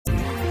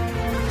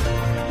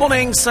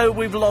Morning, so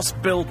we've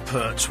lost Bill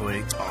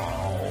Pertwee.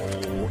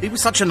 Oh, he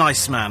was such a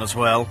nice man as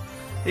well.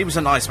 He was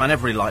a nice man.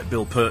 Everybody liked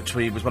Bill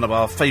Pertwee. He was one of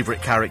our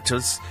favourite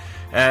characters.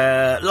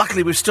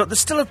 Luckily, there's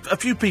still a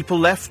few people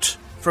left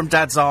from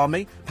Dad's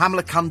army.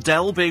 Pamela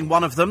Cundell being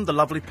one of them, the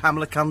lovely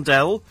Pamela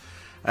Cundell,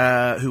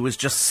 who was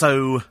just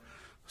so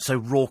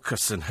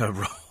raucous in her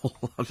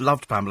role. I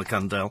loved Pamela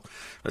Cundell,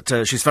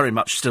 but she's very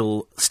much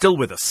still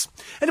with us.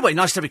 Anyway,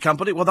 nice to have your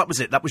company. Well, that was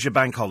it. That was your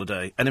bank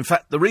holiday. And in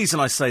fact, the reason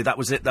I say that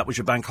was it, that was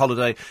your bank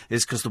holiday,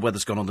 is because the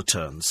weather's gone on the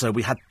turn. So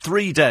we had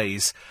 3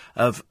 days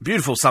of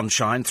beautiful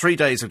sunshine, 3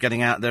 days of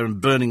getting out there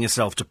and burning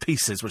yourself to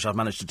pieces, which I've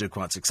managed to do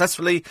quite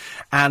successfully.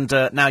 And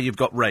now you've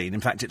got rain.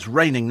 In fact, it's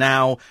raining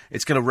now.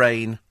 It's going to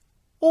rain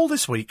all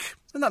this week.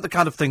 Isn't that the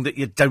kind of thing that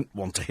you don't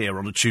want to hear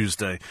on a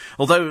Tuesday?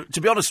 Although, to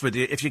be honest with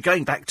you, if you're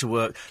going back to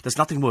work, there's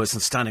nothing worse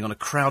than standing on a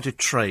crowded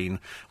train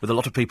with a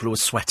lot of people who are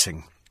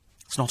sweating.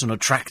 It's not an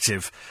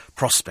attractive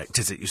prospect,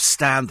 is it? You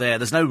stand there,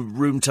 there's no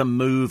room to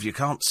move, you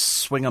can't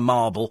swing a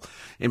marble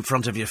in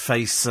front of your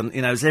face, and,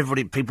 you know, there's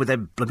people with their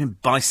blooming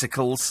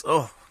bicycles.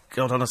 Oh,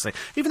 God, honestly.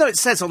 Even though it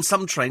says on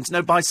some trains,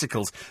 no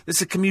bicycles, this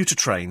is a commuter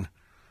train.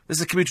 This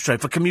is a commuter train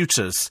for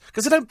commuters,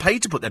 because they don't pay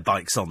to put their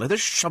bikes on. They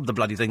just shove the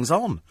bloody things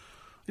on.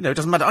 You know, it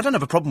doesn't matter. I don't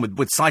have a problem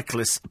with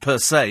cyclists per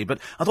se, but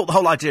I thought the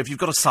whole idea, if you've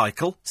got a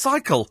cycle,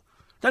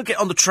 don't get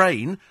on the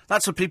train.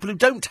 That's for people who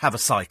don't have a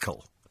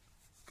cycle.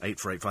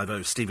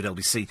 84850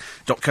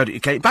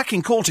 steve@lbc.co.uk. Back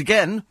in court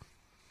again.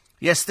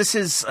 Yes, this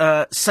is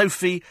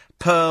Sophie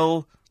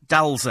Pearl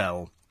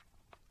Dalzell.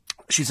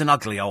 She's an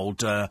ugly old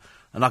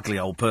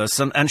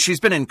person, and she's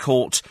been in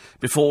court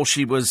before.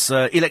 She was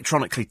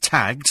electronically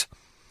tagged.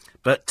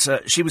 But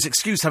she was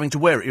excused having to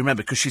wear it, you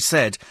remember, because she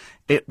said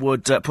it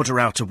would put her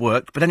out of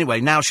work. But anyway,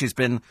 now she's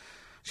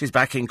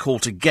back in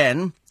court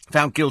again,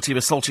 found guilty of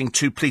assaulting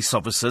 2 police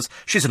officers.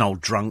 She's an old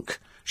drunk.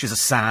 She's a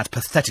sad,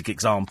 pathetic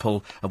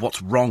example of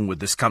what's wrong with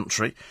this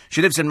country.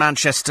 She lives in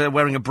Manchester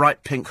wearing a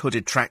bright pink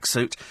hooded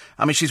tracksuit.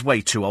 I mean, she's way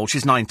too old.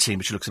 She's 19,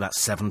 but she looks about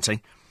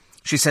 70.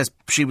 She says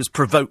she was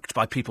provoked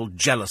by people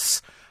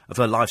jealous of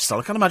her lifestyle.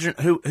 I can't imagine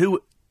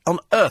who on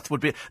earth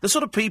would be the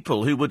sort of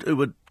people who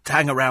would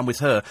hang around with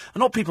her are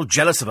not people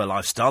jealous of her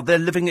lifestyle. They're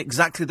living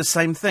exactly the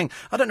same thing.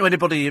 I don't know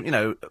anybody, you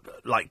know,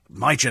 like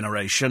my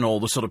generation or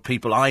the sort of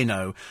people I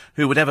know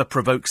who would ever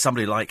provoke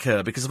somebody like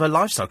her because of her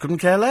lifestyle. Couldn't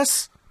care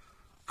less.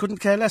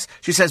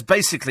 She says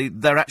basically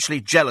they're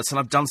actually jealous and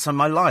I've done so in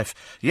my life.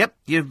 Yep,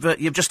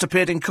 you've just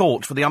appeared in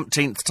court for the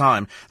umpteenth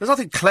time. There's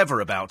nothing clever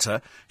about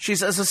her.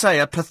 She's, as I say,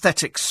 a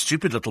pathetic,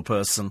 stupid little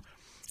person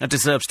and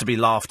deserves to be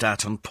laughed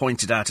at and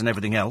pointed at and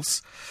everything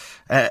else.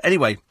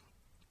 Anyway,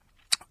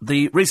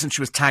 the reason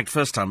she was tagged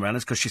first time around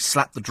is because she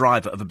slapped the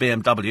driver of a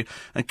BMW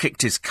and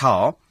kicked his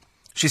car.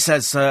 She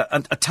says,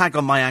 a tag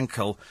on my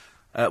ankle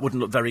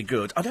wouldn't look very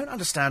good. I don't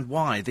understand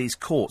why these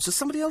courts... There's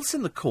somebody else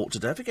in the court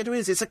today. I forget who it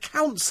is. It's a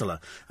councillor,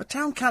 a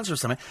town councillor or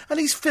something, and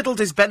he's fiddled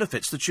his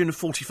benefits to the tune of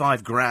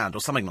 45 grand or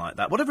something like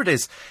that. Whatever it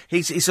is,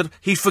 he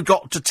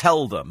forgot to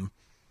tell them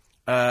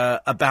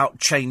about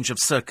change of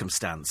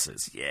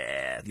circumstances.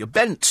 Yeah, you're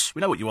bent.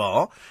 We know what you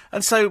are.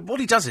 And so what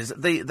he does is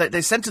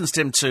they sentenced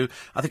him to,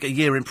 I think, a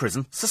year in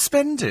prison,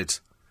 suspended.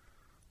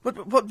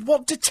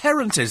 What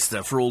deterrent is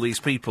there for all these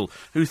people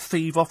who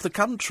thieve off the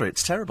country?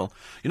 It's terrible.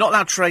 You're not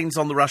allowed trains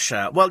on the rush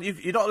hour. Well,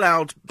 you're not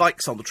allowed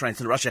bikes on the trains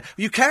in the rush hour.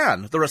 You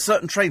can. There are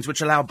certain trains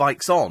which allow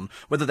bikes on,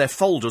 whether they're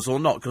folders or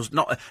not,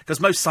 because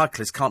most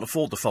cyclists can't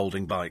afford the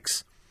folding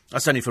bikes.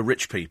 That's only for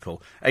rich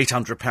people.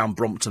 £800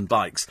 Brompton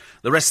bikes.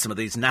 The rest of them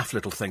are these naff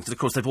little things. And, of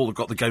course, they've all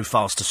got the go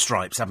faster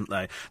stripes, haven't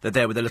they? They're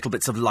there with their little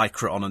bits of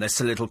lycra on and their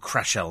silly little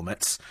crash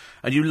helmets.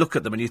 And you look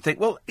at them and you think,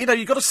 well, you know,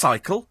 you've got to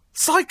cycle.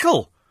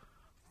 Cycle!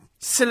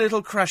 Silly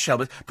little crash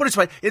helmet. Put it this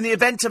way, in the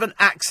event of an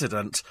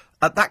accident,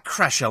 that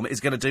crash helmet is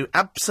going to do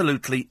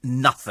absolutely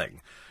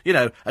nothing. You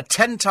know, a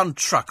 10-ton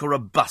truck or a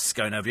bus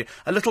going over you,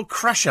 a little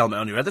crash helmet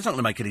on your head, that's not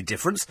going to make any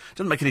difference. It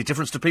doesn't make any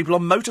difference to people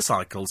on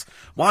motorcycles.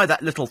 Why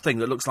that little thing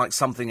that looks like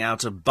something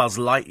out of Buzz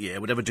Lightyear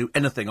would ever do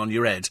anything on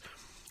your head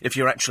if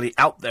you're actually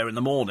out there in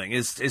the morning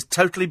is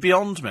totally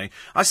beyond me.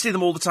 I see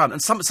them all the time,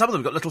 and some of them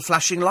have got little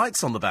flashing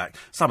lights on the back.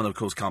 Some of them, of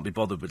course, can't be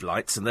bothered with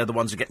lights, and they're the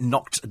ones who get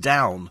knocked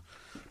down.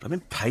 I'm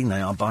in pain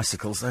they are,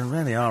 bicycles. They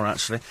really are,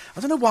 actually.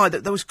 I don't know why.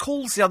 There was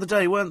calls the other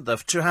day, weren't there,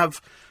 to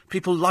have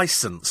people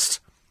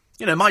licensed.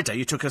 You know, my day,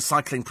 you took a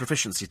cycling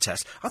proficiency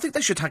test. I think they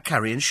should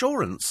carry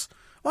insurance.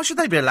 Why should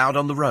they be allowed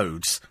on the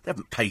roads? They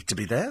haven't paid to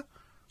be there.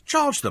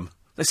 Charge them.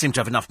 They seem to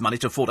have enough money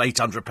to afford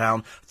 £800,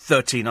 £1,300,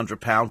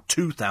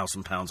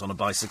 £2,000 on a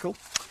bicycle.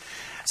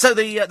 So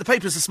the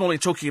papers this morning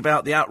talking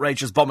about the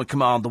outrageous bomber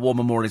command, the war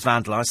memorial is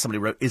vandalised. Somebody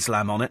wrote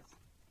Islam on it.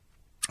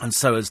 And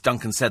so, as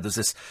Duncan said, there's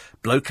this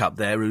bloke up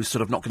there who's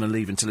sort of not going to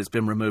leave until it's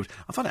been removed.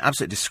 I find it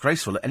absolutely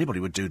disgraceful that anybody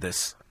would do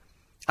this.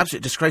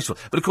 Absolutely disgraceful.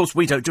 But, of course,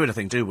 we don't do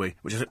anything, do we?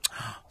 We just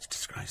it's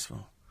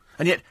disgraceful.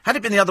 And yet, had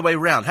it been the other way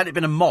round, had it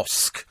been a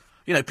mosque,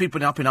 you know,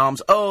 people up in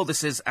arms, oh,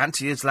 this is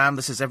anti-Islam,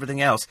 this is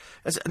everything else.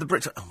 And the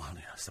Brits, oh, well,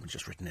 yeah, somebody's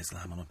just written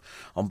Islam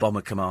on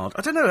Bomber Command.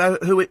 I don't know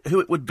who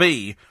it would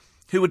be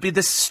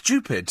this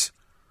stupid.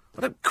 I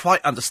don't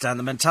quite understand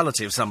the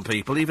mentality of some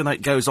people, even though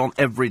it goes on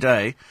every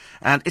day.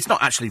 And it's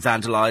not actually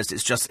vandalised,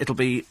 it's just, it'll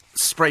be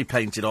spray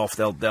painted off,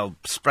 they'll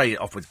spray it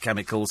off with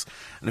chemicals,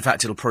 and in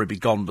fact it'll probably be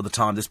gone by the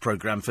time this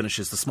programme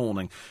finishes this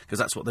morning, because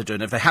that's what they're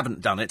doing. If they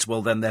haven't done it,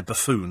 well then they're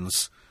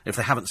buffoons. If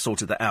they haven't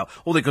sorted that out,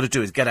 all they've got to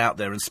do is get out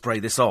there and spray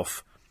this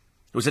off.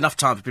 There was enough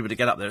time for people to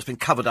get up there. It's been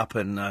covered up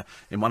in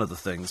one of the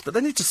things. But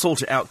they need to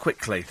sort it out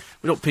quickly.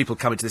 We don't want people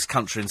coming to this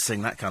country and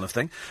seeing that kind of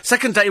thing.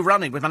 Second day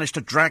running, we've managed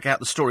to drag out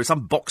the story of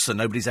some boxer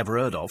nobody's ever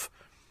heard of.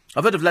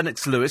 I've heard of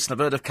Lennox Lewis, and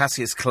I've heard of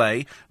Cassius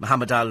Clay,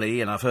 Muhammad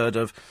Ali, and I've heard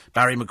of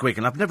Barry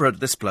McGuigan. I've never heard of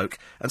this bloke.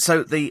 And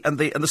so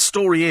the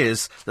story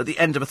is that at the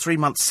end of a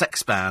 3-month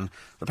sex ban,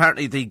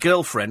 apparently the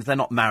girlfriend, they're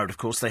not married, of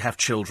course, they have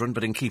children,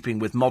 but in keeping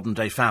with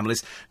modern-day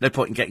families, no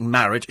point in getting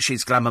married.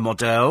 She's glamour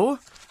model.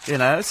 You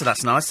know, so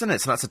that's nice, isn't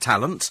it? So that's a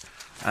talent,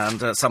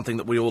 and something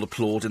that we all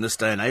applaud in this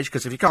day and age,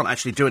 because if you can't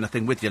actually do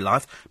anything with your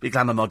life, be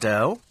glamour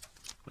model,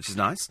 which is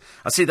nice.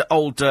 I see that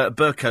old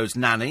Burko's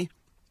nanny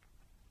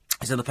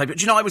is in the paper. Do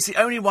you know, I was the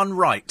only one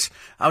right.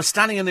 I was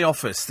standing in the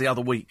office the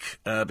other week,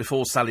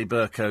 before Sally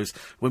Burko's,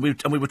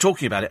 and we were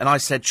talking about it, and I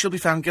said, she'll be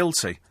found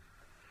guilty.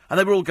 And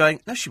they were all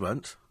going, no, she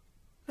won't.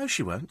 No,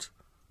 she won't.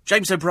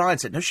 James O'Brien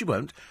said, no, she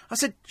won't. I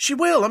said, she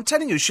will. I'm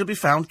telling you, she'll be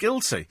found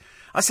guilty.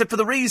 I said, for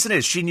the reason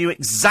is she knew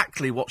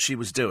exactly what she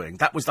was doing.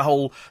 That was the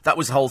whole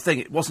thing.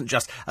 It wasn't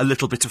just a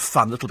little bit of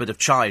fun, a little bit of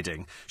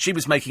chiding. She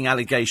was making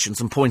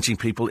allegations and pointing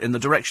people in the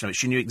direction of it.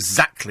 She knew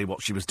exactly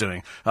what she was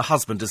doing. Her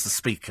husband is the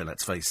speaker,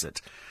 let's face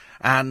it.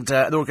 And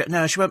they all go,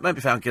 no, she won't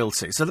be found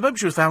guilty. So the moment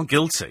she was found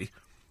guilty,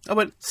 I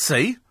went,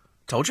 see?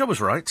 Told you I was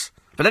right.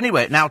 But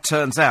anyway, it now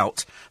turns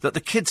out that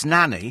the kid's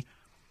nanny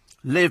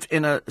lives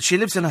in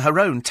her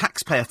own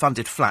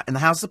taxpayer-funded flat in the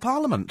House of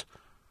Parliament.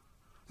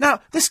 Now,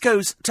 this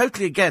goes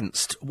totally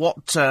against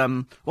what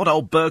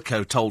old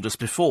Burko told us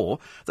before,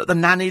 that the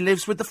nanny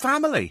lives with the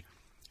family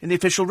in the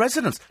official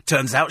residence.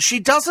 Turns out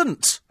she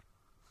doesn't.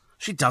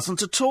 She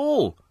doesn't at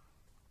all.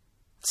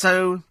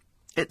 So,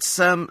 it's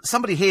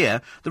somebody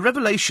here. The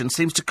revelation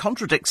seems to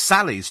contradict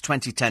Sally's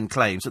 2010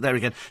 claims. But there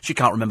again, she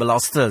can't remember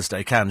last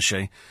Thursday, can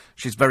she?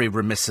 She's very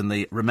remiss in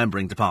the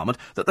remembering department.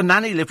 That the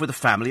nanny lived with the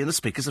family in the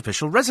Speaker's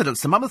official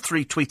residence. The mum of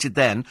three tweeted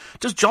then,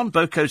 does John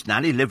Burko's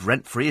nanny live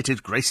rent-free at his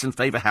Grace and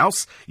Favour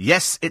house?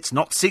 Yes, it's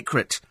not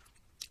secret.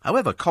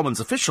 However, Commons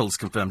officials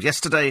confirmed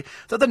yesterday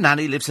that the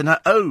nanny lives in her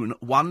own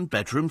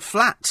one-bedroom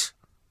flat.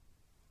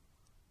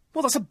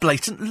 Well, that's a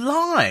blatant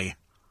lie.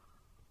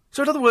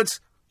 So in other words...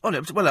 Oh,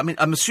 no, well, I mean,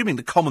 I'm assuming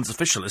the Commons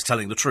official is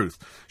telling the truth.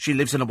 She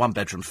lives in a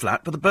one-bedroom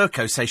flat, but the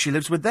Burkos say she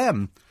lives with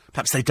them.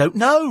 Perhaps they don't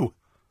know.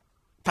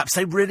 Perhaps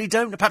they really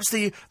don't. Perhaps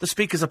the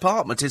Speaker's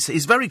apartment is...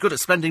 He's very good at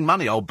spending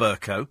money, old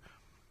Burko.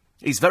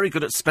 He's very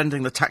good at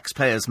spending the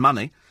taxpayers'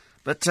 money.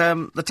 But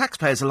the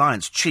Taxpayers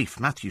Alliance chief,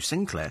 Matthew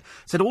Sinclair,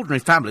 said ordinary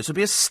families would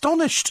be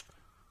astonished.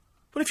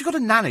 Well, if you've got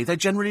a nanny, they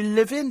generally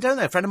live in, don't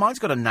they? A friend of mine's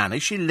got a nanny.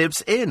 She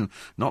lives in,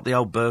 not the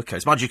old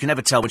Burkos. Mind you, can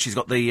never tell when she's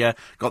got the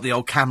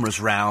old cameras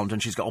round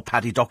and she's got old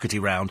Paddy Doherty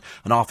round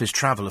and half his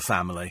traveller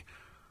family.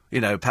 You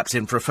know, perhaps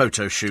in for a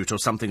photo shoot or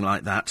something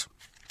like that.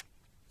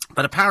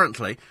 But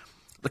apparently,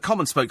 the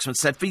Commons spokesman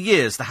said for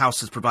years the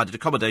House has provided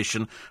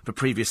accommodation for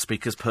previous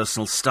Speaker's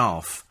personal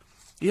staff.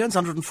 He earns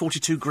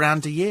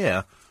 $142,000 a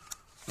year,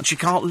 and she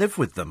can't live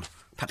with them.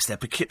 Perhaps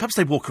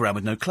they walk around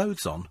with no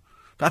clothes on.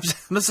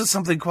 Perhaps there's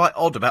something quite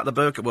odd about the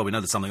Burko. Well, we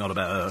know there's something odd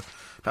about her.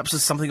 Perhaps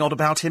there's something odd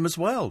about him as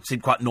well. It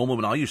seemed quite normal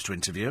when I used to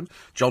interview him.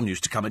 John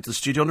used to come into the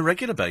studio on a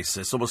regular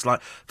basis, almost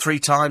like 3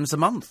 times a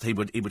month. He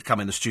would come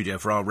in the studio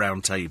for our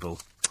round table.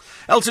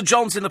 Elton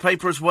John's in the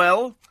paper as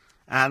well,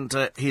 and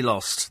he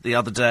lost the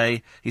other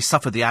day. He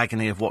suffered the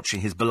agony of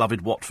watching his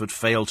beloved Watford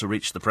fail to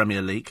reach the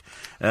Premier League.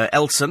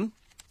 Elton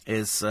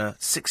is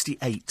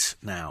 68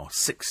 now,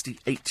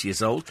 68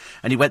 years old,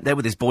 and he went there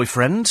with his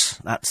boyfriend,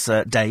 that's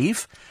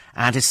Dave,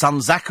 and his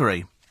son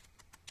Zachary.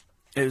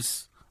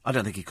 I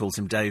don't think he calls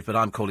him Dave, but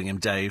I'm calling him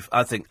Dave.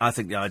 I think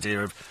the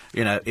idea of,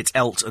 you know, it's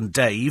Elt and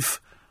Dave,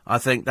 I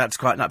think that's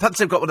quite nice. Perhaps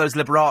they've got one of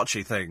those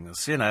Liberace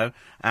things, you know,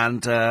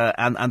 and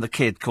the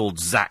kid called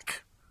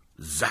Zach,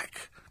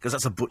 because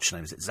that's a butch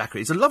name, is it?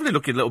 Zachary. He's a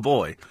lovely-looking little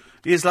boy.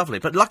 He is lovely,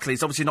 but luckily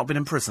he's obviously not been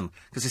in prison,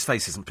 because his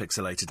face isn't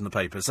pixelated in the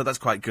paper, so that's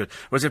quite good.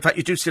 Whereas, in fact,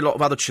 you do see a lot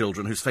of other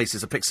children whose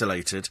faces are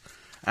pixelated,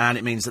 and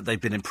it means that they've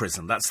been in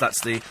prison. That's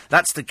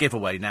the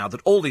giveaway now,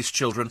 that all these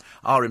children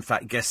are, in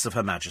fact, guests of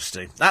Her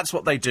Majesty. That's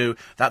what they do.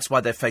 That's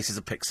why their faces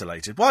are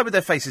pixelated. Why would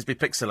their faces be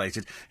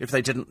pixelated if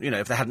they didn't, you know,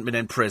 if they hadn't been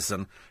in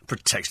prison?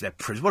 Protection of their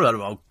privacy. What a load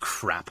of old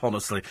crap,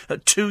 honestly.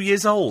 At 2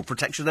 years old,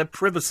 protection of their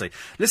privacy.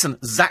 Listen,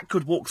 Zach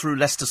could walk through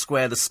Leicester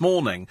Square this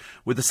morning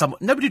with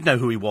nobody'd know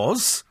who he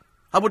was.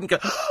 I wouldn't go,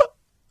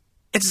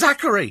 it's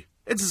Zachary!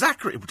 It's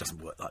Zachary! It doesn't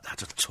work like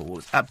that at all.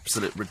 It's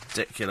absolutely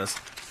ridiculous.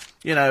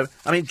 You know,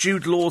 I mean,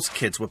 Jude Law's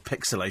kids were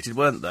pixelated,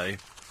 weren't they?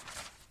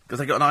 Because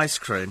they got an ice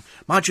cream.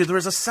 Mind you, there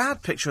is a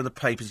sad picture in the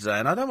paper today,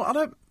 and I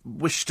don't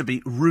wish to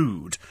be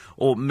rude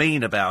or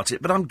mean about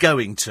it, but I'm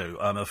going to,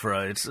 I'm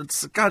afraid.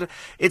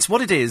 It's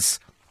what it is.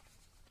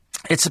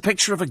 It's a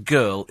picture of a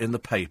girl in the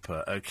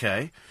paper,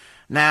 okay?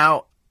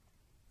 Now,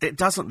 it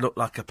doesn't look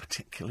like a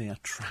particularly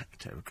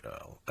attractive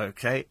girl,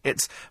 OK?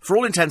 It's, for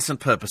all intents and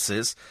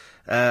purposes,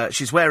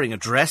 she's wearing a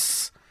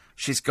dress,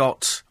 she's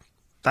got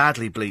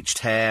badly bleached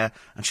hair,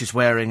 and she's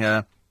wearing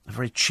a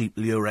very cheap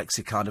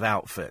Lurexy kind of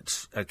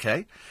outfit,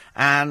 OK?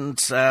 And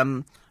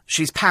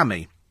she's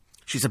Pammy.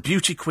 She's a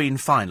beauty queen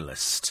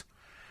finalist.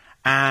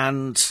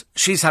 And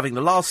she's having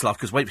the last laugh,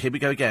 because, wait, here we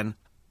go again.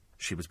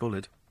 She was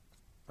bullied.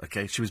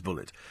 OK, she was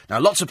bullied. Now,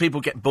 lots of people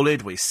get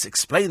bullied. We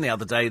explained the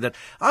other day that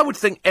I would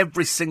think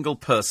every single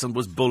person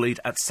was bullied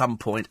at some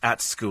point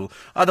at school,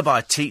 either by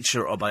a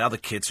teacher or by other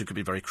kids who could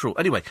be very cruel.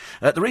 Anyway,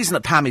 the reason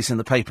that Pammy's in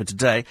the paper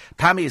today,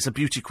 Pammy is a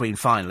beauty queen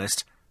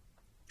finalist.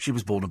 She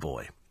was born a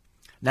boy.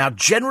 Now,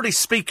 generally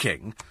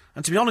speaking,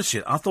 and to be honest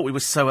with you, I thought we were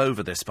so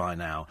over this by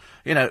now.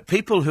 You know,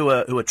 people who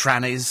are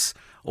trannies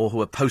or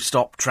who are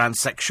post-op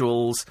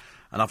transsexuals,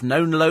 and I've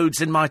known loads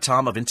in my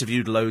time, I've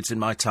interviewed loads in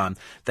my time,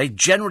 they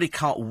generally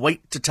can't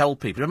wait to tell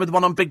people. Remember the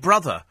one on Big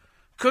Brother?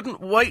 Couldn't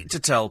wait to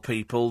tell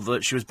people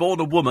that she was born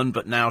a woman,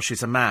 but now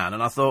she's a man.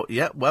 And I thought,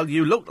 yeah, well,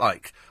 you look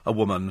like a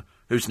woman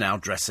who's now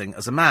dressing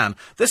as a man.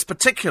 This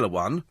particular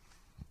one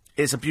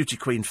is a beauty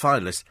queen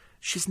finalist.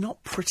 She's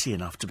not pretty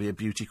enough to be a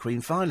beauty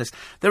queen finalist.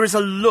 There is a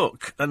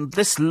look, and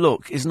this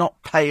look is not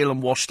pale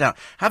and washed out.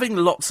 Having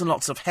lots and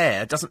lots of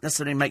hair doesn't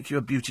necessarily make you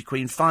a beauty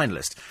queen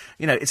finalist.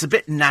 You know, it's a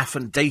bit naff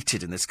and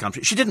dated in this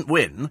country. She didn't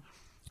win,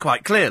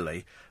 quite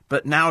clearly,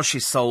 but now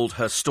she's sold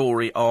her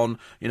story on,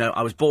 you know,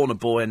 I was born a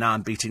boy and now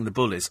I'm beating the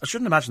bullies. I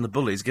shouldn't imagine the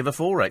bullies give a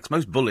forex.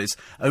 Most bullies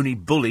only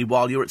bully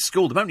while you're at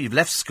school. The moment you've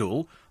left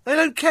school, they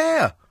don't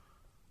care.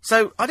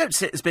 So I don't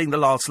see it as being the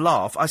last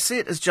laugh. I see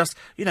it as just,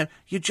 you know,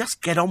 you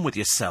just get on with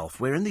yourself.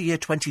 We're in the year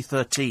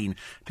 2013.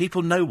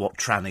 People know what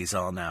trannies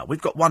are now. We've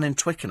got one in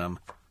Twickenham.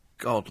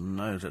 God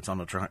knows it's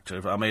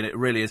unattractive. I mean, it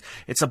really is.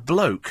 It's a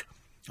bloke,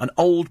 an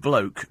old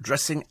bloke,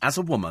 dressing as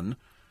a woman,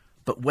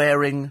 but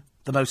wearing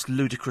the most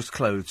ludicrous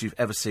clothes you've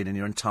ever seen in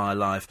your entire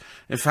life.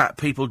 In fact,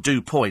 people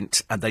do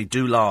point and they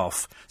do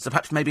laugh. So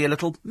perhaps maybe a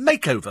little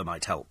makeover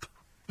might help.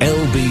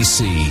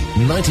 LBC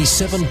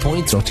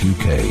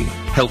 97.uk.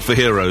 Help for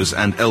Heroes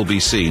and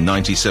LBC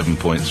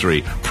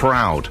 97.3.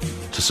 Proud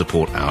to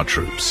support our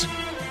troops.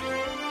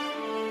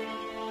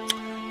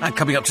 And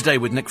coming up today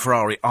with Nick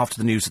Ferrari after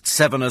the news at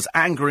 7 as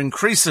anger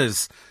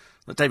increases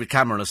that David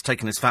Cameron has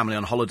taken his family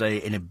on holiday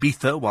in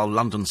Ibiza while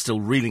London's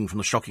still reeling from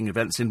the shocking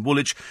events in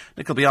Woolwich.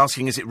 Nick will be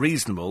asking, is it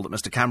reasonable that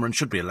Mr Cameron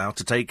should be allowed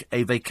to take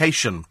a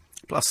vacation?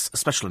 Plus a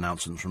special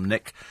announcement from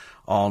Nick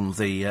on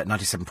the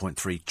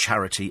 97.3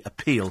 charity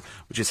appeal,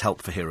 which is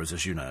Help for Heroes,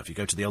 as you know. If you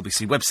go to the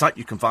LBC website,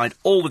 you can find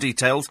all the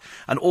details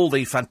and all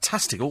the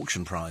fantastic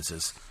auction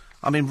prizes.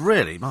 I mean,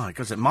 really, my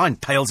goodness, mine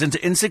pales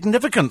into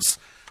insignificance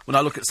when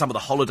I look at some of the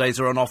holidays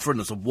that are on offer, and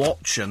there's a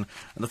watch, and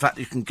the fact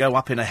that you can go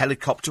up in a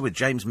helicopter with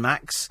James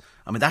Max.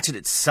 I mean, that in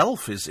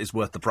itself is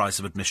worth the price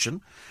of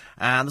admission.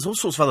 And there's all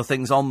sorts of other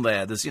things on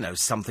there. There's, you know,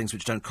 some things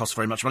which don't cost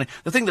very much money.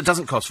 The thing that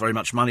doesn't cost very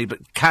much money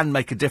but can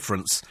make a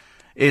difference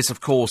is,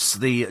 of course,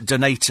 the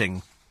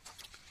donating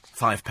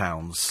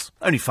 £5.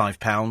 Only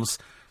 £5.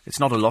 It's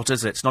not a lot,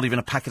 is it? It's not even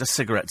a packet of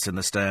cigarettes in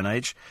this day and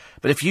age.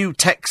 But if you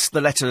text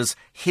the letters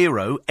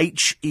HERO,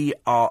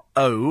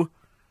 HERO,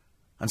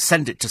 and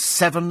send it to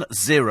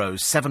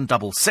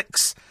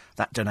 70766,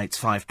 that donates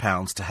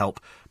 £5 to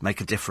help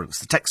make a difference.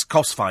 The text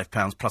costs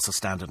 £5 plus a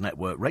standard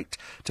network rate.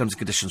 Terms and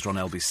conditions are on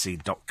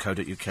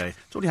lbc.co.uk. That's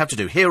all you have to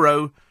do.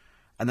 HERO,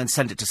 and then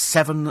send it to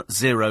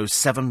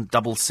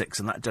 70766,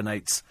 and that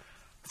donates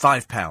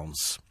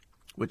 £5,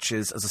 which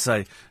is, as I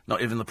say,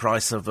 not even the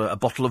price of a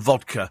bottle of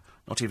vodka,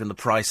 not even the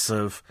price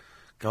of,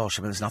 gosh,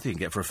 I mean, there's nothing you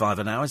can get for a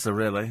 £5 now, is there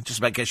really? Just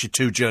about gets you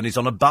 2 journeys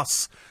on a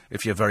bus,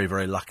 if you're very,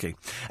 very lucky.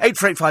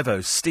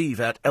 84850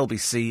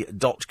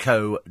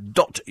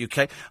 steve@lbc.co.uk.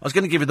 I was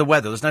going to give you the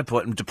weather. There's no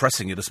point in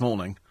depressing you this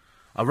morning.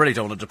 I really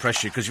don't want to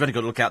depress you, because you've only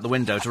got to look out the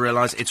window to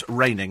realise it's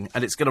raining,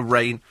 and it's going to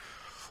rain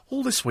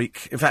all this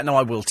week. In fact, no,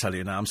 I will tell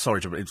you now. I'm sorry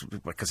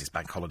because it's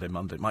Bank Holiday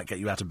Monday. It might get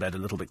you out of bed a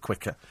little bit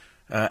quicker.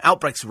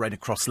 Outbreaks of rain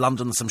across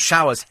London. Some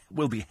showers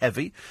will be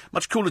heavy.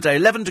 Much cooler day.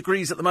 11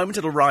 degrees at the moment.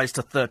 It'll rise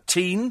to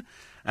 13.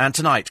 And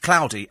tonight,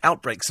 cloudy.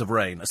 Outbreaks of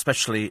rain,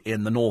 especially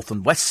in the north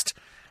and west.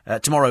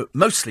 Tomorrow,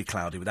 mostly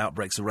cloudy with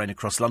outbreaks of rain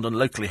across London.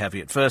 Locally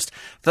heavy at first.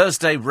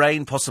 Thursday,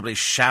 rain, possibly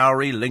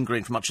showery,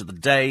 lingering for much of the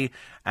day.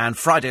 And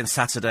Friday and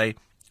Saturday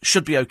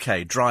should be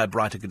okay. Drier,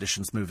 brighter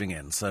conditions moving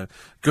in. So,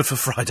 good for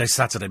Friday,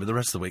 Saturday, but the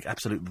rest of the week,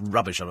 absolute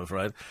rubbish, I'm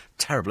afraid.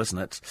 Terrible, isn't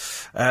it?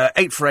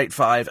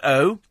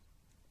 84850.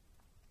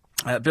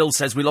 Bill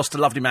says, we lost a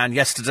lovely man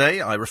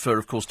yesterday. I refer,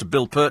 of course, to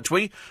Bill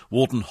Pertwee,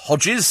 Warden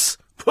Hodges.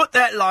 Put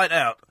that light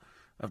out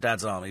of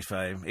Dad's Army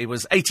fame. He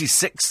was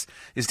 86.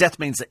 His death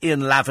means that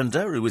Ian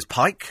Lavender, who was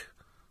Pike.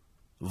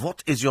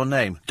 What is your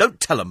name?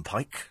 Don't tell him,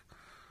 Pike.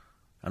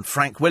 And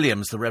Frank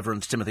Williams, the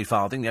Reverend Timothy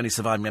Farthing, the only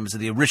surviving members of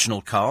the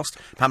original cast.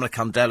 Pamela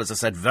Cundell, as I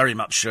said, very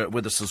much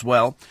with us as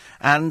well.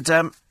 And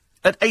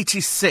at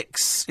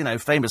 86, you know,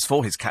 famous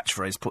for his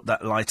catchphrase, put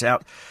that light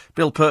out,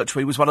 Bill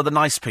Pertwee was one of the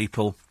nice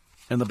people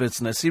in the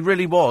business. He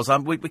really was.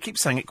 We keep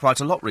saying it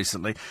quite a lot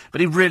recently, but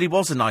he really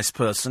was a nice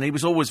person. He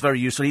was always very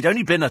useful. He'd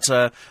only been at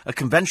a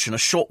convention a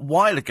short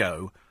while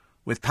ago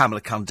with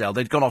Pamela Cundell.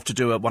 They'd gone off to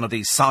do one of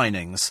these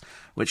signings,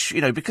 which,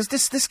 because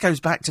this goes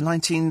back to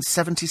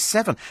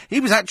 1977. He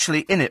was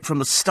actually in it from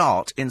the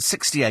start in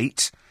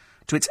 68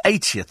 to its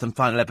 80th and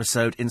final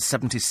episode in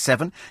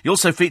 77. He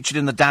also featured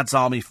in the Dad's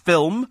Army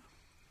film.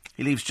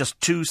 He leaves just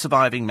 2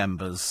 surviving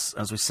members,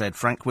 as we said,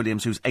 Frank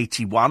Williams, who's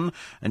 81,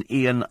 and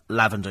Ian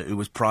Lavender, who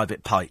was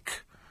Private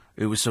Pike,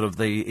 who was sort of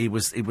he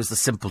was the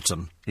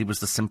simpleton. He was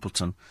the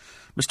simpleton.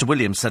 Mr.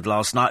 Williams said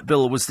last night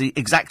Bill was the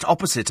exact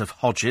opposite of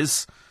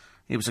Hodges.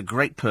 He was a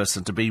great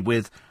person to be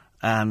with,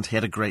 and he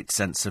had a great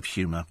sense of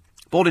humour.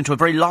 Born into a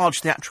very large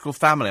theatrical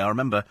family, I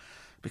remember,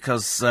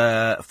 because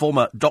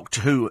former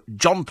Doctor Who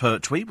John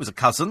Pertwee was a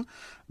cousin.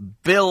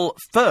 Bill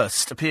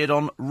first appeared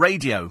on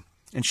radio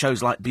in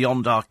shows like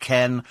Beyond Our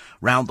Ken,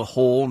 Round the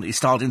Horn. He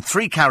starred in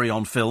 3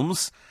 Carry-On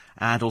films,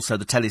 and also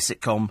the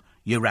telesitcom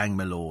You Rang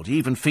My Lord. He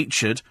even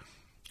featured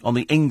on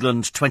the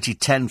England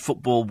 2010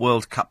 Football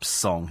World Cup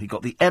song. He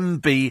got the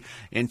MB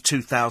in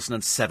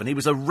 2007. He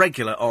was a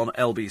regular on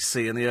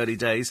LBC in the early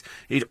days.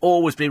 He'd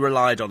always be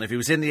relied on. If he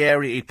was in the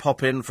area, he'd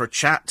pop in for a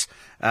chat,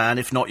 and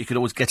if not, you could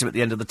always get him at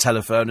the end of the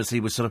telephone, as he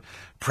was sort of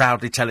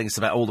proudly telling us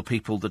about all the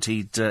people that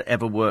he'd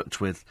ever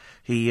worked with.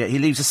 He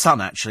leaves a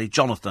son, actually,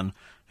 Jonathan,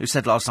 who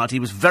said last night he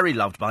was very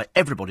loved by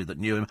everybody that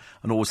knew him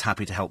and always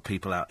happy to help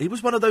people out. He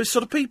was one of those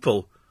sort of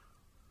people.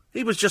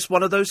 He was just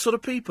one of those sort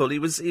of people. He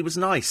was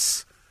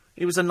nice.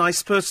 He was a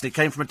nice person. He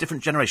came from a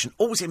different generation.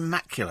 Always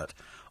immaculate.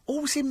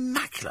 Always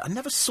immaculate. I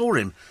never saw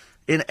him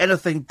in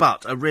anything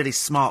but a really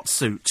smart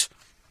suit.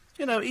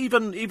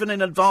 Even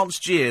in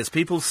advanced years,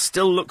 people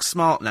still look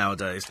smart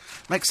nowadays.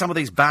 Make some of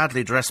these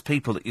badly dressed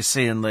people that you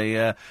see in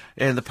the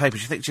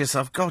papers, you think to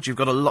yourself, God, you've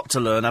got a lot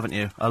to learn, haven't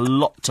you? A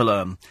lot to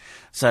learn.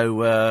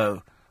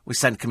 So we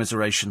send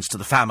commiserations to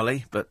the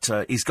family, but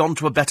he's gone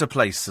to a better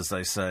place, as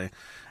they say.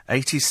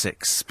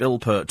 86, Bill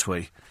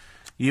Pertwee.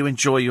 You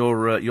enjoy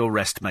your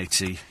rest,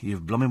 matey.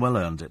 You've blooming well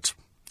earned it.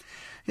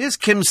 Here's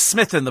Kim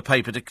Smith in the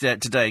paper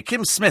today.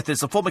 Kim Smith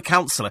is a former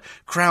councillor,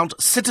 crowned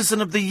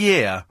Citizen of the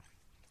Year.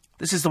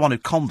 This is the one who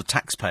conned the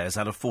taxpayers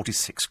out of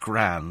 46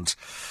 grand.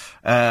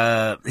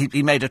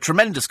 He made a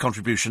tremendous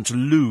contribution to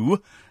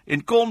Loo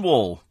in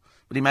Cornwall,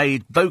 but he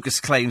made bogus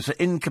claims for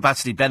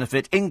incapacity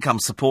benefit, income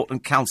support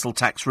and council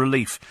tax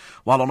relief,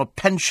 while on a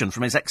pension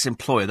from his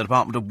ex-employer, the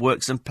Department of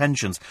Works and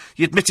Pensions.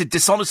 He admitted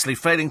dishonestly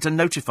failing to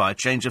notify a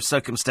change of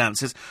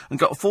circumstances and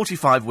got a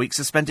 45-week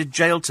suspended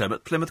jail term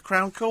at Plymouth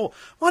Crown Court.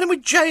 Why didn't we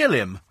jail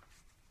him?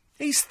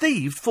 He's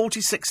thieved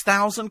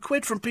 46,000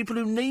 quid from people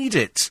who need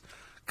it.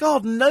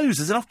 God knows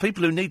there's enough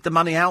people who need the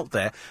money out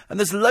there, and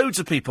there's loads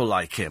of people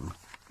like him.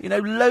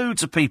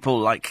 Loads of people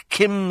like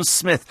Kim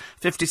Smith,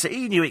 56.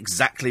 He knew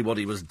exactly what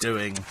he was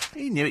doing.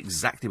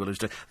 There's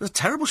a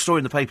terrible story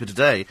in the paper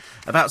today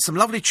about some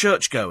lovely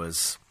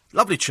churchgoers,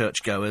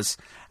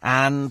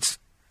 and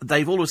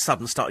they've all of a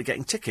sudden started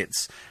getting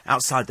tickets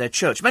outside their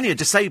church. Many are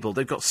disabled,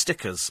 they've got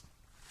stickers,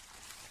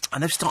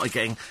 and they've started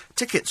getting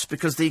tickets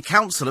because the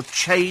council have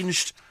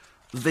changed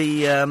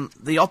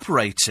the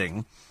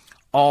operating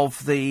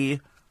of the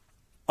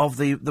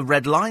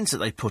red lines that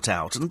they put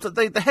out. And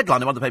the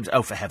headline in one of the papers,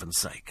 oh, for heaven's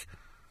sake.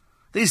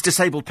 These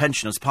disabled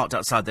pensioners parked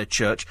outside their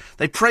church.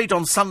 They prayed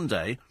on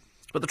Sunday,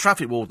 but the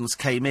traffic wardens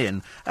came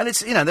in. And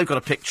it's, they've got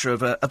a picture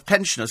of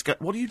pensioners.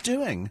 What are you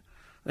doing?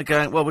 They're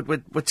going, well,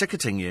 we're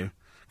ticketing you.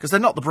 Because they're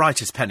not the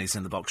brightest pennies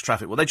in the box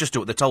traffic. Well, they just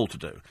do what they're told to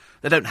do.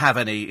 They don't have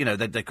any,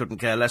 they couldn't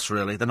care less,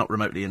 really. They're not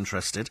remotely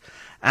interested.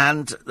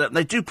 And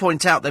they do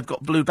point out they've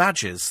got blue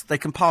badges. They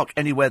can park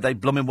anywhere they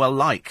blooming well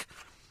like.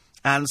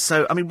 And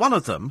so, one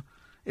of them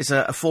is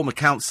a former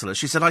councillor.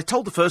 She said, I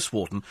told the first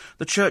warden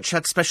the church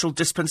had special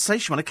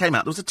dispensation when I came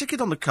out. There was a ticket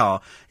on the car.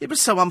 It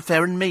was so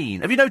unfair and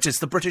mean. Have you noticed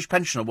the British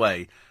pensioner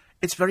way?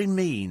 It's very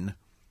mean.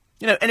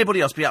 Anybody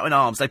else be out in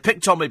arms. They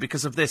picked on me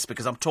because of this,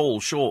 because I'm tall,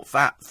 short,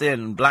 fat,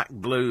 thin, black,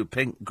 blue,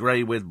 pink,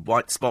 grey with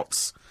white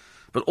spots.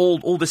 But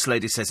all this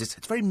lady says is,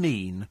 it's very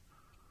mean.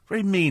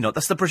 Very mean.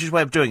 That's the British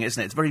way of doing it,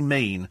 isn't it? It's very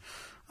mean.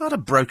 I'd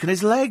have broken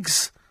his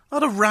legs.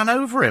 I'd have ran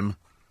over him.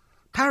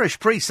 Parish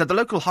priest said the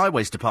local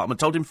highways department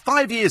told him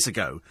 5 years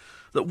ago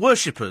that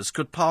worshippers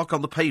could park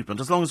on the pavement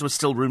as long as there was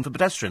still room for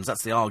pedestrians.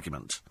 That's the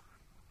argument.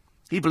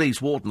 He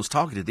believes wardens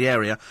targeted the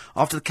area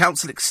after the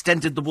council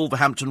extended the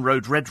Wolverhampton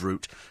Road Red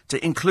route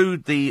to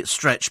include the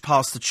stretch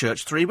past the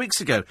church 3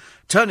 weeks ago,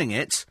 turning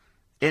it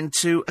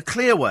into a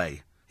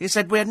clearway. He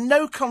said, we had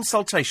no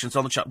consultations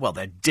on the church. Well,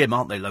 they're dim,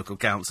 aren't they, local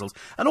councils?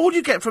 And all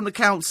you get from the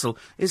council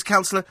is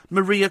Councillor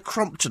Maria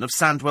Crompton of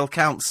Sandwell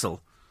Council.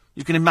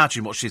 You can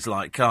imagine what she's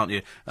like, can't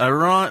you? A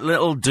right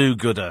little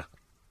do-gooder.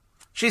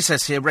 She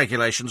says here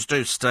regulations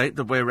do state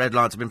that where red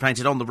lines have been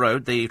painted on the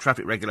road, the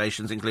traffic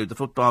regulations include the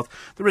footpath.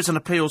 There is an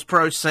appeals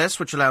process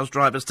which allows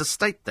drivers to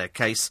state their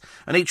case,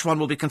 and each one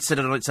will be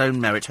considered on its own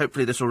merit.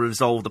 Hopefully this will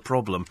resolve the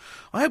problem.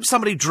 I hope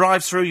somebody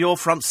drives through your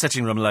front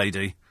sitting room,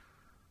 lady.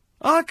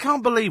 I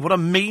can't believe what a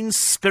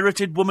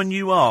mean-spirited woman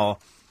you are.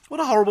 What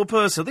a horrible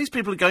person. These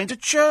people are going to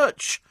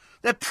church.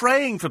 They're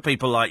praying for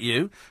people like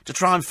you to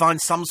try and find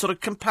some sort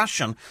of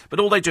compassion. But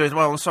all they do is,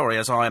 well, I'm sorry,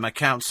 as I am a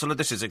councillor,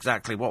 this is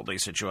exactly what the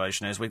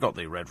situation is. We've got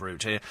the red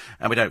route here,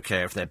 and we don't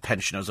care if they're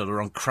pensioners or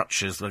they're on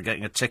crutches, they're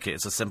getting a ticket.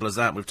 It's as simple as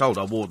that. We've told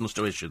our wardens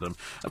to issue them.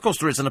 Of course,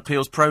 there is an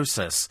appeals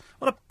process.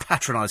 What a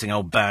patronising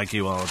old bag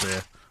you are,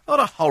 dear. What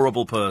a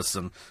horrible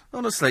person.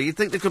 Honestly, you'd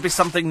think there could be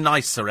something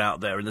nicer out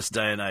there in this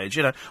day and age.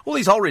 You know, all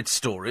these horrid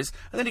stories,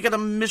 and then you get a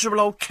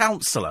miserable old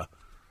councillor.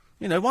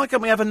 You know, why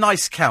can't we have a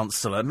nice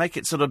councillor and make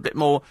it sort of a bit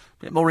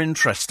more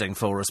interesting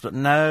for us? But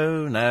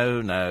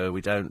no,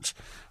 we don't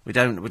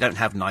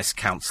have nice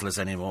councillors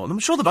anymore. I'm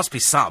sure there must be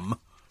some.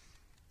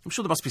 I'm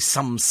sure there must be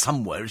some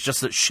somewhere. It's just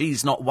that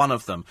she's not one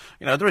of them.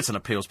 You know, there is an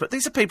appeals, but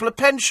these are people are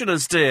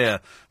pensioners, dear.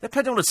 They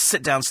don't want to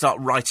sit down and start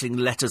writing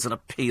letters and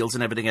appeals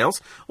and everything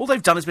else. All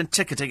they've done has been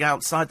ticketing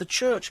outside the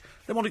church.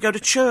 They want to go to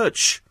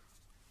church.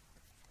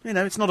 You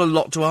know, it's not a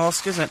lot to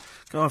ask, is it?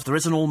 God, if there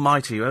is an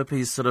almighty, I hope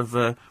he's sort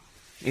of,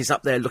 he's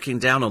up there looking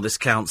down on this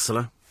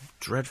councillor.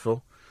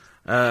 Dreadful.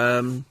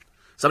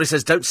 Somebody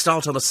says, don't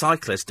start on a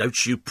cyclist.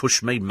 Don't you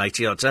push me,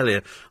 matey, I tell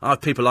you. I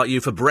have people like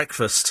you for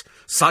breakfast.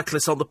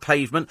 Cyclists on the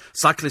pavement,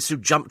 cyclists who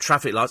jump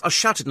traffic lights. I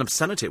shouted an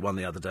obscenity at one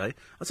the other day.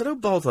 I said, oh,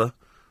 bother.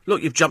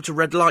 Look, you've jumped a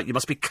red light. You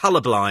must be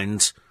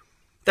colourblind.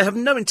 They have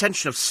no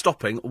intention of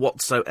stopping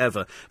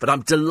whatsoever. But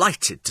I'm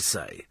delighted to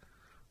say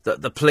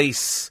that the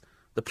police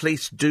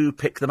do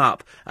pick them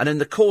up. And in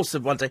the course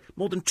of one day,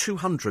 more than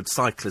 200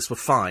 cyclists were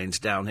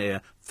fined down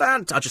here.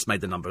 I just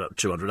made the number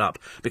 200 up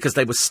because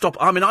they were stopped.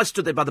 I mean, I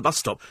stood there by the bus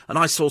stop and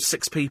I saw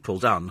 6 people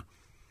done.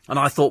 And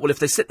I thought, well, if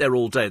they sit there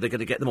all day, they're going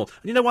to get them all.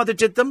 And you know why they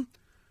did them?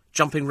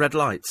 Jumping red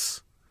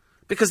lights.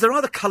 Because they're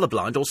either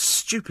colourblind or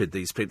stupid,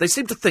 these people. They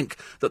seem to think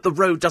that the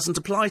road doesn't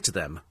apply to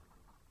them.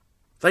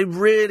 They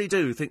really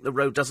do think the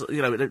road doesn't,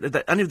 you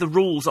know, any of the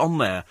rules on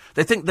there.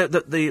 They think that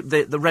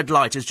the red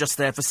light is just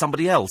there for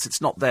somebody else. It's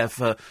not there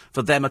for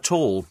them at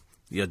all.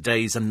 Your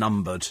days are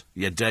numbered.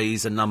 Your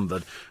days are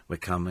numbered. We're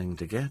coming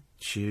to get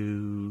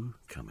you.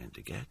 Coming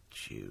to get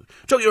you.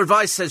 Took your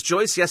advice, says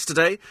Joyce,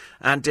 yesterday,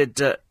 and did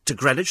to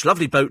Greenwich.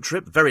 Lovely boat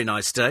trip. Very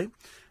nice day.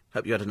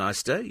 Hope you had a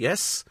nice day.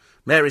 Yes.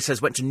 Mary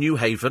says, went to New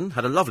Haven.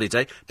 Had a lovely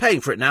day.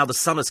 Paying for it now. The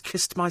sun has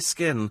kissed my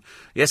skin.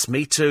 Yes,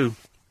 me too.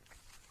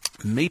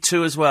 Me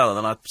too as well. And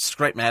then I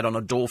scraped my head on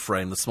a door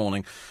frame this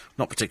morning.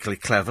 Not particularly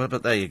clever,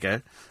 but there you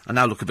go. I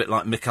now look a bit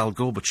like Mikhail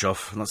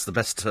Gorbachev, and that's the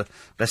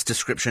best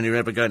description you're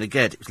ever going to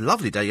get. It was a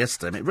lovely day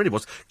yesterday. I mean, it really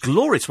was.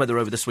 Glorious weather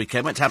over this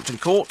weekend. Went to Hampton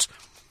Court.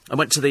 I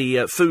went to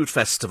the food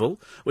festival,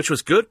 which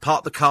was good.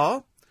 Parked the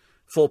car.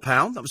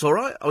 £4. That was all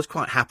right. I was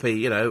quite happy,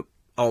 you know,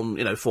 on,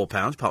 you know,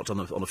 £4, parked on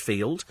a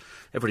field.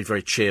 Everybody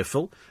very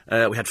cheerful.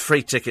 We had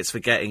free tickets for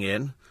getting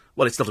in.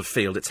 Well, it's not a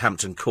field, it's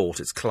Hampton Court,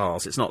 it's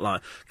class. It's not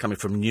like coming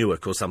from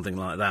Newark or something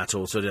like that,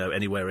 or sort of,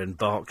 anywhere in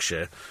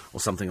Berkshire or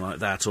something like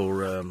that,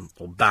 or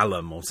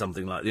Balham or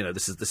something like, you know,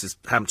 this is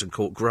Hampton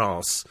Court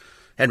grass.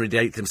 Henry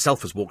VIII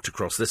himself has walked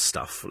across this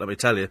stuff. Let me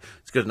tell you,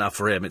 it's good enough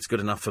for him, it's good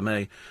enough for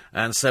me.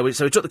 And so we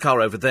took the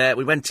car over there,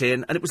 we went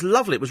in, and it was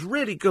lovely, it was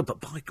really good, but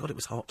by God, it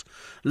was hot.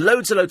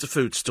 Loads of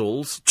food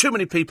stalls, too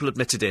many people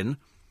admitted in,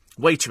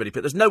 way too many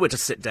people, there's nowhere to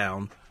sit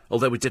down.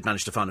 Although we did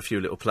manage to find a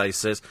few little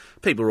places.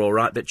 People were all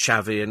right, a bit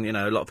chavvy, and, you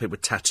know, a lot of people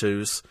with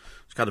tattoos.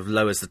 It kind of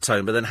lowers the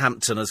tone. But then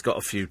Hampton has got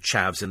a few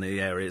chavs in the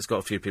area. It's got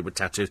a few people with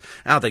tattoos.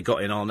 How they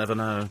got in, I'll never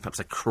know. Perhaps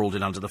they crawled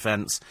in under the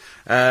fence.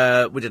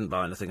 We didn't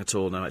buy anything at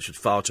all, no. It was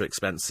far too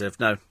expensive.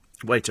 No,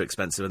 way too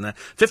expensive in there.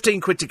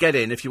 15 quid to get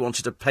in if you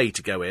wanted to pay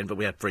to go in, but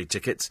we had free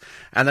tickets.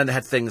 And then they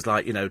had things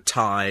like, you know, a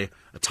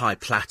Thai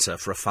platter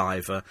for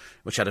 £5,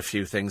 which had a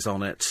few things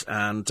on it,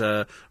 and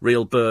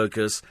real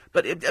burgers.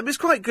 But it was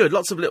quite good.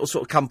 Lots of little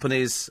sort of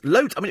companies. I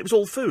mean, it was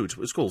all food. It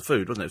was called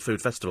Food, wasn't it?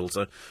 Food Festival,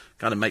 so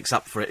kind of makes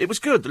up for it. It was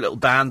good. The little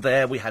band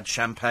there. We had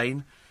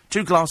champagne.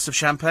 2 glasses of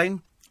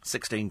champagne,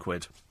 16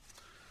 quid.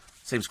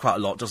 Seems quite a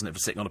lot, doesn't it, for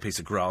sitting on a piece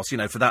of grass? You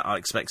know, for that I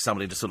expect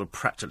somebody to sort of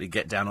practically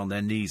get down on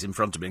their knees in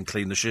front of me and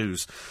clean the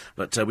shoes.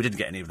 But we didn't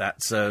get any of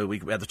that, so we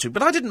had the 2.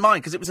 But I didn't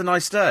mind, because it was a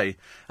nice day.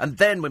 And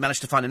then we managed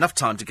to find enough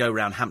time to go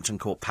round Hampton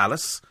Court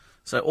Palace.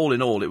 So all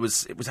in all, it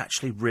was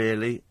actually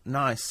really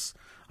nice.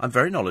 I'm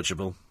very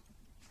knowledgeable.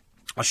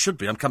 I should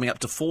be. I'm coming up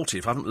to 40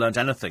 if I haven't learned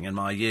anything in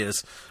my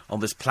years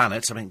on this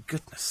planet. I mean,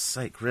 goodness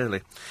sake,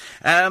 really.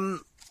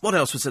 What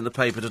else was in the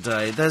paper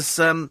today? There's,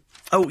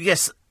 oh,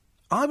 yes,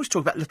 I was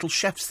talking about Little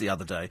Chefs the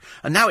other day,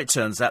 and now it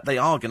turns out they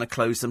are going to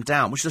close them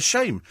down, which is a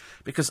shame,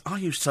 because I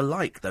used to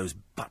like those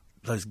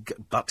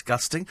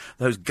gut-busting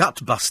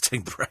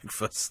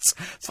breakfasts.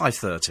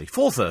 5:30,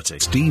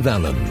 4:30. Steve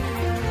Allen.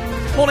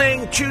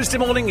 Morning, Tuesday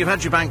morning, you've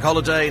had your bank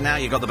holiday, now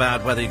you've got the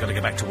bad weather, you've got to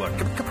go back to work.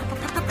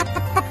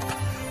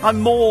 I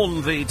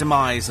mourn the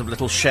demise of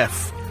Little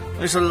Chef.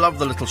 I used to love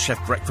the Little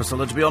Chef breakfast,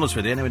 although, to be honest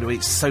with you, anyone who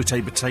eats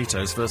sautéed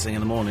potatoes first thing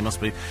in the morning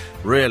must be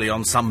really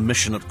on some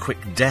mission of quick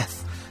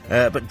death.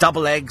 But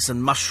double eggs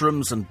and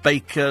mushrooms and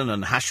bacon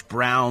and hash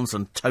browns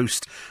and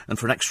toast, and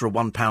for an extra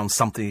 £1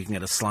 something you can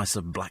get a slice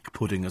of black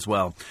pudding as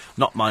well.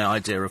 Not my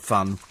idea of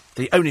fun.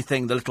 The only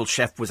thing the Little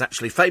Chef was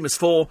actually famous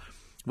for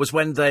was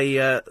when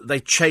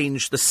they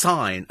changed the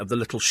sign of the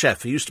little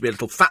chef. He used to be a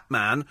little fat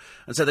man,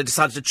 and so they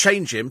decided to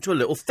change him to a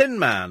little thin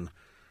man.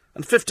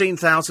 And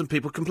 15,000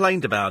 people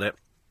complained about it.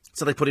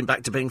 So they put him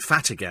back to being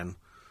fat again.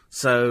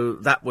 So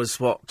that was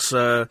what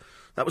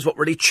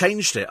really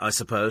changed it, I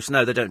suppose.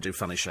 No, they don't do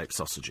funny-shaped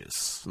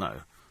sausages.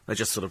 No. They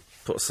just sort of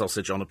put a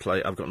sausage on a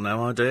plate. I've got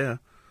no idea.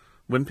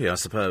 Wimpy, I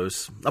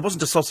suppose. That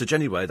wasn't a sausage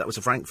anyway. That was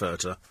a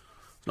Frankfurter.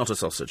 Not a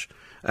sausage.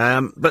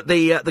 But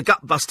the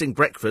gut-busting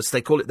breakfast,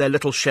 they call it their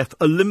Little Chef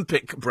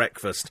Olympic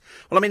breakfast.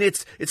 Well, I mean,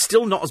 it's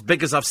still not as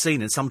big as I've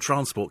seen in some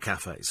transport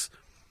cafes.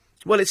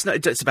 Well, it's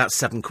about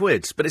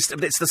 £7, but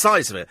it's the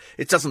size of it.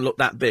 It doesn't look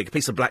that big. A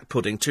piece of black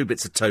pudding, 2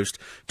 bits of toast,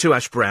 2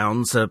 hash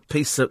browns, a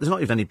piece of... There's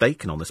not even any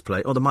bacon on this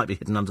plate. Oh, there might be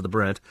hidden under the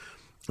bread.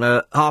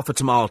 Half a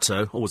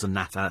tomato, always a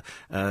naff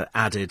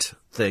added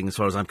thing as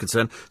far as I'm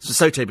concerned.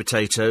 Some sauté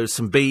potatoes,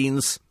 some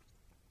beans...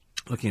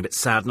 Looking a bit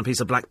sad, and a piece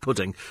of black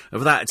pudding.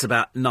 Over that, it's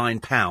about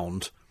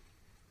 £9.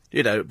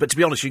 You know, but to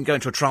be honest, you can go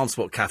into a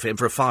transport cafe, and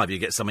for a £5 you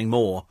get something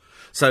more.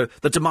 So,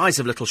 the demise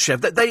of Little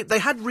Chef, they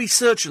had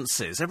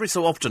resurgences. Every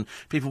so often,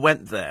 people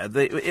went there.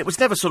 It was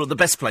never sort of the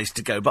best place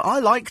to go, but I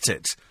liked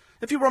it.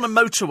 If you were on a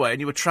motorway and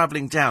you were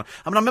travelling down...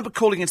 I mean, I remember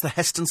calling into the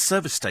Heston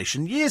service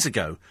station years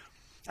ago,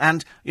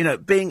 and, you know,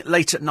 being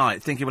late at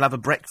night, thinking we'll have a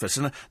breakfast,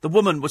 and the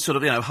woman was sort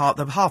of, you know,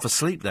 half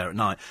asleep there at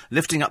night,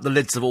 lifting up the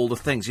lids of all the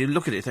things. You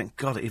look at it, you think,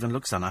 God, it even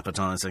looks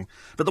unappetising.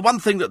 But the one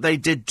thing that they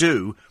did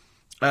do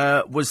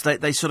was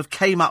they sort of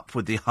came up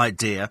with the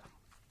idea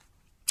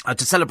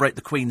to celebrate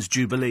the Queen's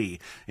Jubilee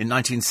in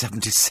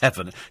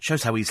 1977.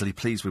 Shows how easily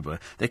pleased we were.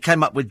 They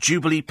came up with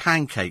Jubilee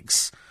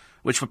pancakes,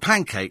 which were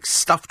pancakes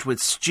stuffed with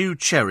stewed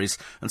cherries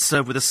and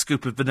served with a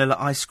scoop of vanilla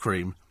ice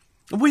cream.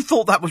 And we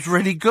thought that was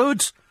really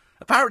good.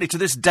 Apparently, to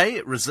this day,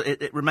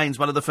 it remains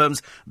one of the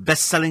firm's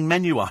best-selling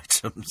menu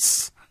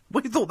items.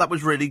 We thought that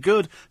was really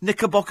good.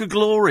 Knickerbocker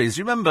Glories,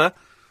 you remember?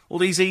 All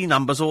these E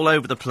numbers all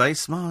over the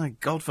place. My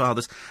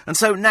godfathers. And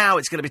so now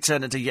it's going to be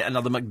turned into yet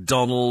another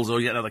McDonald's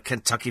or yet another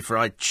Kentucky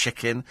Fried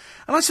Chicken.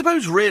 And I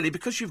suppose, really,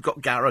 because you've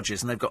got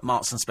garages and they've got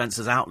Marks and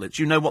Spencer's outlets,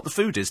 you know what the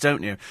food is,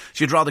 don't you?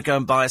 So you'd rather go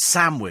and buy a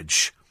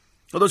sandwich.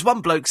 Well, there was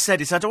one bloke said,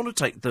 he said, I don't want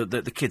to take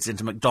the kids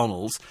into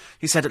McDonald's.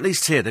 He said, at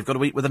least here they've got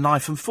to eat with a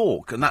knife and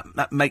fork, and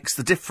that makes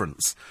the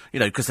difference. You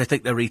know, because they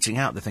think they're eating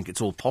out. They think it's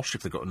all posh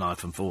if they've got a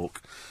knife and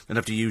fork. They don't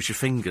have to use your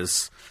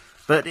fingers.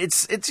 But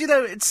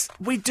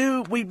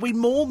we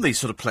mourn these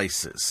sort of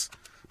places.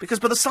 Because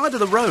by the side of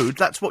the road,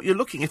 that's what you're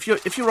looking. If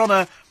you're on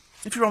a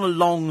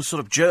long sort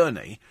of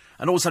journey,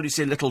 and all of a sudden you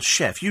see a Little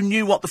Chef, you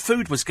knew what the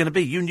food was going to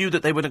be. You knew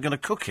that they were going to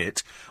cook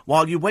it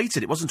while you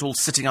waited. It wasn't all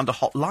sitting under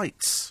hot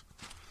lights.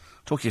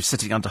 Talking of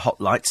sitting under hot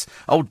lights,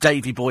 old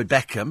Davy Boy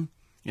Beckham,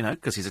 you know,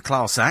 because he's a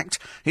class act,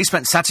 he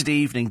spent Saturday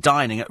evening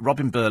dining at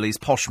Robin Burley's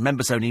posh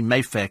members-only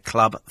Mayfair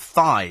Club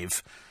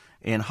 5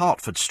 in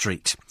Hertford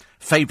Street,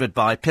 favoured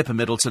by Pippa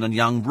Middleton and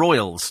young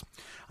royals.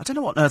 I don't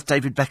know what on earth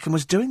David Beckham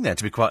was doing there,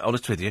 to be quite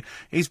honest with you.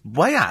 He's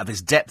way out of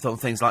his depth on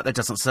things like that,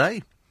 doesn't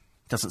say.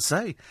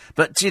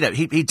 But, you know,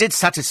 he did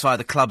satisfy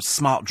the club's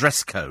smart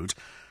dress code.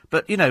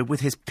 But, you know,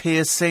 with his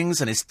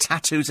piercings and his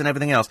tattoos and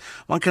everything else,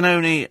 one can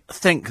only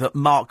think that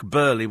Mark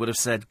Burley would have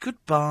said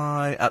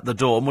goodbye at the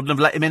door and wouldn't have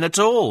let him in at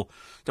all.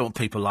 Don't want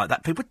people like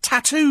that. People with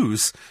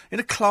tattoos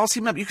in a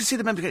classy member. You can see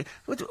the member going,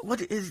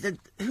 what is that?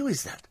 Who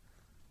is that?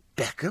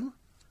 Beckham?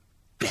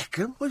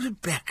 What is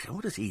Beckham?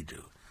 What does he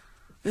do?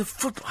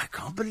 Football. I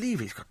can't believe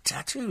he's got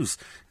tattoos.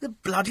 The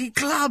bloody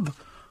club.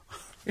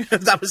 You know,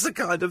 that was the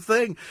kind of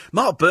thing.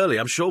 Mark Burley,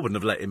 I'm sure, wouldn't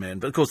have let him in.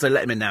 But, of course, they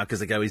let him in now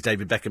because they go, he's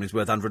David Beckham, he's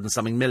worth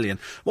 100-and-something million.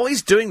 What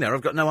he's doing there,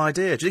 I've got no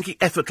idea. Do you think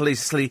he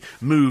effortlessly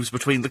moves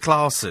between the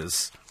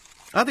classes?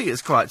 I think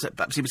it's quite...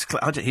 Perhaps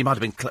he might have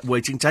been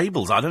waiting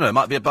tables. I don't know. It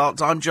might be a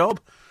part-time job.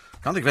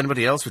 Can't think of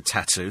anybody else with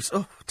tattoos.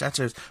 Oh,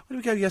 tattoos. Where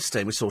did we go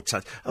yesterday? We saw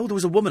tattoos. Oh, there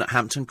was a woman at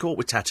Hampton Court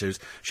with tattoos.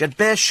 She had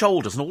bare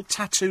shoulders and all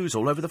tattoos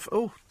all over the...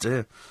 Oh,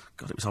 dear.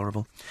 God, it was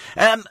horrible.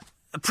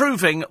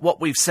 Proving what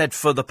we've said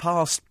for the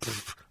past...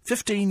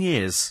 15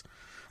 years.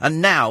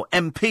 And now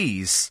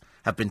MPs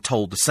have been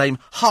told the same.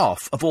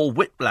 Half of all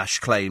whiplash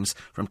claims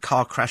from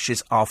car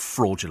crashes are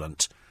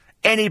fraudulent.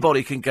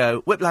 Anybody can go,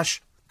 whiplash,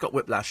 got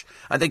whiplash.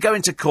 And they go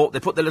into court, they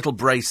put their little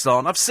brace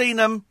on. I've seen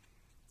them.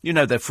 You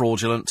know they're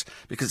fraudulent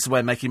because it's a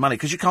way of making money,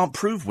 because you can't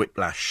prove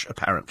whiplash,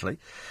 apparently.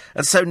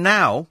 And so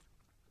now,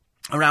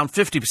 around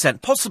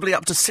 50%, possibly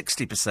up to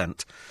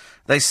 60%,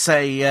 they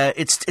say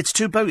it's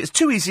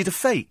too easy to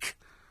fake.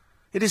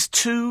 It is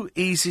too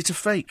easy to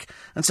fake.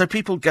 And so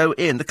people go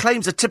in. The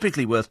claims are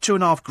typically worth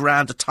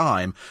 $2,500 a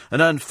time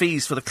and earn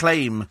fees for the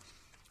claim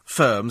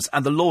firms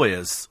and the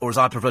lawyers, or as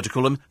I prefer to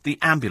call them, the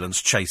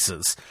ambulance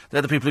chasers.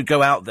 They're the people who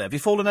go out there. Have you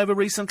fallen over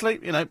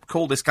recently? You know,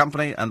 call this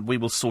company and we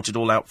will sort it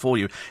all out for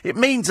you. It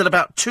means that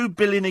about $2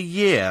 billion a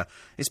year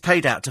is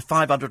paid out to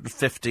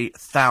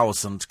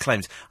 550,000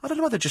 claims. I don't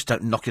know why they just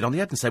don't knock it on the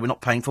head and say we're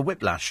not paying for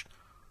whiplash.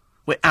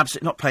 We're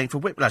absolutely not paying for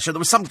whiplash. So there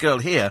was some girl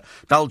here,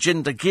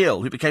 Baljinder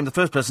Gill, who became the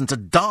first person to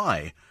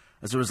die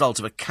as a result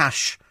of a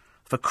cash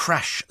for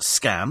crash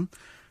scam.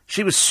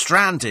 She was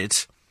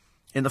stranded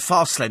in the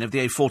fast lane of the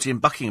A40 in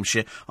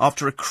Buckinghamshire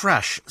after a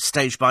crash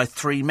staged by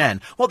 3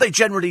 men. What they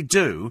generally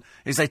do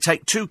is they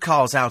take 2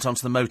 cars out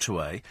onto the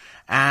motorway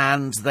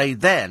and they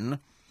then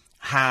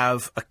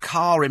have a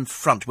car in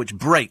front which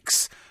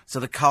brakes so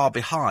the car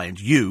behind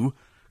you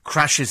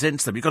crashes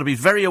into them. You've got to be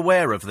very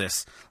aware of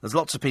this. There's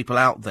lots of people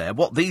out there.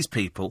 What these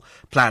people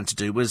planned to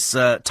do was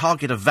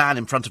target a van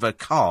in front of a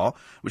car,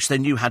 which they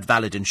knew had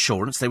valid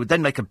insurance. They would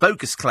then make a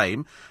bogus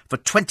claim for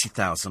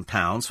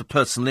 £20,000 for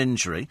personal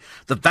injury.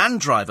 The van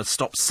driver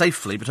stopped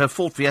safely, but her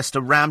Ford Fiesta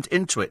rammed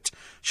into it.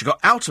 She got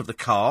out of the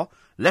car,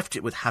 left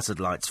it with hazard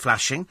lights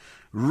flashing,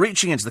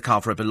 reaching into the car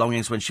for her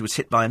belongings when she was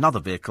hit by another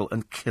vehicle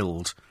and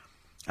killed.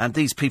 And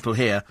these people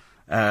here,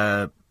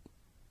 I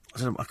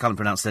can't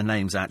pronounce their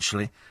names,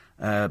 actually.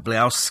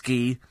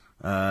 Bliowski,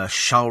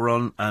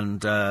 Sharon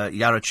and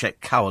Jaracek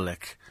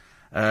Kowalik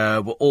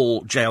were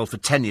all jailed for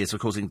 10 years for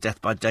causing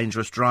death by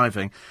dangerous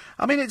driving.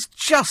 I mean,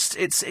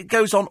 it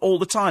goes on all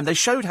the time. They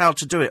showed how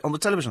to do it on the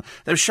television.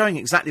 They were showing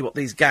exactly what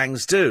these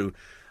gangs do.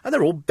 And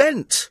they're all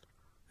bent.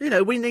 You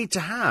know, we need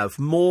to have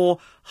more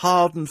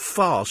hard and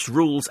fast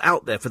rules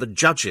out there for the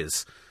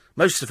judges,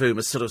 most of whom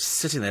are sort of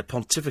sitting there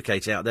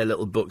pontificating out their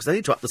little books. They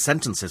need to up the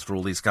sentences for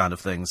all these kind of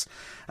things.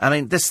 I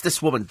mean,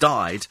 this woman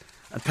died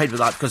and paid with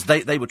life because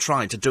they were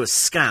trying to do a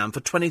scam for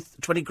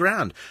 20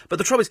 grand. But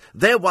the trouble is,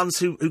 they're ones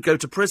who go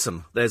to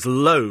prison. There's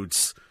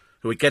loads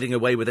who are getting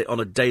away with it on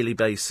a daily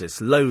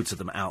basis. Loads of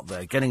them out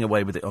there getting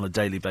away with it on a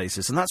daily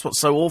basis. And that's what's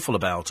so awful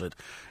about it,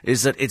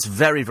 is that it's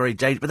very, very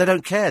dangerous. But they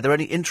don't care. They're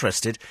only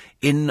interested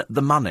in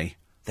the money.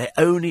 They're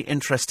only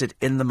interested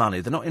in the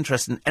money. They're not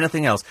interested in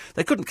anything else.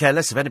 They couldn't care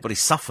less if anybody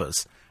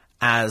suffers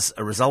as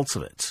a result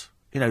of it.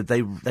 You know,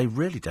 they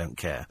really don't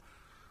care.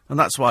 And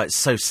that's why it's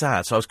so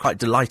sad. So I was quite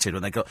delighted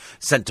when they got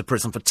sent to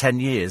prison for 10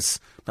 years.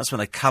 That's when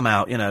they come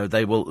out, you know,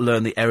 they will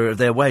learn the error of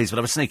their ways. But I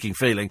have a sneaking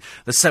feeling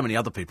there's so many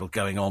other people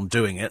going on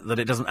doing it that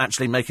it doesn't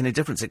actually make any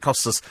difference. It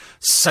costs us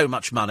so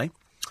much money.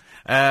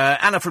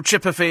 Anna from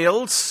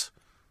Chipperfield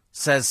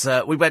says,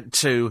 we went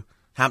to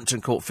Hampton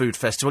Court Food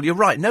Festival. You're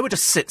right, nowhere to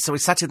sit, so we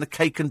sat in the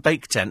cake and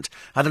bake tent,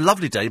 had a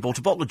lovely day, bought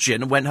a bottle of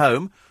gin and went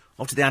home.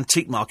 Off to the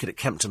antique market at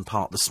Kempton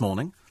Park this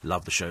morning.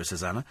 Love the show,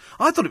 says Anna.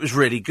 I thought it was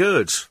really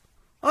good.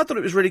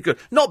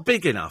 Not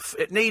big enough.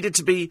 It needed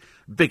to be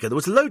bigger. There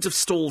was loads of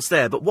stalls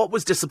there, but what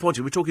was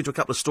disappointing, we were talking to a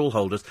couple of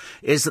stallholders,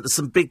 is that there's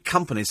some big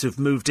companies who've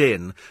moved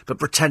in, but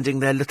pretending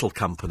they're little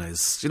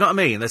companies. Do you know what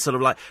I mean? They're sort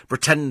of like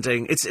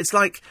pretending. It's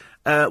like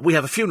we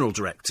have a funeral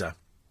director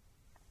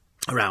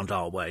around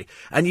our way,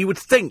 and you would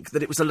think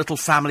that it was a little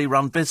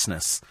family-run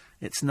business.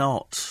 It's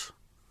not.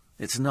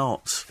 It's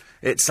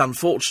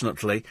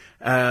unfortunately...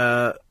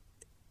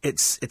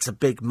 It's a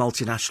big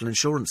multinational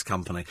insurance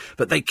company,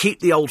 but they keep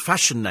the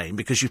old-fashioned name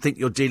because you think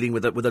you're dealing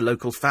with a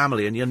local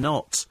family, and you're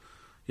not.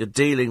 You're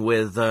dealing,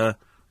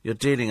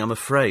 I'm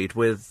afraid,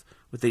 with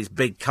these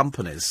big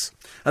companies,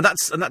 and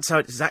that's how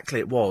exactly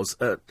it was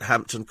at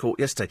Hampton Court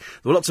yesterday.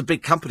 There were lots of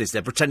big companies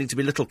there pretending to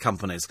be little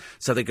companies,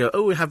 so they go,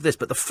 oh, we have this,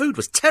 but the food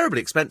was terribly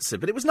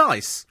expensive, but it was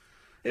nice.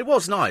 It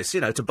was nice,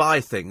 you know, to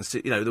buy things.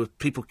 You know, there were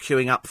people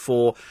queuing up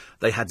for.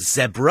 They had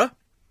zebra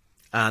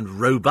and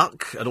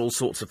roebuck and all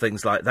sorts of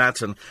things like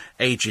that, and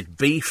aged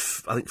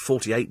beef, I think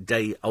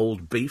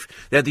 48-day-old beef.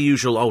 They had the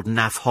usual old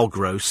naff hog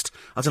roast.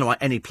 I don't know why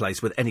any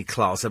place with any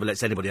class ever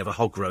lets anybody have a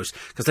hog roast,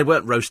 because they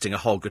weren't roasting a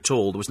hog at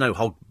all. There was no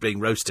hog being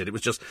roasted. It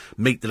was just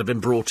meat that had been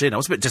brought in. I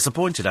was a bit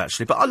disappointed,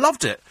 actually, but I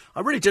loved it.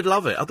 I really did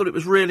love it. I thought it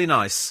was really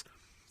nice.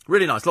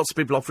 Really nice. Lots of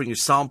people offering you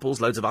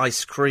samples, loads of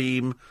ice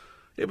cream.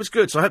 It was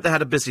good, so I hope they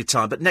had a busy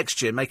time. But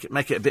next year, make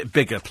it a bit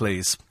bigger,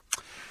 please.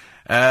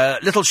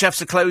 Little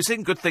chefs are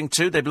closing. Good thing,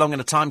 too. They belong in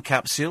a time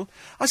capsule.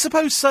 I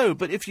suppose so,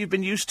 but if you've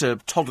been used to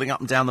toddling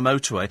up and down the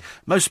motorway,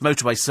 most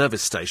motorway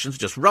service stations are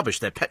just rubbish.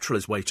 Their petrol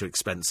is way too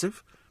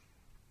expensive.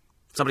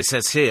 Somebody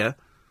says here,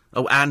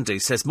 Andy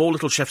says, more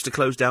little chefs to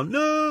close down.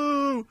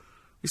 No!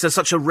 He says,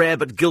 such a rare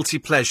but guilty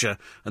pleasure,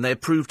 and they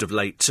approved of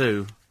late,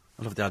 too.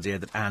 I love the idea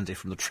that Andy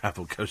from the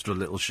Travel goes to a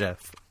little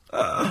chef.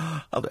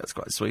 Oh, that's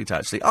quite sweet,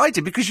 actually. I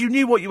did, because you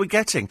knew what you were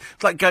getting.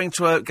 It's like going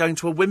to a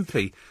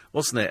Wimpy,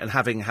 wasn't it? And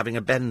having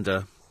a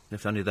bender.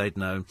 If only they'd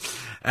known.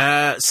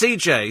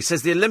 CJ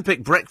says the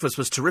Olympic breakfast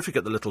was terrific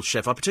at the Little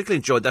Chef. I particularly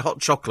enjoyed their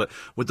hot chocolate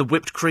with the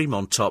whipped cream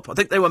on top. I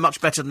think they were much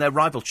better than their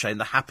rival chain,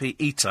 the Happy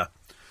Eater.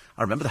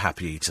 I remember the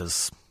Happy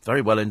Eaters.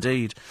 Very well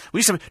indeed. Do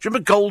you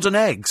remember golden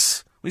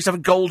eggs? We used to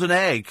have a golden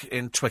egg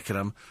in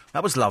Twickenham.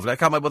 That was lovely. I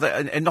can't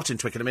remember not in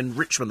Twickenham, in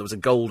Richmond there was a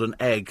golden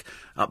egg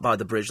up by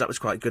the bridge. That was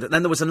quite good. And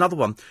then there was another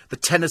one, the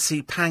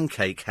Tennessee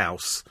Pancake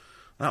House.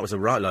 That was a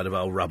right load of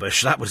old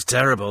rubbish. That was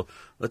terrible.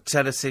 The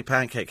Tennessee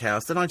Pancake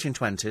House. The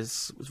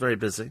 1920s. It was very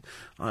busy.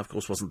 I, of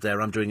course, wasn't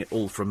there. I'm doing it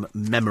all from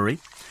memory.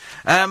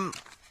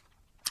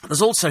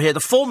 There's also here the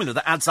formula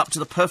that adds up to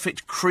the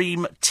perfect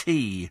cream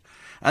tea.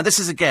 And this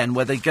is, again,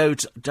 where they go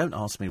to... Don't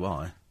ask me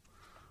why.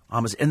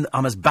 I'm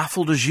as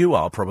baffled as you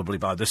are, probably,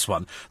 by this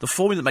one. The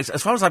formula that makes...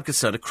 As far as I'm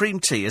concerned, a cream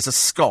tea is a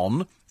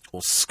scone...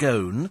 or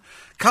scone,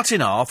 cut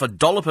in half, a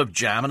dollop of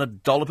jam and a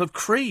dollop of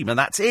cream, and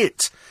that's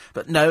it.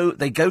 But no,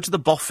 they go to the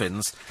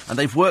boffins, and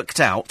they've worked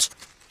out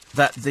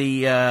that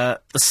the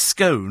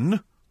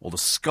scone, or the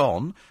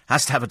scone,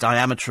 has to have a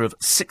diameter of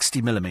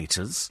 60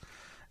 millimetres.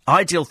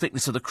 Ideal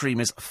thickness of the cream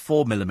is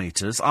 4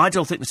 millimetres.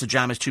 Ideal thickness of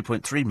jam is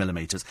 2.3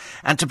 millimetres.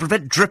 And to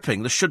prevent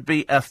dripping, there should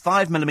be a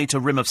 5 millimetre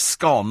rim of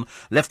scone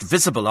left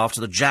visible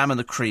after the jam and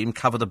the cream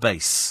cover the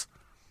base.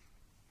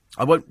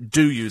 I won't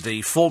do you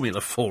the formula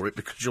for it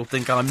because you'll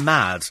think I'm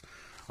mad.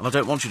 And I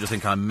don't want you to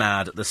think I'm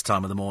mad at this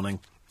time of the morning.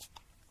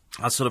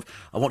 I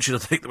want you to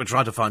think that we're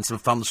trying to find some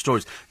fun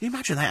stories. Can you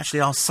imagine they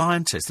actually are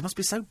scientists? They must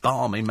be so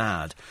balmy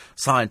mad,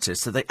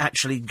 scientists, that they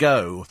actually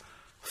go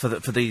for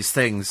these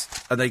things,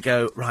 and they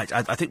go, right,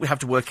 I think we have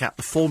to work out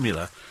the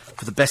formula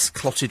for the best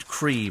clotted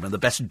cream and the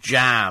best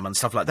jam and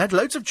stuff like that. They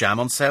had loads of jam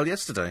on sale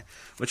yesterday,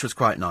 which was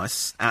quite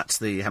nice, at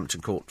the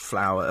Hampton Court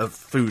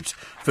Food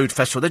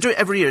Festival. They do it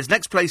every year. Its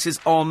next place is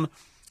on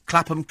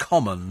Clapham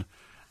Common,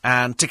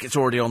 and tickets are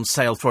already on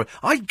sale for it.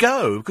 I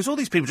go, because all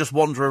these people just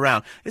wander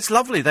around. It's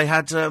lovely. They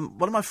had,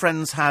 one of my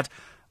friends had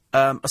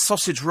a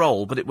sausage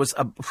roll, but it was,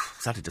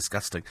 sadly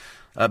disgusting,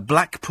 a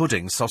black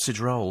pudding sausage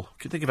roll.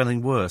 Can you think of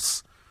anything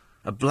worse?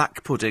 A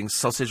black pudding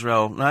sausage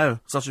roll. No,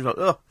 sausage roll.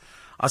 Ugh.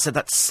 I said,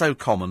 that's so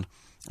common.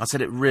 I said,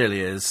 it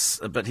really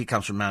is. But he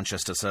comes from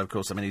Manchester, so of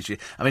course, for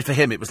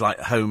him, it was like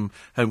home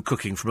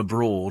cooking from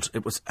abroad.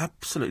 It was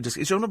absolutely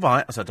disgusting. Is you want to buy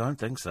it? I said, I don't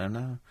think so,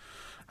 no.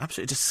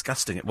 Absolutely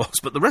disgusting it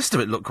was, but the rest of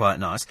it looked quite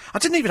nice. I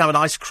didn't even have an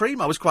ice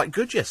cream. I was quite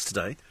good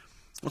yesterday.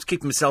 I was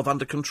keeping myself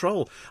under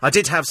control. I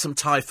did have some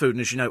Thai food,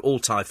 and as you know, all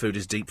Thai food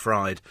is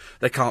deep-fried.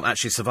 They can't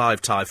actually survive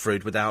Thai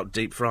food without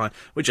deep-frying.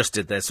 We just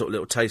did their sort of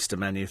little taster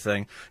menu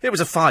thing. It was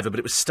a £5, but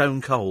it was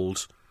stone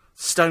cold.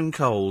 Stone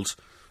cold.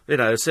 You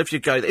know, so if you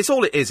go... It's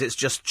all it is, it's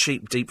just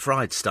cheap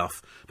deep-fried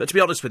stuff. But to be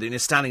honest with you, when you're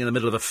standing in the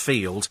middle of a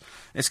field,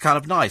 it's kind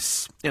of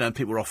nice. You know,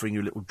 people are offering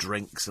you little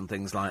drinks and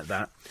things like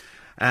that.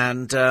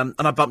 And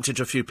I bumped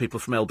into a few people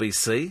from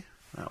LBC.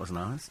 That was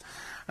nice.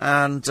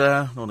 And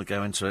I don't want to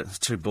go into it. It's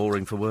too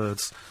boring for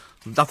words.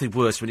 Nothing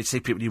worse when you see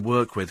people you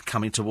work with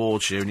coming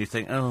towards you and you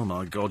think, oh,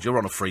 my God, you're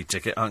on a free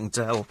ticket, I can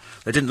tell.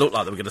 They didn't look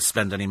like they were going to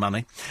spend any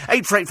money.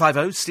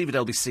 84850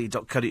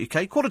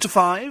 steve@lbc.co.uk,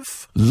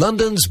 4:45.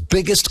 London's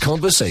biggest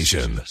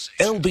conversation.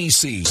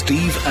 LBC.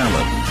 Steve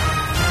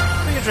Allen.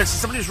 Very interesting.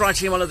 Somebody was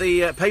writing in one of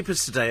the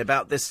papers today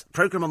about this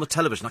programme on the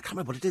television. I can't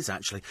remember what it is,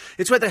 actually.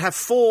 It's where they have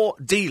 4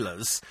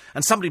 dealers,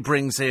 and somebody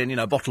brings in,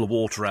 a bottle of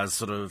water as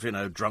sort of,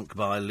 drunk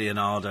by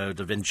Leonardo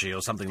da Vinci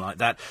or something like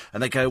that,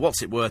 and they go,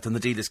 what's it worth? And the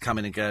dealers come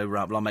in and go,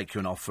 right, well, I'll make you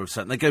an offer of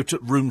certain. They go to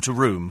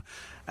room.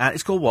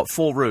 It's called,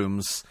 4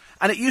 Rooms.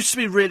 And it used to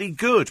be really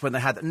good when they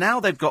had... Now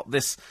they've got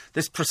this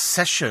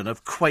procession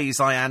of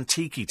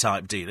quasi-antique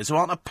type dealers who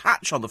aren't a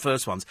patch on the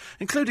first ones,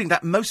 including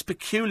that most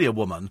peculiar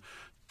woman...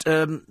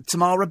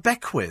 Tamara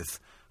Beckwith,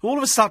 who all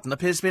of a sudden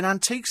appears to be an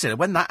antiques dealer.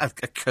 When that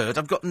occurred,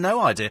 I've got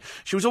no idea.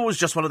 She was always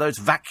just one of those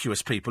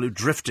vacuous people who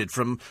drifted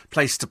from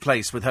place to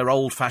place with her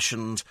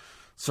old-fashioned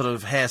sort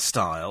of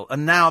hairstyle,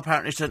 and now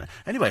apparently...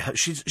 Anyway,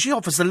 she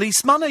offers the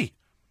least money.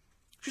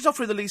 She's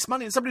offering the least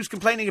money, and somebody was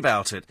complaining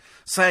about it,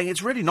 saying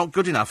it's really not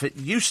good enough. It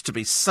used to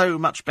be so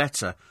much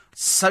better,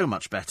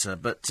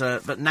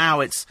 but now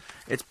it's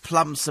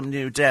plumbed some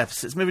new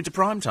depths. It's moving to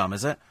prime time,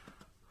 is it?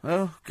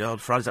 Oh,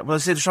 God, Friday's... Well,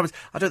 see, the trouble is,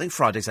 I don't think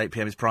Fridays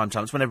 8pm is prime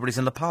time. It's when everybody's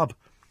in the pub.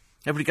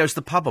 Everybody goes to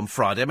the pub on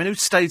Friday. I mean, who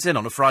stays in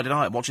on a Friday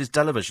night and watches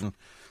television?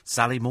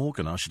 Sally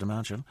Morgan, I should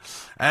imagine.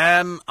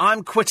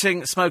 I'm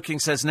quitting smoking,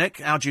 says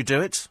Nick. How do you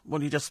do it?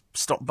 Well, you just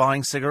stop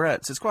buying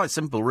cigarettes. It's quite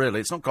simple, really.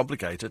 It's not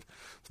complicated.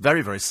 It's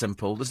very, very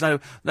simple. There's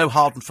no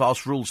hard and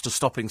fast rules to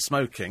stopping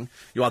smoking.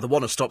 You either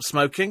want to stop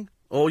smoking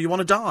or you want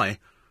to die.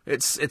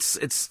 It's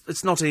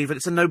not even...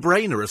 It's a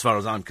no-brainer as far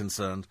as I'm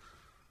concerned.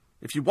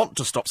 If you want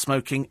to stop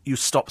smoking, you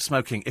stop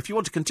smoking. If you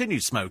want to continue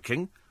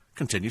smoking,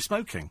 continue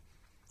smoking.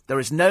 There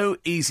is no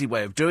easy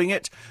way of doing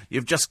it.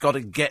 You've just got to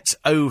get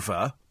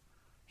over.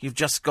 You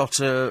just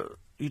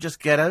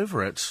get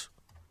over it.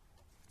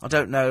 I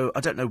don't know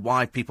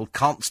why people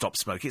can't stop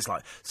smoking. It's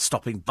like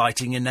stopping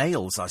biting your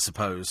nails, I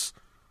suppose.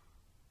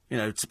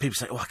 People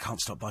say, I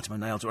can't stop biting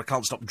my nails, or I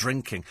can't stop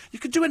drinking. You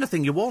can do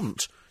anything you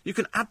want. You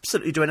can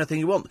absolutely do anything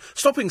you want.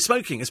 Stopping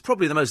smoking is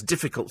probably the most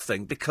difficult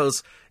thing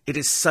because it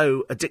is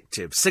so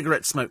addictive.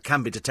 Cigarette smoke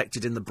can be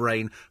detected in the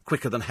brain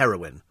quicker than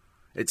heroin.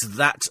 It's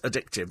that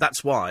addictive.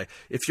 That's why,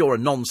 if you're a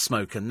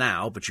non-smoker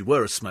now, but you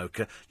were a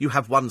smoker, you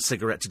have 1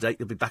 cigarette to date,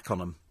 you'll be back on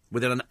them.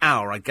 Within an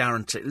hour, I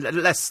guarantee.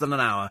 Less than an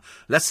hour.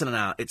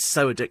 It's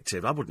so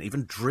addictive. I wouldn't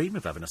even dream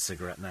of having a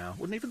cigarette now.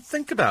 Wouldn't even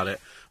think about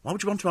it. Why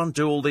would you want to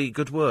undo all the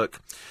good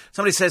work?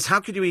 Somebody says, how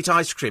could you eat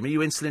ice cream? Are you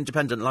insulin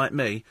dependent like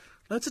me?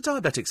 Loads of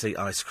diabetics eat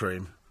ice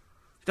cream.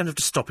 You don't have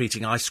to stop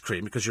eating ice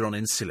cream because you're on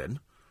insulin.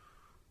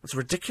 That's a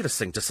ridiculous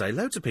thing to say.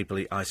 Loads of people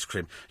eat ice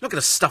cream. You're not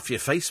going to stuff your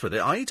face with it.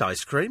 I eat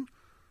ice cream.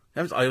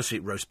 I also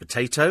eat roast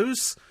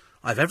potatoes.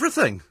 I have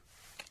everything.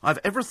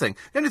 The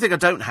only thing I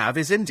don't have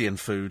is Indian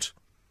food.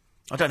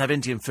 I don't have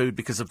Indian food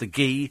because of the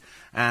ghee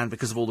and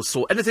because of all the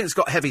sauce. Anything that's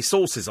got heavy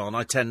sauces on,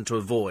 I tend to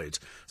avoid.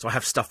 So I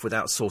have stuff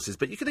without sauces.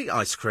 But you can eat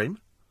ice cream.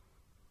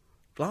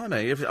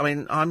 Blimey.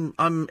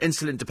 I'm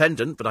insulin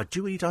dependent, but I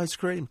do eat ice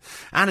cream.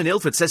 Anne in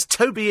Ilford says,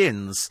 Toby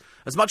Inns.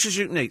 As much as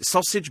you can eat.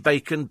 Sausage,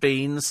 bacon,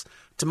 beans,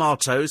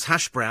 tomatoes,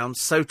 hash browns,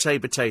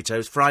 sauté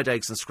potatoes, fried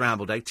eggs and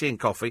scrambled egg, tea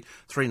and coffee,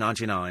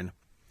 $3.99.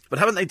 But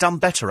haven't they done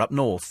better up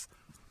north?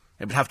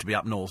 It would have to be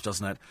up north,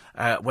 doesn't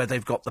it? Where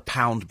they've got the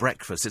pound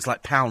breakfast. It's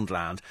like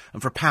Poundland,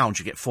 and for a pound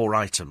you get 4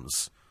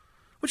 items.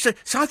 So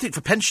I think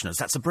for pensioners,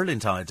 that's a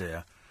brilliant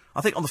idea.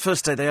 I think on the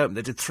first day they opened,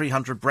 they did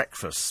 300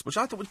 breakfasts, which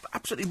I thought was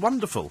absolutely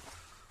wonderful.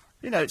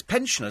 You know, it's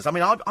pensioners. I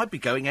mean, I'd be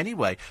going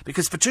anyway,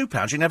 because for £2 you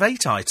can have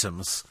 8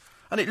 items.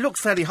 And it looked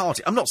fairly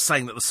hearty. I'm not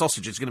saying that the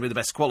sausage is going to be the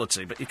best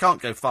quality, but you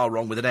can't go far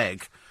wrong with an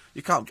egg.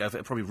 You can't go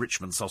for probably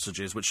Richmond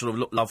sausages, which sort of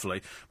look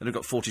lovely, and they've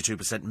got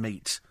 42%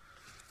 meat,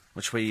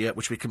 which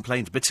we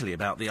complained bitterly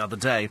about the other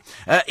day.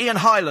 Ian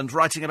Hyland,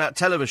 writing about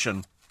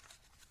television.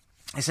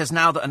 He says,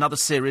 now that another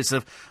series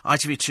of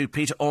ITV2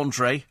 Peter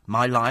Andre,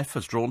 My Life,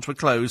 has drawn to a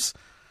close,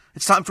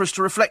 it's time for us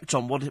to reflect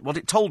on what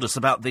it told us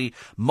about the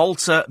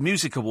Malta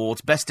Music Awards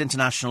Best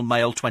International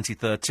Male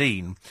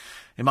 2013.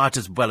 It might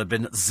as well have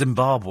been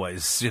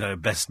Zimbabwe's,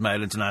 Best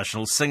Male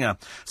International Singer.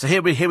 So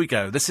here we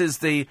go. This is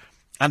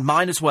and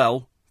mine as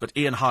well, but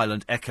Ian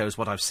Hyland echoes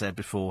what I've said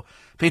before.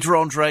 Peter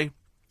Andre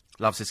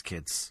loves his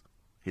kids.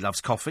 He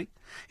loves coffee.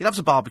 He loves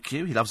a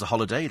barbecue. He loves a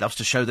holiday. He loves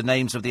to show the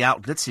names of the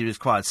outlets he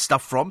acquired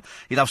stuff from.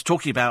 He loves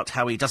talking about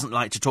how he doesn't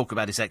like to talk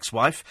about his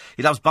ex-wife.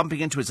 He loves bumping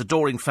into his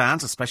adoring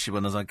fans, especially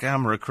when there's a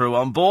camera crew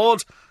on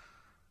board,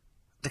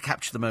 to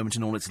capture the moment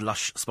in all its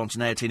lush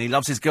spontaneity. And he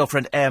loves his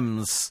girlfriend,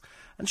 Ems.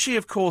 And she,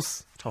 of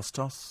course,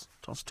 toss,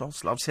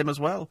 loves him as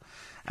well.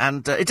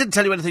 And it didn't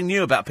tell you anything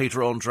new about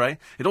Peter Andre.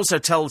 It also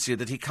tells you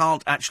that he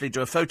can't actually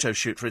do a photo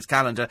shoot for his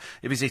calendar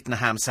if he's eaten a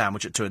ham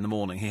sandwich at 2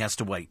 a.m. He has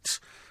to wait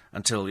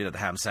until, the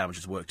ham sandwich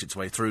has worked its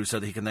way through so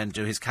that he can then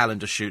do his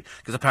calendar shoot,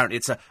 because apparently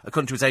it's,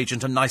 according to his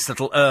agent, a nice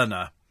little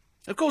earner.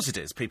 Of course it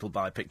is. People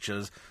buy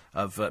pictures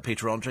of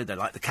Peter Andre. They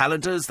like the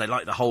calendars. They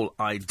like the whole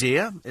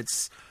idea.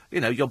 It's,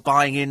 you're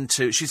buying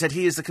into... She said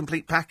he is the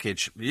complete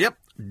package. Yep,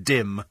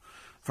 dim.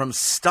 From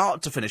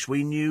start to finish,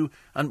 we knew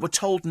and were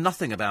told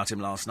nothing about him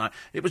last night.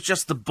 It was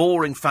just the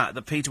boring fact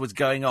that Peter was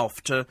going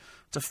off to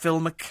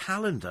film a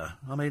calendar.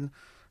 I mean,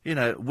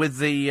 with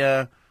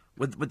the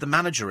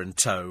manager in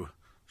tow.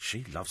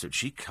 She loves it.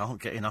 She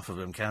can't get enough of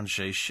him, can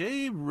she?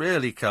 She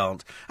really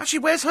can't. Actually,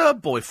 where's her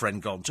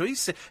boyfriend gone to?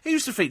 He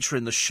used to feature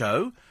in the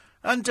show.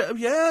 And,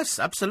 yes,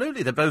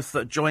 absolutely. They're both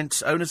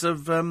joint owners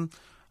of the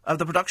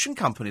production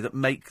company that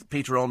make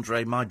Peter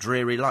Andre My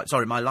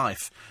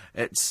Life.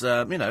 It's,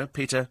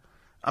 Peter...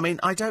 I mean,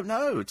 I don't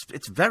know.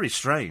 It's very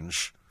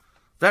strange.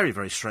 Very,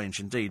 very strange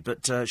indeed.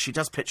 But she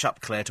does pitch up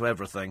Claire to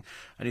everything.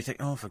 And you think,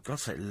 oh, for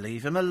God's sake,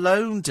 leave him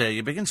alone, dear.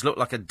 You begin to look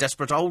like a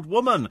desperate old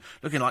woman,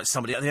 looking like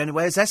somebody the only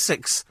way is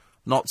Essex.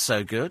 Not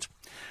so good.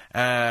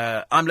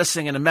 I'm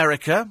listening in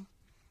America.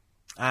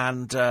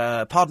 And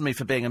pardon me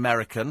for being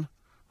American.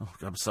 Oh,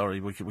 I'm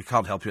sorry, we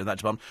can't help you in that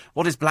department.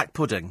 What is black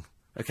pudding?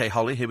 OK,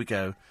 Holly, here we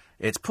go.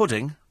 It's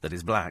pudding that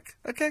is black.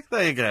 OK,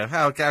 there you go.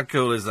 How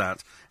cool is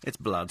that? It's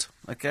blood.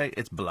 OK,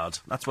 it's blood.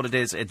 That's what it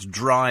is. It's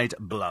dried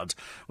blood,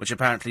 which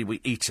apparently we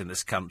eat in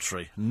this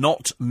country.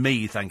 Not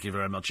me, thank you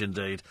very much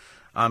indeed.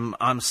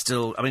 I'm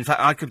still... I mean, in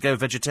fact, I could go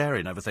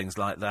vegetarian over things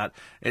like that.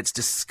 It's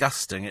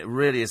disgusting. It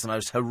really is the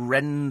most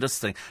horrendous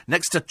thing.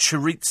 Next to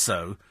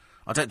chorizo...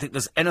 I don't think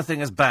there's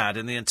anything as bad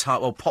in the entire...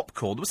 Well,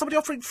 popcorn. There was somebody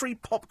offering free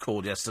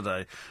popcorn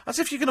yesterday. As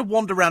if you're going to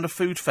wander around a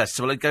food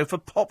festival and go for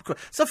popcorn.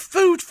 It's a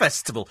food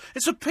festival.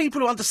 It's for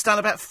people who understand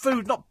about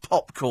food, not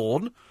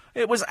popcorn.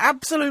 It was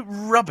absolute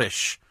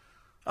rubbish.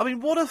 I mean,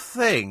 what a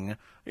thing.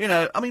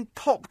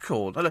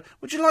 Popcorn.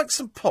 Would you like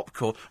some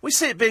popcorn? We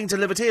see it being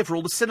delivered here for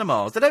all the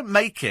cinemas. They don't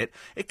make it.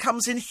 It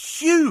comes in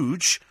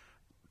huge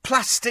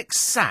plastic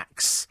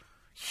sacks.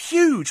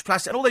 Huge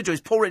plastic. And all they do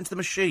is pour it into the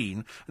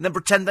machine and then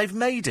pretend they've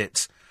made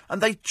it. And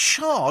they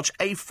charge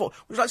would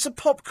you like some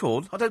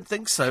popcorn? I don't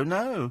think so,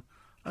 no.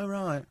 Oh,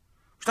 right. Would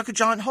you like a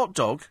giant hot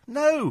dog?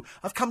 No,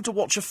 I've come to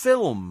watch a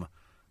film.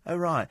 Oh,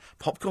 right.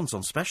 Popcorn's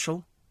on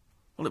special.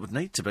 Well, it would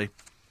need to be.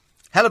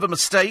 Hell of a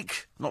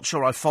mistake. Not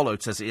sure I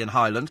followed, says Ian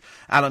Hyland.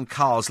 Alan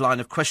Carr's line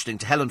of questioning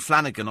to Helen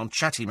Flanagan on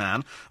Chatty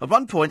Man. At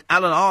one point,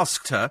 Alan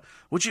asked her,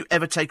 would you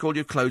ever take all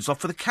your clothes off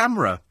for the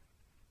camera?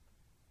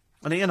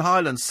 And Ian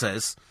Hyland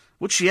says,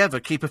 would she ever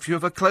keep a few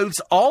of her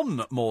clothes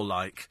on, more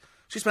like?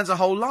 She spends her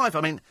whole life. I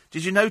mean,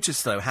 did you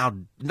notice, though, how...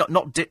 Not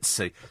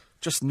ditzy,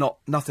 just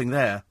nothing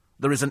there.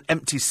 There is an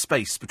empty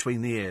space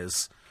between the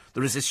ears.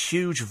 There is this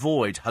huge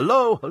void.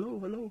 Hello, hello,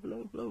 hello,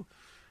 hello, hello.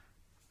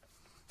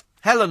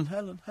 Helen.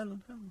 There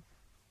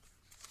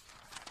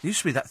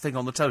used to be that thing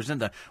on the television, didn't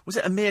there? Was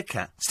it a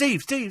meerkat?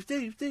 Steve.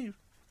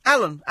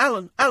 Alan.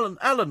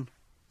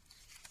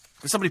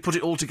 Somebody put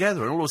it all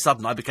together, and all of a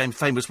sudden I became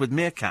famous with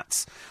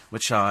meerkats,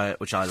 which I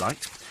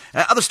liked.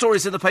 Other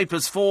stories in the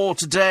papers for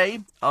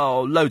today.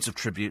 Oh, loads of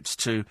tributes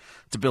to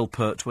Bill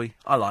Pertwee.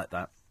 I like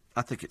that.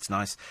 I think it's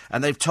nice.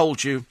 And they've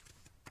told you...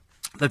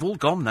 They've all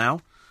gone now.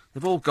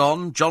 They've all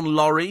gone. John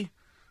Laurie,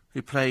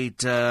 who played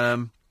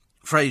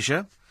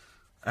Frasier.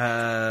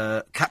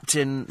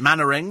 Captain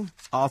Mannering.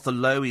 Arthur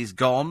Lowe, he's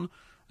gone.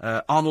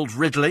 Arnold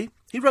Ridley.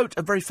 He wrote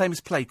a very famous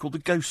play called The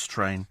Ghost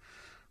Train,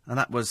 and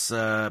that was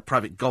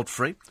Private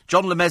Godfrey.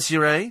 John Le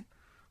Mesurier,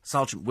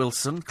 Sergeant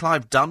Wilson.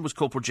 Clive Dunn was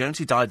Corporal Jones.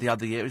 He died the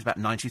other year. He was about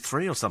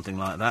 93 or something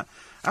like that.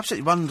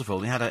 Absolutely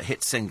wonderful. He had a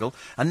hit single.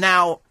 And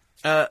now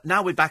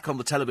we're back on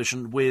the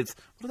television with...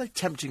 What are they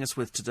tempting us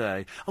with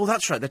today? Oh,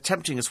 that's right. They're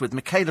tempting us with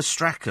Michaela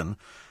Strachan.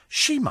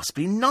 She must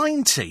be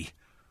 90.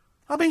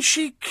 I mean,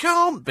 she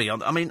can't be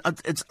on... I mean,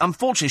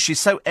 unfortunately, she's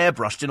so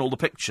airbrushed in all the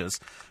pictures.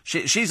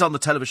 She's on the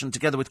television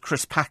together with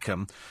Chris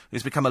Packham,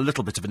 who's become a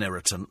little bit of an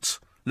irritant.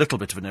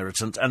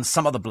 And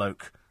some other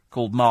bloke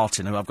called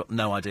Martin, who I've got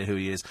no idea who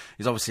he is.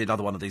 He's obviously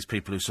another one of these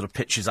people who sort of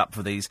pitches up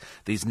for these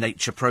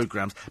nature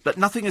programmes. But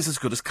nothing is as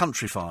good as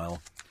Country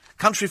File.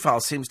 Country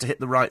File seems to hit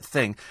the right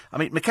thing. I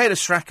mean, Michaela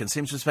Strachan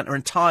seems to have spent her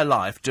entire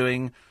life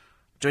doing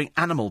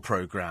animal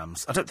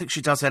programmes. I don't think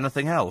she does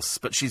anything else,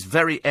 but she's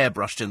very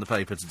airbrushed in the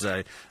paper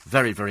today.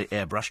 Very, very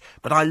airbrushed.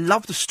 But I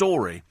love the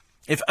story,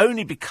 if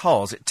only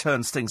because it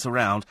turns things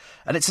around.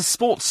 And it's a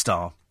sports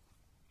star,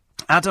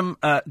 Adam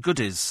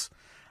Goodies.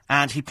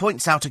 And he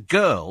points out a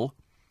girl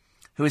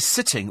who is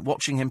sitting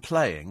watching him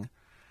playing,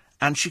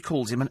 and she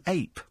calls him an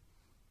ape.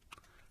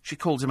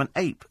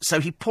 So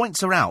he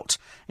points her out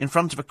in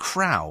front of a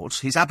crowd.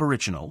 He's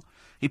Aboriginal.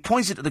 He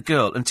pointed at the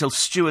girl until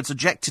stewards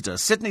ejected her.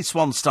 Sydney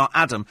Swan star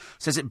Adam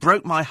says, "It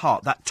broke my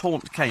heart. That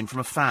taunt came from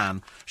a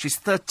fan. She's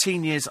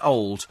 13 years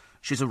old.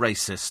 She's a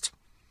racist."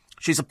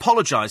 She's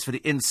apologised for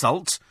the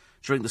insult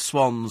during the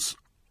Swans'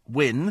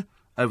 win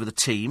over the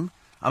team.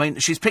 I mean,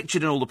 she's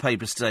pictured in all the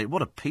papers today.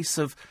 What a piece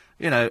of,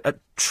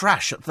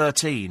 trash at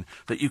 13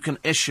 that you can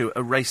issue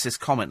a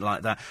racist comment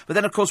like that. But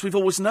then, of course, we've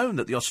always known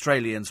that the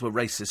Australians were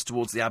racist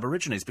towards the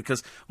Aborigines,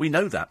 because we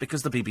know that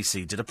because the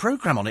BBC did a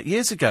programme on it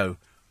years ago.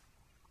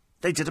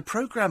 They did a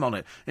programme on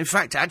it. In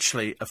fact,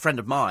 actually, a friend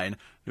of mine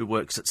who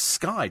works at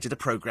Sky did a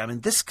programme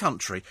in this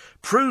country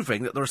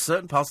proving that there are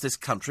certain parts of this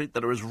country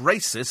that are as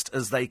racist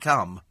as they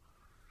come.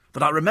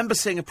 But I remember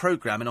seeing a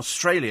programme in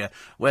Australia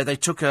where they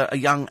took a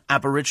young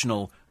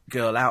Aboriginal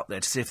girl out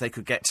there to see if they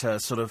could get her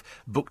sort of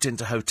booked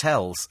into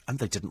hotels, and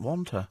they didn't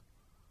want her.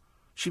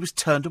 She was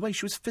turned away.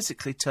 She was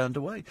physically turned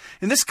away.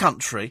 In this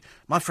country,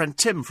 my friend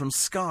Tim from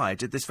Sky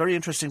did this very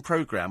interesting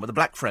programme with a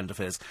black friend of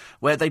his,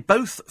 where they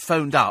both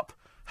phoned up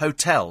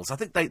hotels. I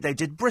think they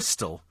did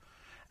Bristol.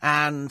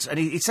 And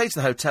he'd say to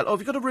the hotel, "Oh,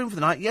 have you got a room for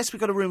the night?" "Yes, we've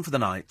got a room for the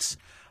night."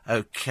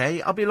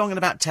 "OK, I'll be along in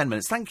about 10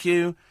 minutes. Thank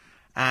you."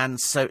 And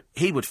so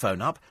he would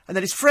phone up, and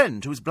then his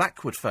friend, who was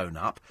black, would phone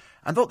up.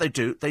 And what they'd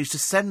do, they used to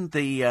send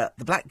the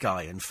black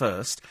guy in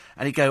first,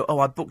 and he'd go, "Oh,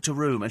 I booked a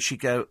room," and she'd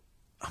go,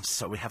 "I'm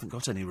sorry, we haven't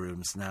got any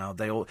rooms now.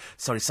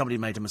 Sorry, somebody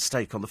made a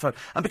mistake on the phone."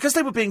 And because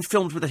they were being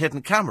filmed with a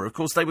hidden camera, of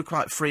course, they were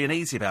quite free and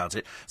easy about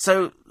it.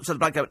 So the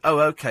black guy went, "Oh,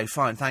 OK,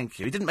 fine, thank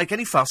you." He didn't make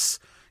any fuss.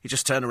 He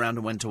just turned around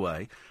and went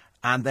away.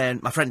 And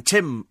then my friend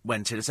Tim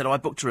went in and said, "Oh, I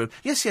booked a room."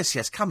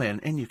 Yes, come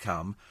in you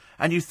come.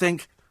 And you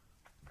think,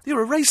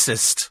 you're a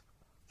racist.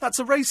 That's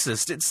a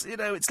racist. It's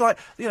like,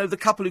 the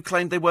couple who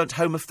claimed they weren't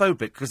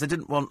homophobic because they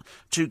didn't want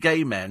two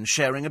gay men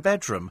sharing a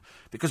bedroom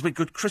because we're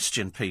good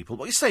Christian people.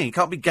 What are you saying? You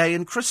can't be gay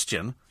and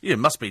Christian? You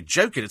must be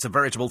joking. It's a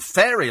veritable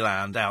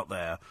fairyland out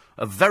there.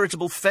 A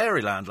veritable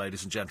fairyland,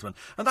 ladies and gentlemen.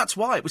 And that's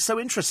why it was so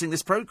interesting,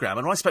 this programme.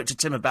 And when I spoke to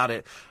Tim about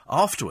it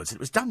afterwards, it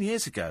was done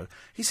years ago,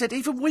 he said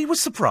even we were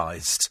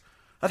surprised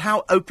at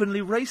how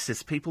openly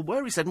racist people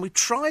were, he said, and we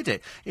tried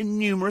it in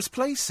numerous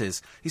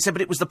places. He said,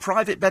 but it was the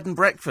private bed and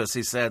breakfast,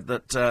 he said,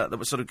 that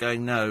was sort of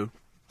going, no.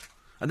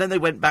 And then they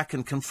went back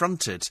and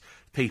confronted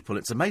people.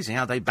 It's amazing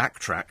how they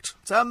backtracked.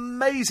 Some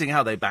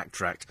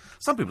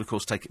people, of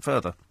course, take it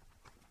further.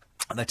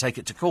 And they take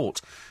it to court.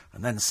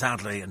 And then,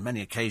 sadly, on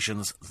many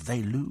occasions,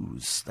 they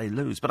lose.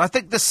 But I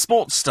think this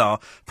sports star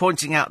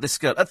pointing out this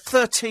girl, at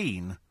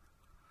 13,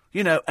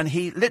 and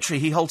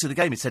he halted the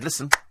game. He said,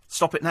 "Listen,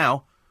 stop it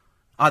now.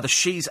 Either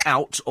she's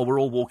out or we're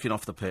all walking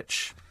off the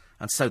pitch."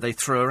 And so they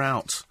threw her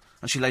out.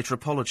 And she later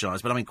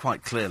apologised. But, I mean,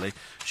 quite clearly,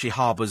 she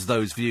harbours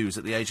those views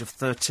at the age of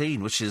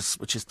 13, which is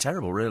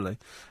terrible, really.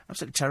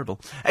 Absolutely terrible.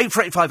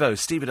 84850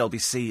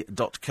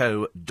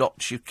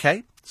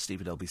 steve@lbc.co.uk.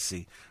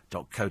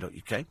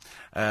 steve@lbc.co.uk.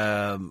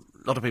 A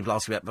lot of people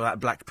asking about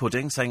black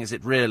pudding, saying, is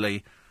it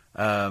really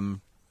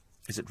going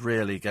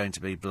to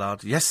be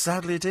blood? Yes,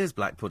 sadly it is.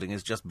 Black pudding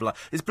is just blood.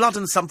 It's blood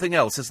and something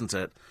else, isn't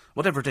it?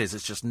 Whatever it is,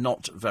 it's just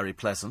not very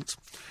pleasant.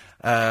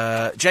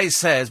 Jay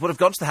says, would have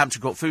gone to the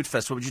Hampton Court Food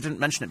Festival, but you didn't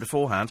mention it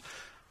beforehand.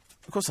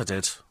 Of course I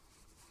did.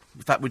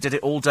 In fact, we did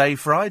it all day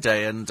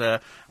Friday and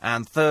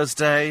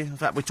Thursday. In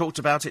fact, we talked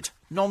about it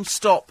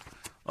non-stop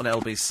on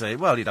LBC.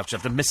 Well, you'd have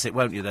to miss it,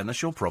 won't you, then?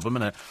 That's your problem,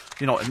 isn't it?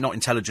 You're not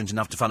intelligent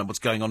enough to find out what's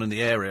going on in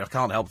the area. I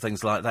can't help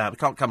things like that. We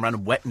can't come around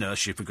and wet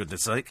nurse you, for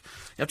goodness sake.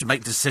 You have to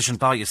make a decision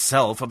by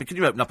yourself. I mean, can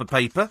you open up a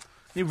paper?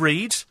 Can you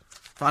read?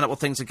 Find out what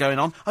things are going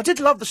on? I did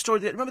love the story.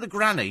 Remember the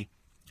granny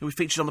who we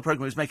featured on the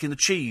programme who was making the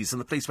cheese, and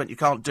the police went, "You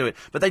can't do it."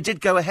 But they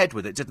did go ahead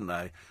with it, didn't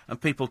they? And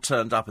people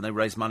turned up and they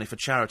raised money for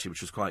charity,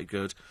 which was quite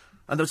good.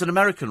 And there was an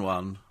American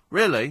one.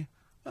 Really?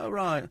 Oh,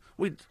 right.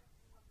 The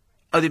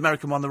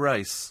American won the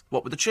race.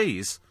 What, with the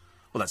cheese?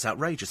 Well, that's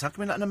outrageous. How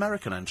can we let an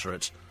American enter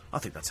it? I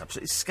think that's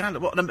absolutely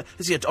scandalous.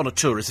 Is he on a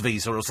tourist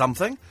visa or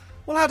something?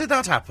 Well, how did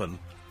that happen?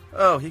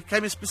 Oh, he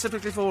came in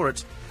specifically for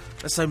it.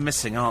 They're so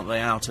missing, aren't they,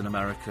 out in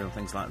America and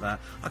things like that.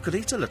 I could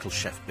eat a little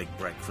Chef Big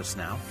breakfast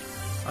now.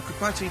 I could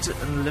quite eat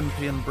an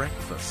Olympian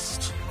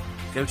breakfast.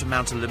 Go to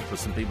Mount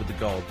Olympus and be with the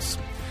gods.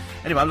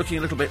 Anyway, I'm looking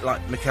a little bit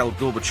like Mikhail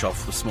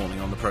Gorbachev this morning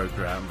on the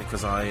programme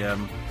because I,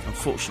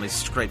 unfortunately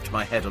scraped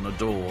my head on a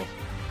door.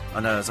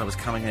 I know, as I was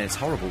coming here. It's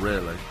horrible,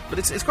 really. But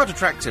it's quite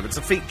attractive. It's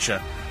a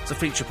feature. It's a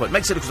feature point.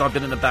 Makes it look as I've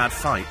been in a bad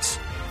fight,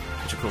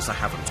 which, of course, I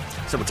haven't.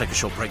 So we'll take a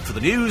short break for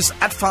the news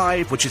at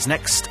 5, which is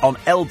next on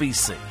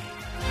LBC.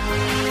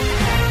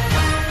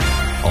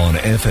 On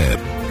FM.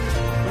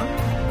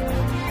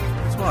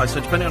 That's why.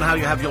 So depending on how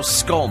you have your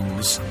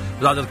scones,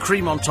 either the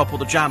cream on top or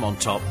the jam on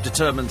top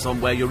determines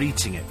on where you're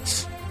eating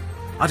it.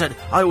 I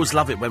always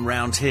love it when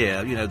round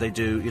here, they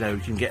do, you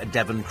can get a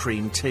Devon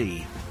cream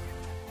tea.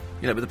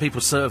 But the people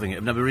serving it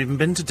have never even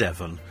been to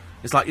Devon.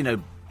 It's like,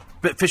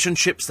 fish and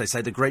chips, they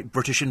say, the great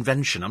British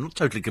invention. I'm not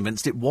totally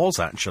convinced it was,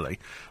 actually.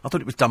 I thought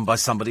it was done by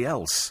somebody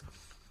else.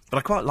 But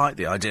I quite like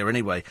the idea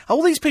anyway.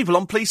 All these people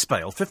on police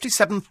bail,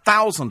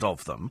 57,000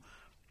 of them.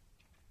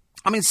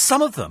 I mean,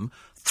 some of them,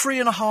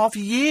 3.5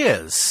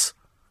 years.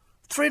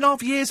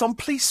 3.5 years on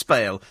police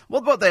bail.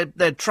 Well, what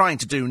they're trying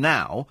to do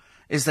now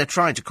is they're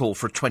trying to call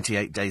for a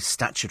 28-day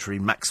statutory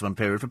maximum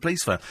period for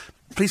police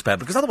bail,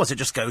 because otherwise it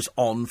just goes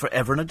on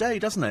forever and a day,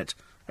 doesn't it?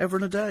 Ever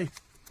and a day.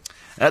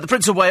 The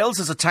Prince of Wales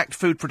has attacked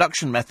food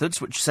production methods,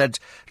 which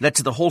led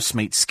to the horse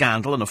meat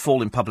scandal and a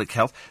fall in public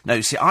health. No,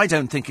 you see, I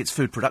don't think it's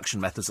food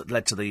production methods that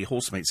led to the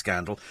horse meat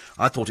scandal.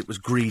 I thought it was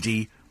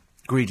greedy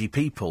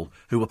people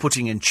who were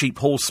putting in cheap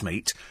horse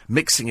meat,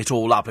 mixing it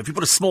all up. If you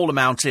put a small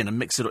amount in and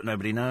mix it up,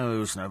 nobody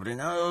knows.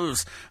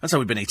 And so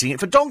we've been eating it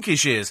for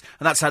donkey's years.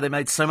 And that's how they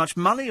made so much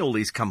money, all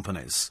these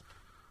companies.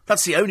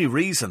 That's the only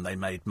reason they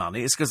made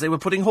money, is because they were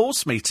putting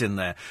horse meat in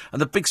there. And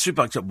the big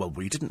supermarkets said, well,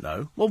 we didn't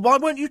know. Well, why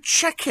weren't you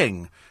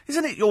checking?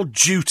 Isn't it your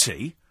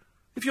duty?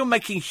 If you're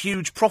making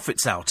huge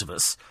profits out of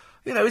us,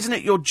 isn't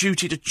it your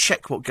duty to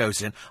check what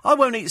goes in? I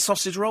won't eat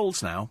sausage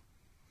rolls now.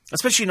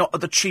 Especially not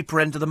at the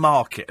cheaper end of the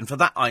market. And for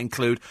that I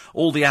include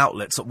all the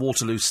outlets at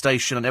Waterloo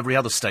Station and every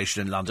other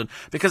station in London,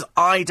 because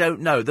I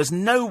don't know. There's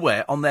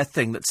nowhere on their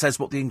thing that says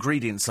what the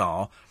ingredients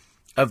are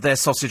of their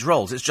sausage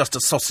rolls. It's just a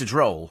sausage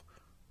roll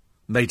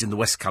made in the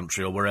West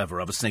Country or wherever.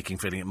 I have a sneaking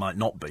feeling it might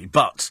not be.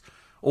 But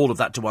all of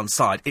that to one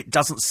side, it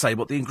doesn't say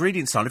what the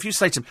ingredients are. And if you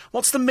say to them,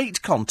 what's the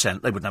meat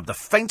content? They wouldn't have the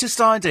faintest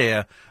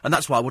idea. And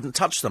that's why I wouldn't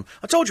touch them.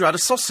 I told you I had a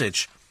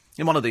sausage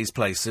in one of these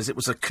places. It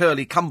was a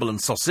curly Cumberland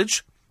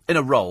sausage in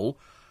a roll.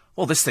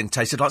 Well, this thing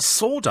tasted like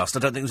sawdust. I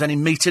don't think there was any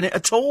meat in it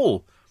at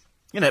all.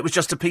 It was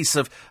just a piece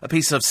of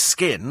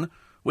skin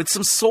with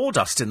some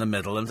sawdust in the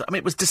middle. And, I mean,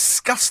 it was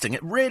disgusting.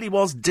 It really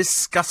was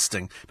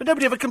disgusting. But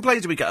nobody ever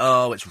complains. We go,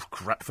 oh, it's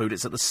crap food.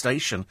 It's at the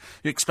station.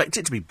 You expect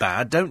it to be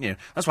bad, don't you?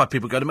 That's why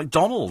people go to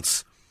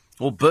McDonald's.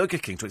 Or Burger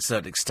King to a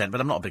certain extent,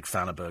 but I'm not a big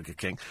fan of Burger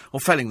King. Or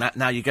failing that,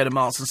 now you go to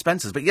Marks and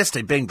Spencer's. But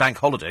yesterday, being bank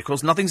holiday, of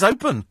course, nothing's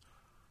open.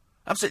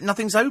 Absolutely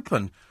nothing's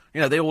open.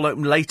 They all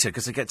open later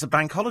because it gets a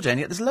bank holiday, and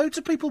yet there's loads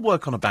of people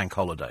work on a bank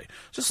holiday.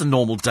 It's just a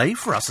normal day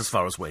for us as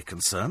far as we're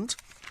concerned.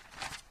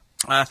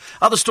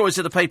 Other stories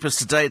in the papers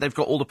today, they've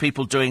got all the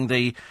people doing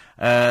the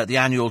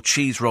annual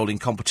cheese rolling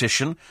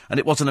competition, and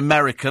it was an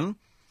American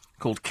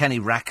called Kenny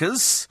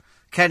Rackers.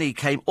 Kenny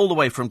came all the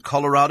way from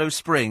Colorado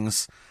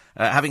Springs,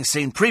 having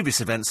seen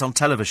previous events on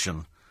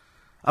television.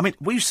 I mean,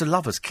 we used to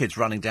love as kids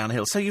running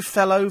downhill. So you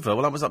fell over.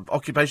 Well, that was an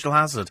occupational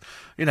hazard.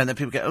 And then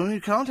people go, oh, you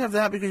can't have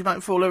that because you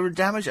might fall over and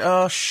damage.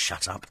 Oh,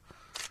 shut up.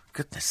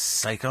 Goodness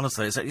sake,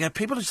 honestly.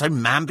 People are so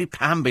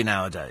mamby-pamby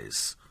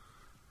nowadays.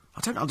 I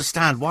don't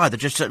understand why. They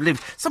just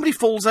live. Somebody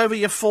falls over,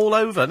 you fall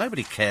over.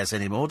 Nobody cares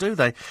anymore, do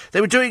they?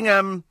 They were doing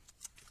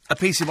a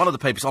piece in one of the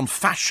papers on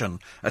fashion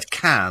at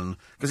Cannes,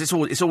 because it's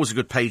always a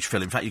good page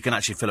fill. In fact, you can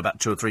actually fill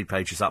about 2 or 3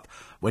 pages up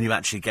when you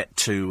actually get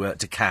to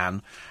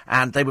Cannes.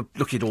 And they were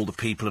looking at all the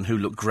people and who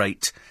looked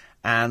great,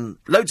 and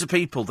loads of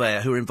people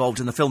there who are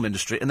involved in the film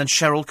industry, and then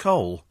Cheryl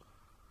Cole,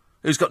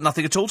 who's got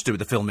nothing at all to do with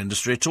the film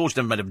industry at all. She's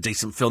never made a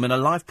decent film in her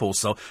life, poor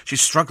soul. She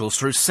struggles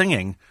through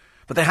singing.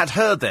 But they had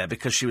her there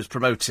because she was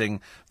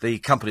promoting the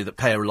company that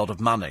pay her a lot of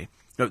money,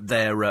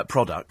 their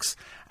products.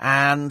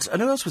 And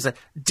who else was there?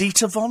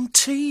 Dita Von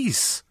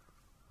Teese.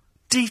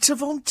 Dita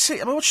Von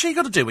Teese. I mean, what's she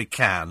got to do with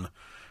Cannes?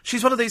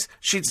 She's one of these.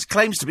 She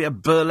claims to be a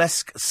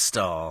burlesque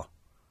star.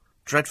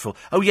 Dreadful.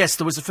 Oh, yes,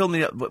 there was a film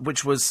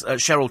which was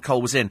Cheryl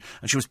Cole was in,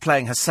 and she was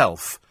playing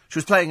herself. She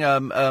was playing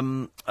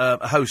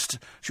a host.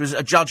 She was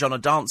a judge on a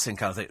dancing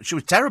kind of thing. She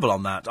was terrible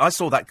on that. I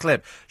saw that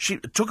clip.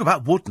 Talk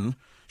about wooden.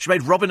 She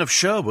made Robin of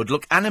Sherwood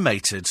look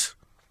animated.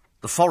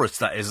 The forest,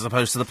 that is, as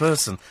opposed to the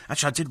person.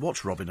 Actually, I did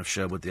watch Robin of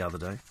Sherwood the other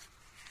day.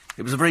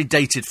 It was a very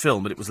dated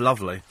film, but it was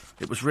lovely.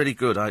 It was really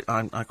good. I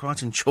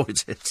quite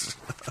enjoyed it.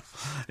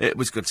 It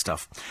was good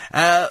stuff.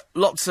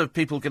 Lots of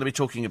people going to be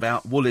talking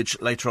about Woolwich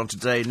later on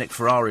today. Nick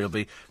Ferrari will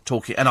be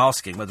talking and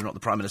asking whether or not the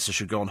Prime Minister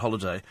should go on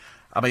holiday.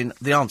 I mean,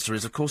 the answer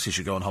is, of course, he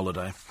should go on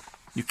holiday.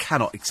 You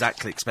cannot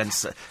exactly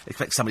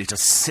expect somebody to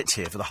sit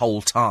here for the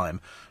whole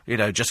time,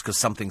 just because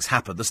something's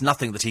happened. There's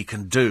nothing that he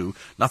can do,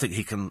 nothing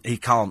he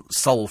can't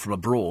solve from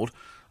abroad.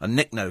 And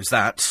Nick knows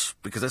that,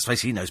 because let's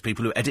face it, he knows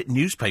people who edit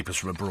newspapers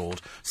from abroad,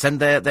 send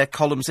their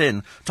columns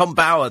in. Tom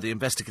Bauer, the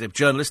investigative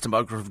journalist and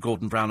biographer of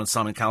Gordon Brown and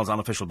Simon Cowell's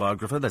unofficial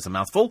biographer, there's a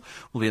mouthful,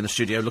 will be in the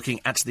studio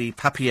looking at the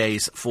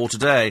papiers for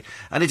today.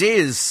 And it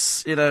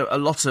is, a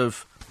lot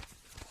of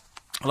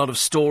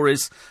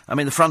stories. I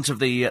mean, the front of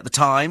the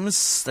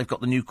Times, they've got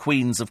the new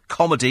queens of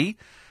comedy.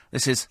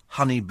 This is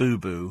Honey Boo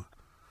Boo.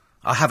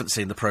 I haven't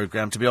seen the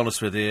programme, to be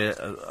honest with you.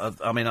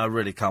 I mean, I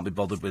really can't be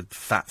bothered with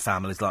fat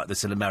families like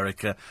this in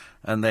America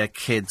and their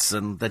kids,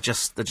 and they're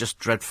just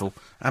dreadful,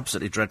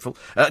 absolutely dreadful.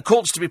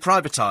 Courts to be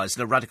privatised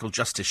in a radical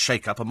justice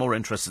shake-up. I'm more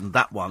interested in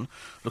that one.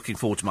 Looking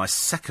forward to my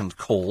second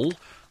call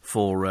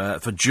for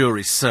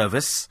jury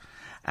service.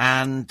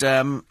 And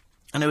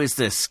who is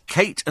this?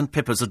 Kate and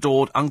Pippa's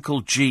adored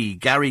Uncle G,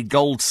 Gary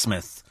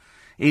Goldsmith.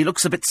 He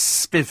looks a bit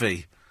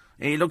spivvy.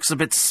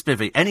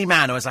 Any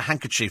man who has a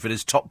handkerchief in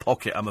his top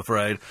pocket, I'm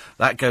afraid,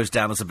 that goes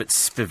down as a bit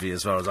spivvy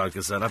as far as I'm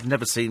concerned. I've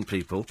never seen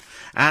people.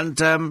 And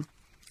the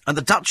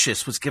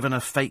Duchess was given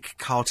a fake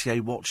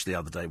Cartier watch the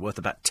other day, worth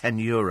about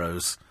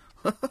 €10.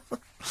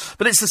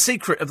 But it's the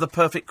secret of the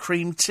perfect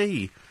cream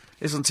tea,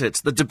 isn't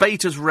it? The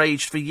debate has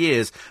raged for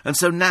years, and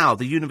so now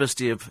the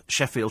University of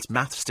Sheffield's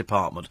maths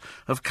department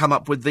have come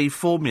up with the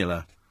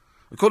formula.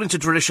 According to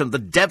tradition, the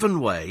Devon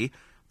way,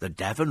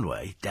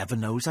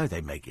 Devon knows how they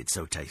make it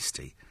so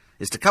tasty,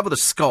 is to cover the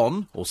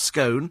scone, or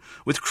scone,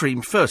 with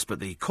cream first. But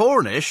the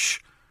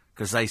Cornish,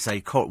 because they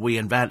say we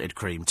invented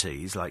cream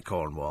teas, like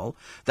Cornwall,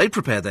 they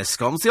prepare their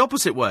scones the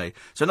opposite way.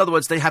 So in other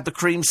words, they have the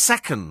cream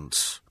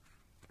second.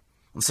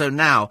 And so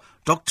now,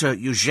 Dr.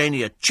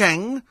 Eugenia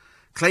Cheng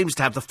claims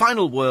to have the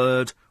final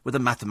word with a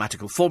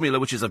mathematical formula,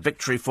 which is a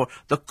victory for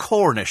the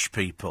Cornish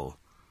people.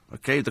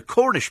 OK, the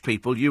Cornish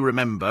people, you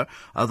remember,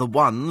 are the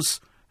ones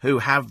who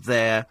have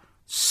their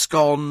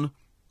scone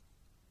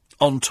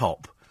on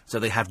top. So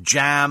they have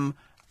jam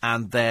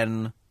and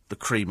then the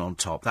cream on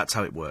top. That's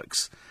how it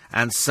works.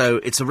 And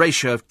so it's a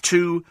ratio of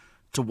 2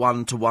 to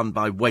 1 to 1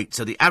 by weight.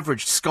 So the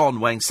average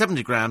scone weighing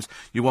 70 grams,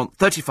 you want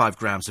 35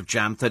 grams of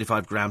jam,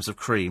 35 grams of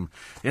cream.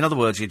 In other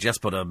words, you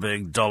just put a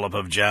big dollop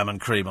of jam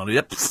and cream on it.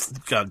 Yep,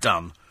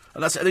 done.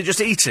 And that's it. They just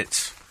eat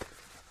it.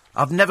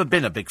 I've never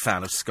been a big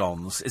fan of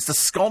scones. It's the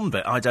scone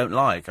bit I don't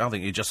like. I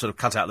think you just sort of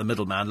cut out the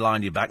middleman,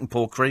 line your back and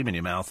pour cream in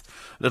your mouth.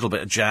 A little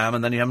bit of jam,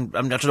 and then you haven't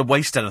had to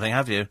waste anything,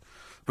 have you?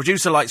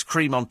 Producer likes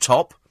cream on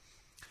top.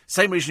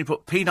 Same reason you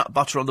put peanut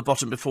butter on the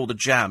bottom before the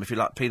jam, if you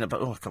like peanut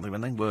butter. Oh, I can't think of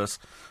anything worse.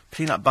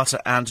 Peanut butter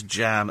and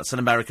jam. That's an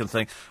American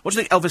thing. What do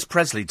you think Elvis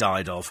Presley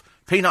died of?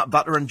 Peanut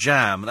butter and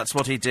jam. That's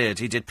what he did.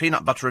 He did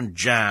peanut butter and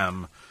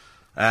jam.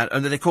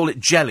 And then they call it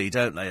jelly,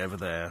 don't they, over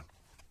there?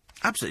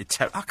 Absolutely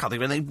terrible. I can't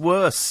think of anything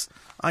worse.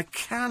 I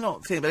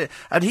cannot think of it.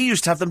 And he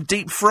used to have them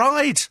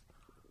deep-fried.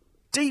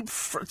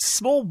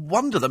 Small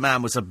wonder the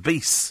man was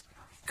obese.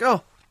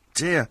 God,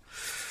 dear.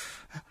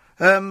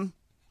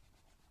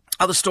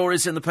 Other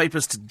stories in the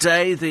papers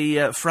today.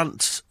 The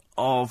front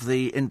of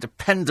the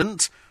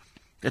Independent,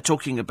 they're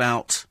talking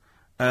about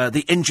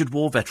the injured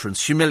war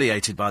veterans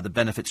humiliated by the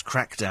benefits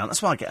crackdown.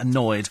 That's why I get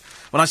annoyed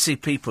when I see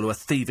people who are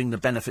thieving the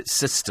benefits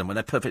system when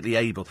they're perfectly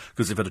able,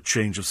 because they've had a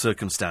change of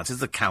circumstances.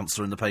 The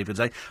councillor in the paper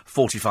today,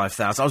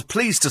 45,000. I was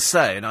pleased to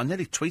say, and I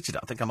nearly tweeted it,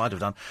 I think I might have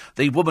done,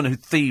 the woman who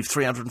thieved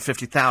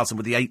 350,000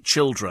 with the 8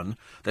 children,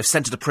 they've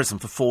sent her to prison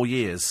for 4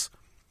 years.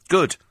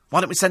 Good.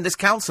 Why don't we send this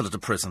councillor to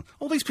prison?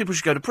 All these people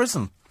should go to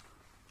prison.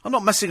 I'm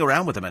not messing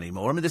around with them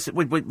anymore. I mean,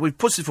 we've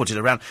pussyfooted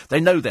around. They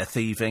know they're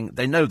thieving.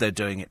 They know they're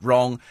doing it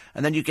wrong.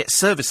 And then you get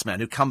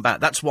servicemen who come back.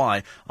 That's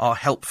why our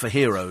Help for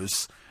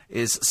Heroes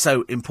is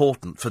so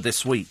important for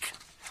this week.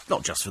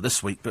 Not just for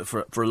this week, but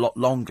for a lot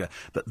longer.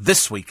 But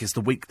this week is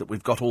the week that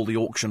we've got all the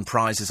auction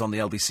prizes on the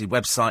LBC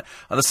website.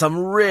 And there's some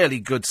really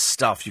good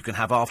stuff. You can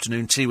have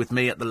afternoon tea with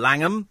me at the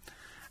Langham.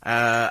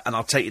 And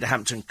I'll take you to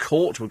Hampton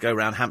Court. We'll go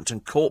around Hampton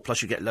Court.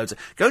 Plus you get loads of...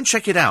 Go and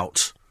check it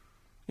out.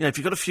 You know, if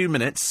you've got a few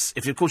minutes,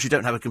 if, of course, you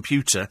don't have a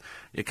computer,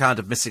 you're kind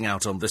of missing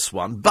out on this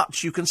one.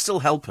 But you can still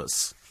help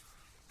us.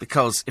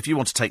 Because if you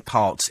want to take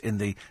part in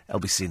the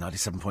LBC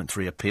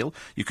 97.3 appeal,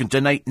 you can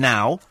donate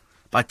now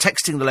by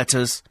texting the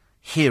letters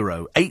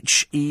HERO,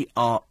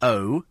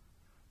 HERO,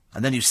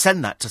 and then you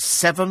send that to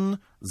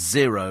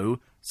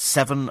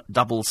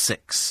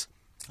 70766.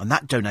 And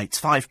that donates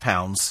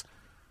 £5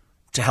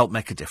 to help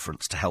make a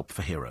difference, to Help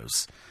for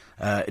Heroes.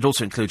 It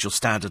also includes your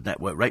standard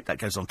network rate. That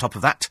goes on top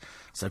of that.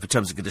 So for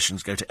terms and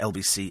conditions, go to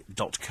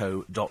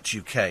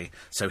lbc.co.uk.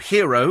 So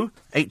HERO,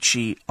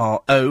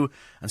 HERO,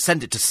 and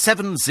send it to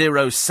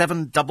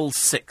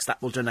 70766.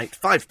 That will donate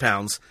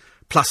 £5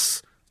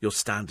 plus your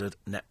standard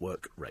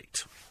network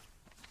rate.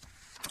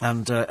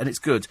 And it's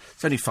good.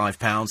 It's only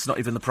 £5, not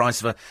even the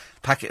price of a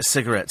packet of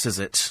cigarettes, is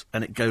it?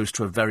 And it goes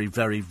to a very,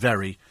 very,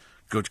 very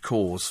good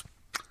cause.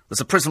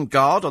 There's a prison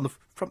guard on the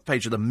front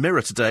page of the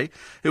Mirror today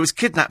who was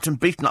kidnapped and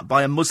beaten up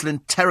by a Muslim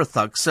terror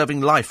thug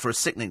serving life for a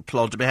sickening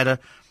plot to behead a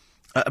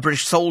a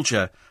British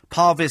soldier,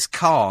 Parviz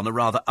Khan, a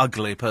rather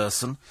ugly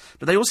person.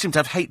 But they all seem to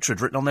have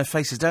hatred written on their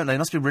faces, don't they? They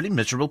must be really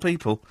miserable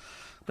people.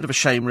 Bit of a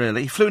shame,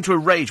 really. He flew into a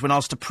rage when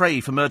asked to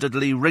pray for murdered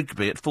Lee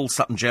Rigby at Full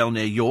Sutton Jail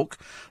near York.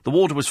 The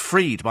warder was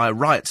freed by a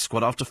riot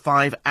squad after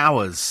 5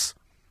 hours.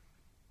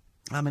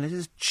 I mean, it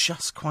is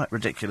just quite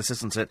ridiculous,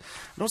 isn't it?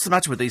 And what's the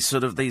matter with these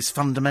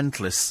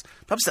fundamentalists?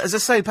 Perhaps, as I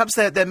say, perhaps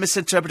they're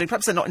misinterpreting,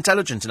 perhaps they're not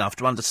intelligent enough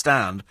to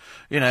understand,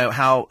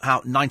 how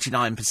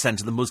 99%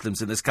 of the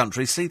Muslims in this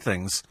country see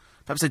things.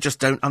 Perhaps they just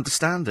don't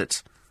understand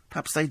it.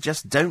 Perhaps they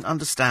just don't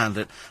understand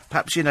it.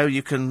 Perhaps,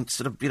 you can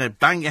sort of,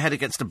 bang your head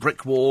against a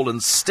brick wall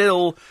and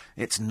still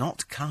it's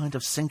not kind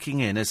of sinking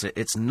in, is it?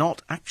 It's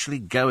not actually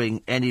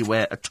going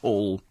anywhere at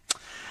all.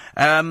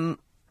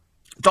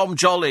 Dom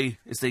Jolly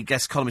is the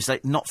guest columnist today.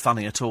 Not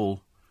funny at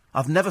all.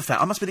 I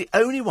must be the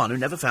only one who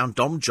never found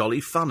Dom Jolly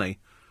funny.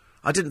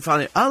 I didn't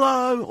find it,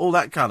 hello, all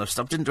that kind of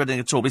stuff. Didn't do anything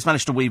at all. But he's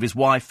managed to weave his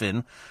wife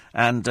in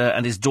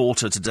and his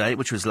daughter today,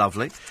 which was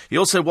lovely. He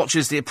also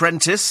watches The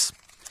Apprentice.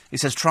 He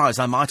says, try as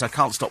I might, I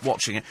can't stop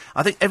watching it.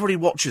 I think everybody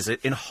watches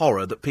it in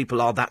horror that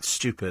people are that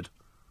stupid.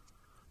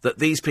 That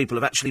these people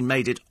have actually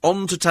made it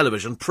onto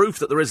television, proof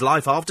that there is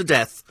life after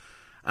death,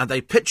 and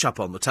they pitch up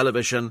on the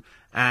television,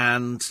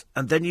 and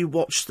then you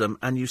watch them,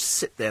 and you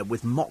sit there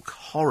with mock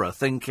horror,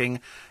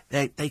 thinking,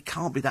 they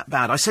can't be that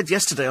bad. I said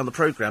yesterday on the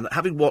programme that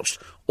having watched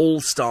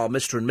All-Star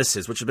Mr. and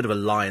Mrs., which is a bit of a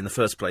lie in the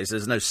first place,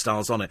 there's no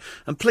stars on it,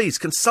 and please,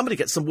 can somebody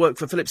get some work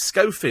for Philip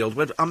Schofield?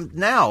 Where I'm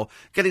now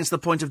getting to the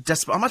point of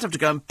desperate. I might have to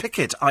go and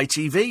picket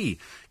ITV.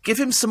 Give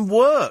him some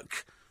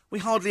work. We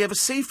hardly ever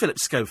see Philip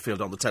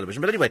Schofield on the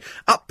television. But anyway,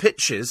 up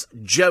pitches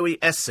Joey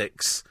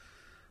Essex,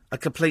 a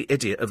complete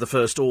idiot of the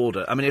first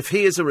order. I mean, if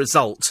he is a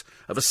result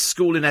of a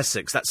school in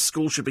Essex, that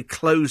school should be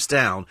closed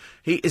down.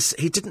 He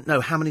didn't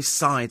know how many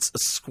sides a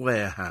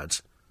square had.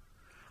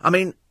 I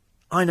mean,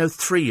 I know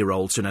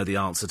 3-year-olds who know the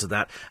answer to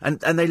that,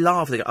 and they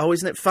laugh. They go, oh,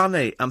 isn't it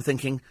funny? I'm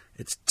thinking,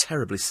 it's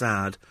terribly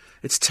sad.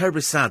 It's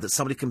terribly sad that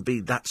somebody can be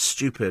that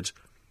stupid.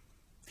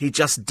 He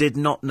just did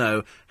not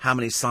know how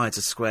many sides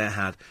a square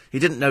had. He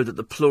didn't know that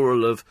the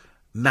plural of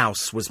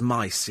mouse was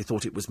mice. He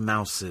thought it was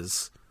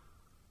mouses.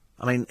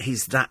 I mean,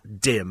 he's that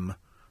dim.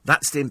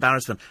 That's the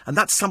embarrassment. And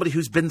that's somebody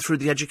who's been through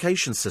the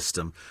education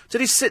system.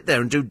 Did he sit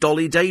there and do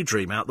Dolly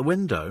Daydream out the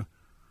window?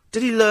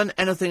 Did he learn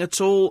anything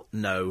at all?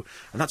 No.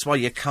 And that's why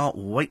you can't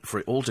wait for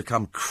it all to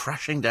come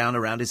crashing down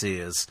around his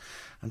ears.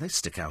 And they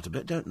stick out a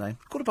bit, don't they?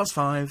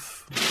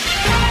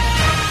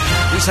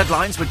 5:15. These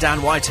headlines with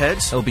Dan Whitehead.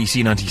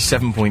 LBC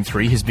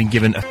 97.3 has been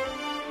given a...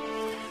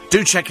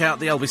 Do check out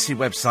the LBC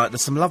website.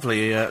 There's some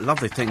lovely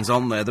things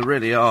on there. There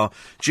really are.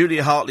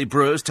 Julia Hartley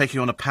Brewers taking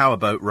you on a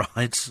powerboat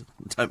ride.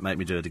 Don't make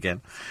me do it again.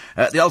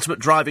 The ultimate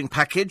driving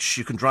package.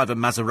 You can drive a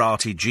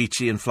Maserati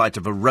GT and fly to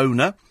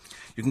Verona.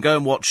 You can go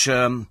and watch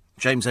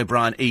James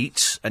O'Brien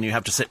eat, and you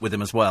have to sit with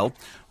him as well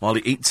while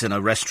he eats in a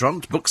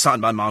restaurant. Book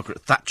signed by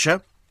Margaret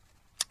Thatcher.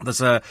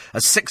 There's a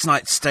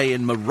 6-night stay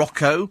in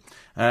Morocco.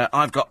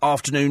 I've got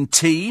afternoon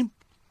tea.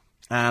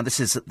 This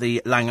is at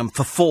the Langham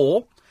for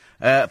 4.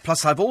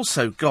 Plus,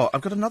 I've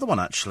got another one,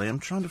 actually. I'm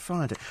trying to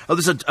find it. Oh,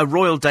 there's a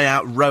Royal Day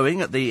Out rowing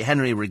at the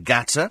Henry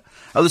Regatta.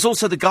 Oh, there's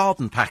also the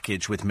garden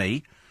package with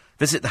me.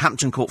 Visit the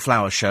Hampton Court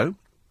Flower Show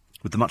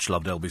with the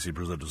much-loved LBC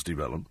presenter Steve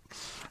Allen.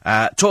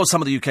 Tour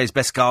some of the UK's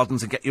best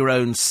gardens and get your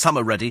own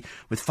summer ready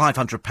with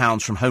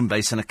 £500 from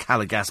Homebase and a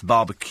Caligas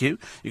barbecue.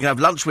 You can have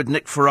lunch with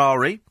Nick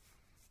Ferrari,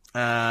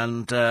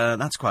 and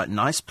that's quite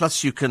nice.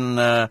 Plus, you can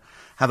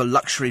have a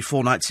luxury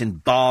 4 nights in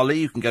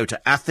Bali. You can go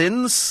to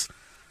Athens.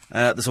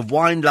 There's a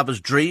wine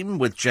lover's dream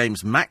with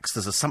James Max.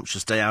 There's a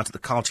sumptuous day out at the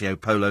Cartier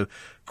Polo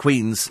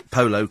Queen's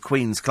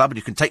Club, and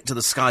you can take to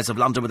the skies of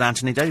London with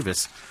Anthony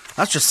Davis.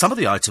 That's just some of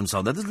the items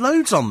on there. There's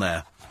loads on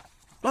there.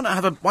 Why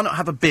not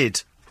have a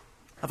bid,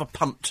 have a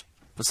punt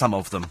for some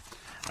of them,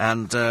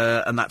 and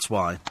that's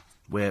why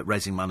we're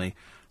raising money,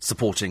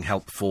 supporting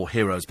Help for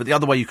Heroes. But the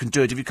other way you can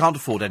do it, if you can't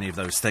afford any of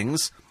those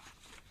things,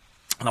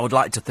 and I would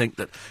like to think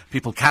that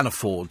people can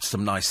afford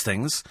some nice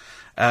things,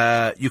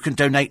 you can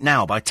donate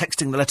now by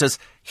texting the letters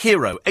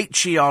HERO,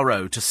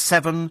 H-E-R-O, to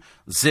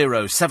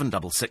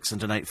 70766 and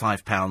donate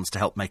 £5 to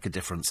help make a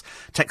difference.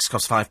 Text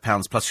costs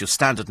 £5 plus your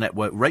standard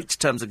network rate.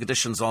 Terms and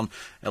conditions on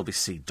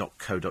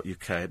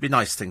lbc.co.uk. It'd be a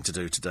nice thing to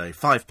do today.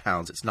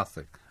 £5, it's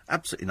nothing.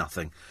 Absolutely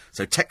nothing.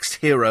 So text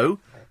HERO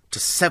to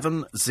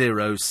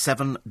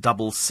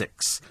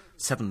 70766,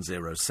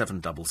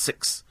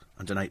 70766,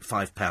 and donate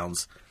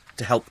 £5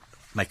 to help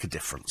make a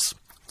difference.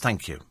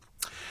 Thank you.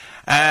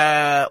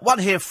 One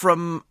here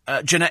from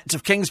Jeanette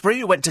of Kingsbury,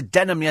 who went to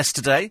Denham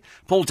yesterday.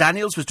 Paul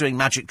Daniels was doing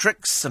magic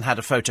tricks and had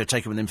a photo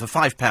taken with him for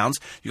 £5.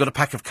 You got a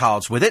pack of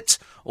cards with it,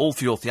 all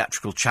for your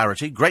theatrical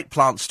charity. Great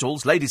plant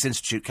stalls, Ladies'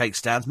 Institute cake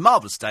stands,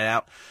 marvellous day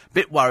out.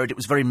 Bit worried it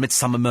was very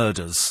Midsummer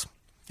Murders.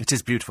 It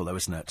is beautiful, though,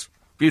 isn't it?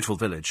 Beautiful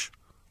village.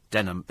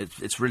 Denham,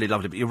 it's really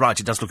lovely, but you're right,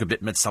 it does look a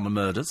bit Midsummer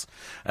Murders.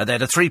 They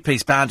had a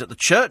 3-piece band at the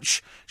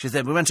church. She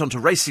said, we went on to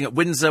racing at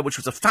Windsor, which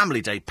was a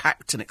family day,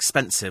 packed and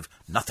expensive.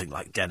 Nothing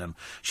like Denham.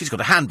 She's got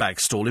a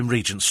handbag stall in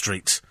Regent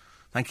Street.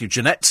 Thank you,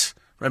 Jeanette,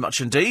 very much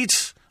indeed.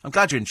 I'm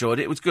glad you enjoyed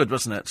it. It was good,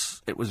 wasn't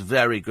it? It was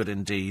very good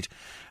indeed.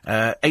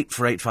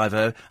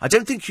 84850. I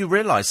don't think you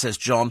realise, says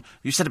John,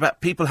 you said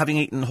about people having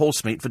eaten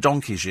horse meat for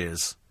donkey's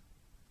years.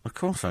 Of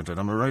course I did.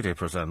 I'm a radio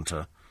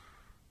presenter.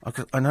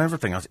 I know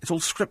everything. It's all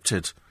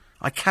scripted.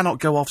 I cannot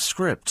go off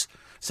script.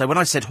 So when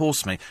I said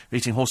horse meat,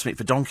 eating horse meat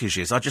for donkey's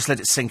years, I just let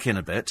it sink in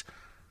a bit.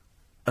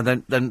 And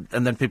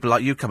then people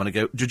like you come in and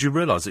go, did you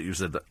realise that you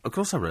said that? Of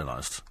course I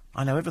realised.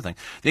 I know everything.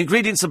 The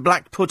ingredients of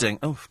black pudding.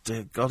 Oh,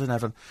 dear God in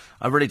heaven.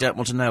 I really don't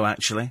want to know,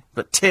 actually.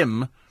 But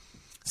Tim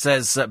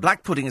says,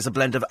 black pudding is a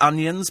blend of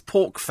onions,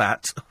 pork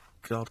fat, oh,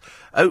 God,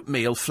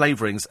 oatmeal,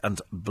 flavourings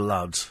and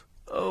blood.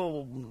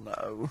 Oh,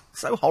 no.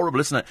 So horrible,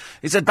 isn't it?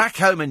 He said, back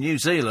home in New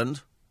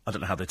Zealand... I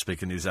don't know how they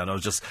speak in New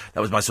Zealand. That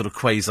was my sort of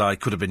quasi,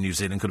 could have been New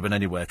Zealand, could have been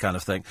anywhere kind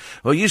of thing.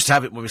 Well, we used to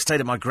have it when we stayed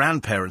at my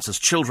grandparents' as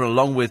children,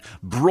 along with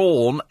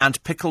brawn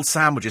and pickled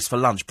sandwiches for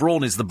lunch.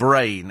 Brawn is the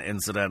brain,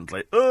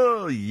 incidentally.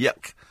 Oh,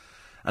 yuck.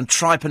 And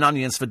tripe and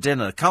onions for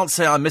dinner. Can't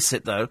say I miss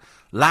it, though.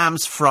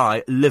 Lamb's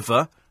fry,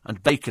 liver,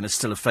 and bacon is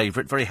still a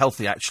favourite. Very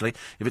healthy, actually,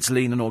 if it's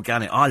lean and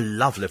organic. I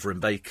love liver and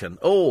bacon.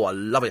 Oh, I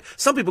love it.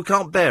 Some people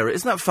can't bear it.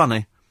 Isn't that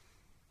funny?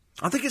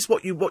 I think it's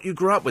what you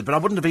grew up with, but I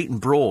wouldn't have eaten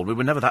brawn. We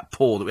were never that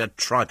poor that we had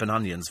tripe and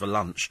onions for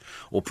lunch,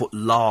 or put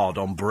lard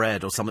on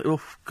bread or something.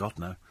 Oh, God,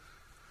 no.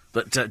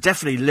 But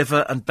definitely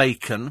liver and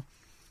bacon.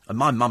 And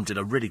my mum did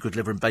a really good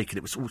liver and bacon.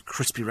 It was all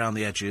crispy around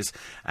the edges,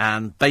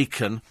 and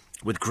bacon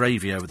with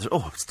gravy over the...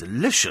 Oh, it's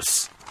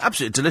delicious.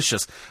 Absolutely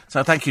delicious.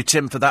 So thank you,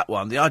 Tim, for that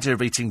one. The idea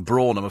of eating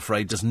brawn, I'm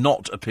afraid, does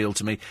not appeal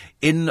to me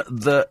in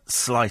the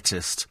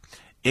slightest.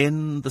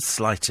 In the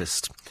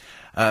slightest.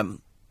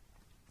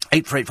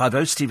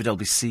 84850,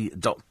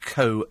 steve@lbc.co.uk.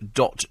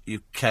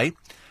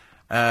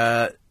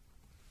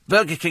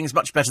 Burger King is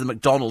much better than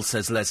McDonald's,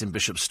 says Les in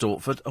Bishop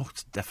Stortford. Oh,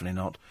 it's definitely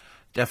not.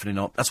 Definitely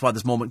not. That's why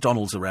there's more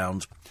McDonald's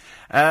around.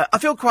 I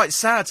feel quite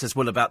sad, says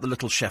Will, about the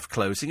Little Chef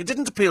closing. It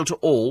didn't appeal to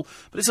all,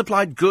 but it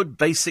supplied good,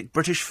 basic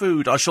British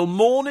food. I shall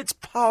mourn its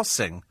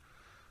passing.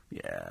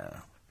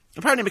 Yeah.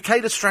 Apparently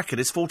Michaela Strachan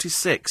is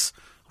 46.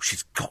 Oh,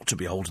 she's got to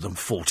be older than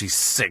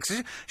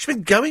 46. She's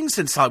been going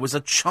since I was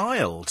a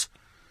child.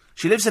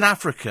 She lives in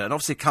Africa and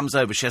obviously comes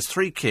over. She has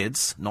 3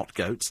 kids, not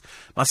goats.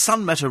 My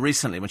son met her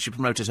recently when she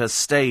promoted her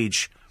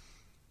stage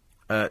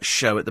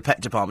show at the pet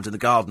department in the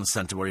garden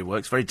centre where he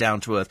works. Very down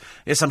to earth.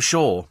 Yes, I'm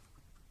sure.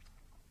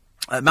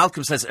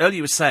 Malcolm says, earlier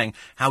you were saying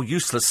how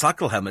useless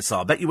cycle helmets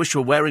are. Bet you wish you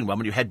were wearing one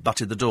when you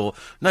head-butted the door.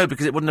 No,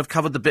 because it wouldn't have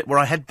covered the bit where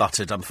I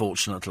head-butted,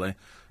 unfortunately.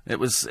 It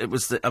was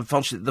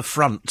unfortunately, the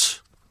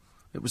front.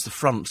 It was the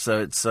front, so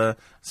it's, so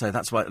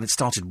that's why, and it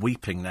started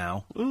weeping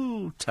now.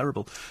 Ooh,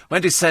 terrible.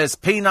 Wendy says,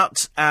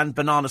 peanut and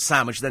banana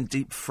sandwich, then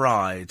deep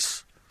fried.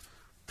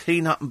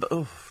 Peanut and,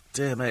 oh,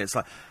 dear me, it's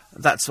like,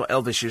 that's what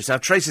Elvis used to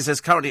have. Tracy says,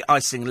 currently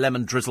icing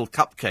lemon drizzle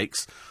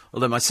cupcakes,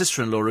 although my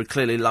sister-in-law, who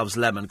clearly loves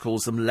lemon,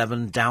 calls them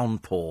lemon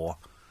downpour.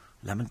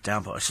 Lemon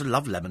downpour. I should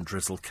love lemon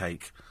drizzle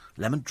cake.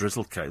 Lemon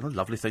drizzle cake, what a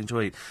lovely thing to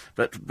eat.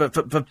 But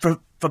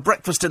for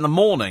breakfast in the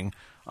morning,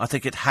 I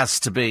think it has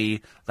to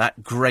be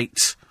that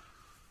great...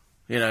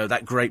 You know,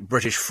 that great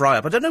British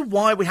fry-up. I don't know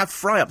why we have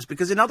fry-ups,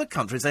 because in other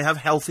countries they have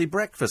healthy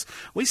breakfast.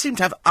 We seem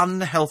to have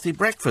unhealthy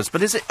breakfast.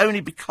 But is it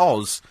only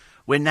because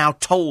we're now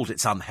told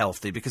it's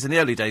unhealthy? Because in the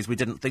early days we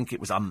didn't think it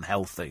was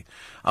unhealthy.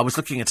 I was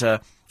looking at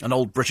an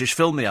old British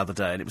film the other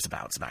day, and it was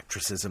about some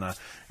actresses in a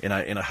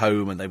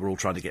home, and they were all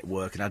trying to get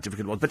work and had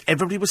difficult ones. But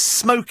everybody was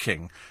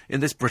smoking in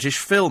this British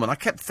film, and I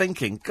kept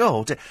thinking,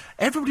 God,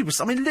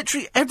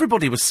 literally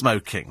everybody was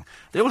smoking.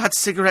 They all had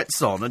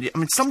cigarettes on,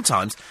 and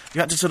sometimes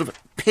you had to sort of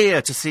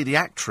peer to see the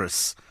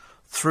actress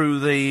through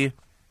the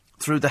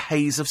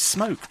haze of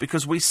smoke,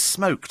 because we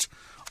smoked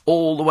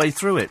all the way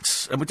through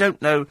it, and we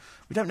don't know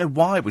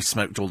why we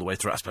smoked all the way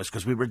through it. I suppose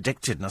because we were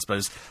addicted, and I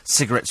suppose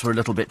cigarettes were a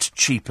little bit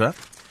cheaper.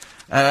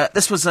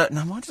 This was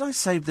now why did I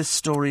save this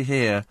story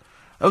here?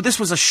 Oh, this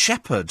was a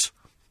shepherd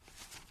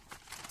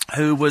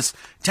who was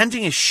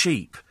tending his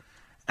sheep,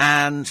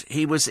 and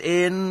he was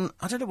in,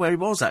 I don't know where he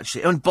was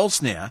actually, in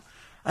Bosnia,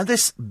 and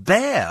this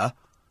bear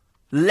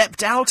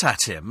leapt out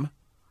at him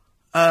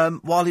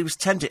while he was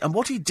tending, and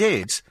what he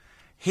did,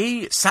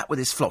 he sat with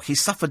his flock. He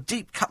suffered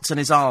deep cuts in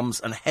his arms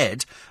and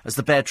head as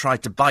the bear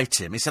tried to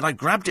bite him. He said, I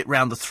grabbed it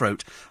round the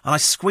throat and I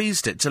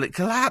squeezed it till it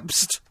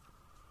collapsed.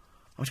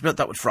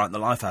 That would frighten the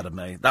life out of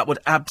me. That would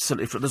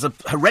absolutely... There's a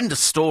horrendous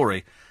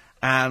story,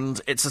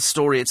 and it's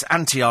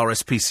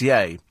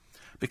anti-RSPCA.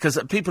 Because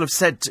people have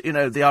said, the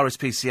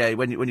RSPCA,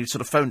 when you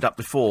sort of phoned up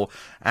before,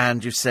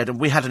 and you said,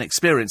 and we had an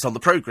experience on the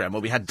programme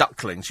where we had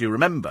ducklings, you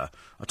remember?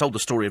 I told the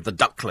story of the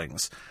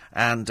ducklings,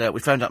 and we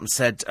phoned up and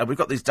said, we've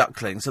got these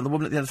ducklings, and the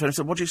woman at the end of the phone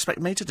said, what do you expect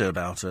me to do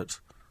about it?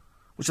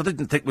 Which I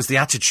didn't think was the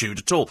attitude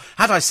at all.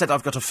 Had I said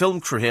I've got a film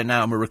crew here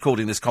now and we're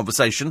recording this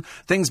conversation,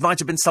 things might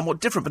have been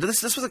somewhat different. But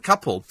this was a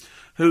couple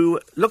who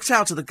looked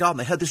out of the garden.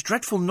 They heard this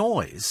dreadful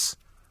noise.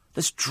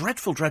 This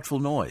dreadful, dreadful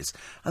noise.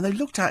 And they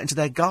looked out into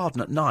their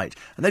garden at night.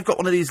 And they've got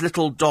one of these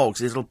little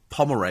dogs, these little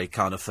Pomeranian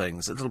kind of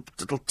things. A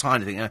little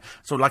tiny thing,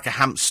 sort of like a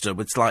hamster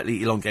with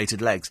slightly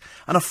elongated legs.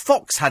 And a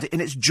fox had it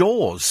in its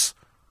jaws.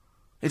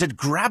 It had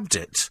grabbed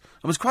it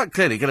and was quite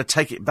clearly going to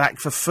take it back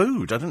for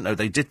food. I didn't know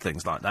they did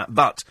things like that,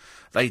 but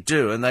they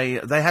do, and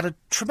they had a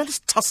tremendous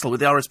tussle with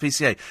the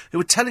RSPCA, who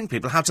were telling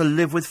people how to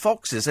live with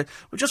foxes.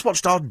 We just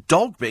watched our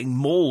dog being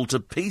mauled to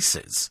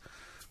pieces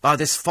by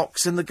this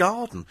fox in the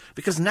garden,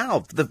 because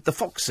now the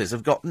foxes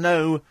have got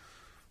no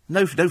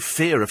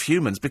fear of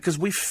humans because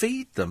we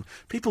feed them.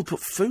 People put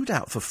food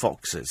out for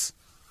foxes.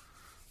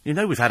 You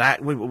know, we've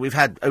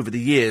had over the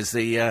years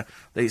the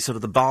sort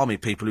of the balmy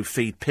people who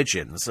feed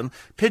pigeons, and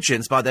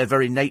pigeons, by their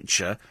very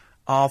nature,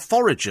 are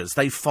foragers.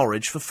 They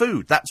forage for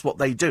food. That's what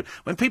they do.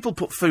 When people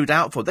put food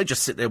out for, they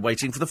just sit there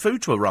waiting for the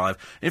food to arrive.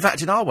 In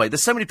fact, in our way,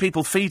 there's so many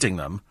people feeding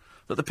them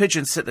that the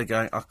pigeons sit there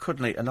going, I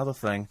couldn't eat another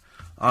thing.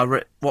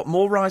 What,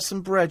 more rice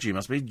and bread? You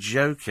must be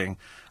joking.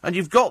 And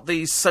you've got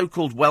these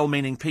so-called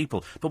well-meaning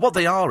people, but what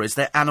they are is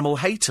they're animal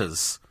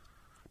haters.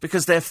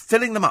 Because they're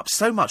filling them up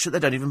so much that they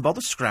don't even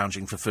bother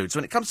scrounging for food. So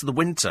when it comes to the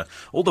winter,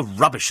 all the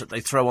rubbish that they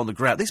throw on the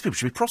ground, these people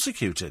should be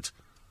prosecuted.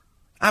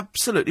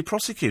 Absolutely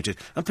prosecuted.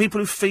 And people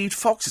who feed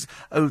foxes,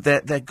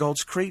 they're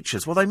God's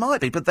creatures. Well, they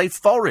might be, but they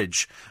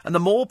forage. And the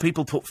more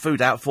people put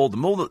food out for them,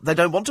 the more they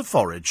don't want to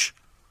forage.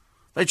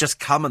 They just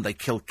come and they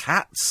kill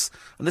cats.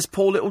 And this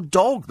poor little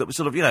dog that was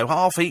sort of,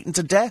 half eaten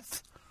to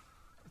death.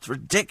 It's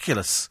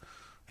ridiculous.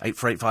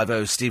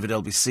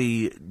 84850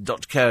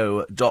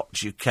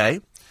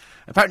 steve@lbc.co.uk.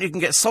 Apparently you can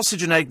get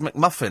sausage and egg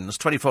McMuffins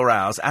 24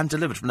 hours and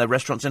delivered from their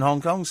restaurants in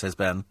Hong Kong, says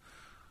Ben.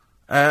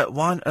 Why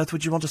on earth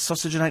would you want a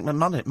sausage and egg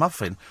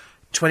muffin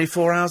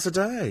 24 hours a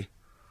day?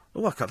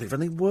 Oh, I can't think of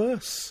anything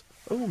worse.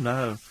 Oh,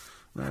 no.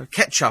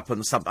 Ketchup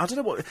and something. I don't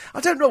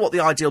know what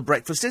the ideal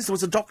breakfast is. There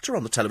was a doctor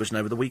on the television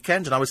over the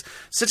weekend, and I was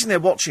sitting there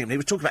watching him, and he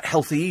was talking about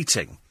healthy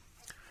eating.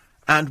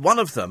 And one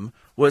of them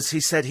was,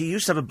 he said he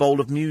used to have a bowl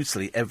of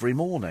muesli every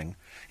morning.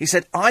 He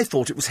said, I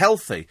thought it was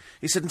healthy.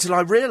 He said, until I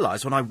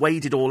realised when I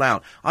weighed it all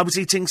out, I was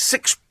eating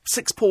six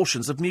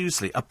portions of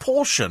muesli. A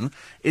portion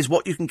is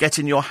what you can get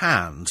in your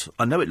hand.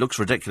 I know it looks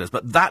ridiculous,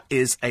 but that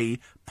is a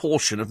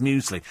portion of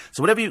muesli.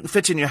 So whatever you can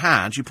fit in your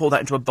hand, you pour that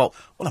into a bowl.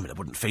 Well, I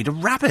wouldn't feed a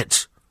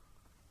rabbit.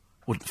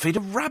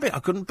 I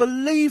couldn't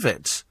believe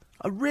it.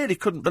 I really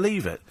couldn't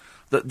believe it.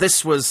 That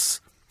this was...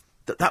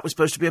 That was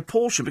supposed to be a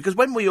portion, because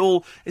when we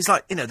all... It's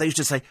like, they used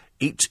to say,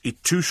 eat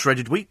 2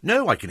 shredded wheat.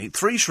 No, I can eat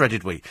 3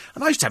 shredded wheat.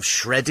 And I used to have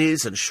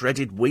shreddies and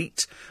shredded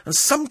wheat. And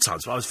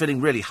sometimes when I was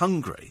feeling really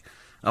hungry,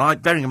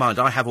 and bearing in mind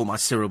I have all my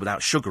cereal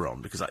without sugar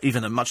on, because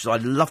even as much as I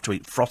love to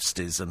eat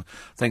Frosties and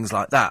things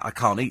like that, I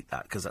can't eat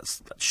that, because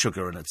that's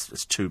sugar and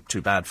it's too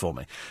bad for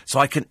me. So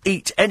I can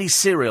eat any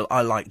cereal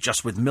I like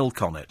just with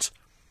milk on it.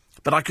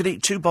 But I could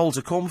eat 2 bowls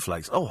of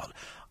cornflakes. Oh,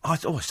 I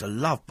used to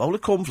love a bowl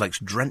of cornflakes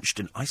drenched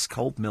in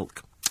ice-cold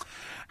milk.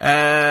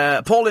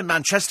 Paul in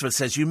Manchester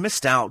says, you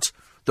missed out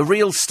the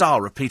real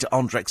star of Peter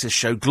Ondrex's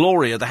show,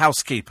 Gloria the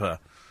housekeeper.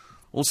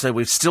 Also,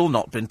 we've still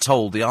not been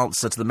told the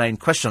answer to the main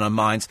question on our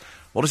minds.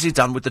 What has he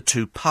done with the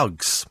 2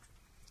 pugs?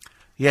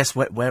 Yes,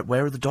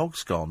 where are the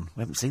dogs gone?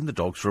 We haven't seen the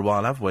dogs for a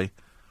while, have we?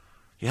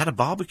 He had a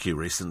barbecue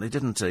recently,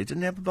 didn't he? Didn't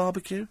he have a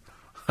barbecue?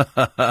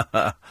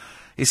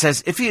 He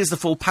says, if he is the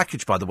full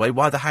package, by the way,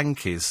 why the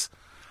hankies?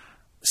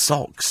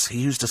 Socks. He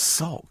used a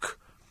sock.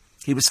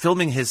 He was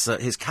filming his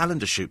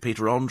calendar shoot,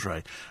 Peter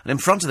Andre, and in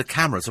front of the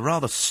camera, it's a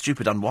rather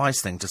stupid, unwise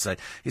thing to say.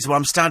 He said, well,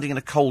 I'm standing in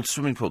a cold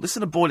swimming pool. This is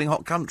in a boiling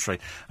hot country.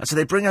 And so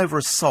they bring over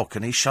a sock,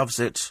 and he shoves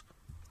it,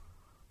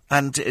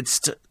 and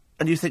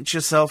and you think to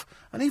yourself,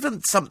 and even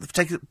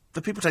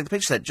the people take the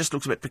picture, it just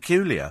looks a bit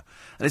peculiar.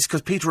 And it's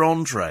because Peter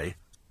Andre,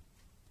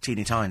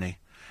 teeny tiny,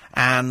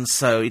 and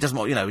so he doesn't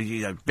want,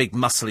 big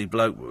muscly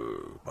bloke,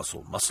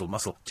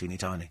 muscle, teeny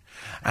tiny.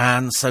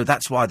 And so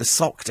that's why the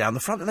sock down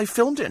the front, and they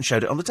filmed it and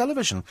showed it on the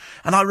television.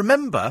 And I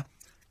remember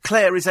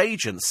Claire, his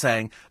agent,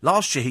 saying,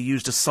 last year he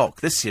used a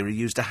sock, this year he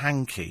used a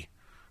hanky.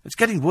 It's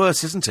getting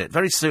worse, isn't it?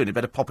 Very soon he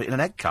better pop it in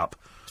an egg cup.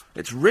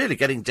 It's really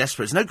getting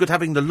desperate. It's no good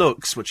having the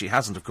looks, which he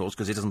hasn't, of course,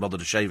 because he doesn't bother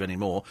to shave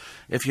anymore,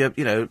 if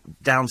you're,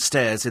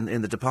 downstairs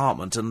in the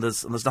department and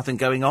there's nothing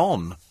going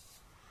on.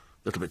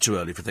 A little bit too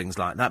early for things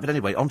like that. But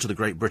anyway, on to the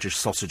Great British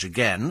Sausage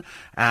again,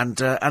 and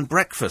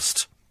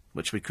breakfast,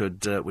 which we could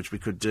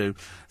do.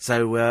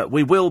 So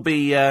we will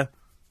be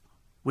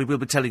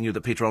telling you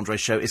that Peter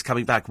Andre's show is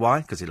coming back.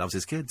 Why? Because he loves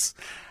his kids,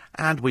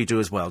 and we do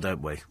as well,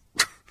 don't we?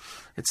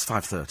 It's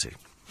 5:30.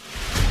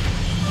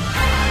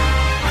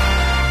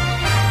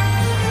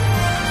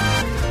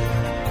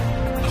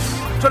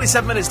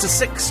 "27 minutes to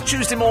 6,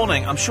 Tuesday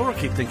morning. I'm sure I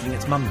keep thinking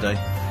it's Monday.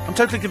 I'm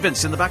totally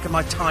convinced in the back of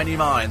my tiny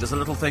mind there's a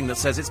little thing that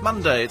says it's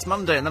Monday,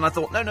 and then I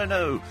thought,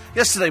 no,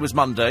 yesterday was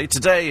Monday,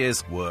 today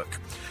is work.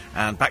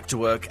 And back to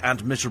work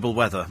and miserable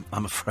weather,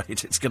 I'm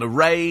afraid. It's going to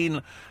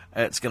rain.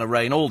 It's going to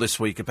rain all this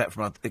week,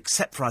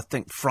 except for I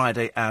think,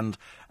 Friday and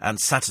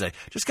Saturday.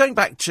 Just going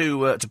back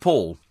to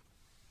Paul.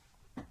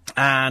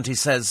 And he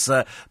says,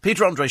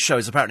 Peter Andre's show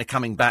is apparently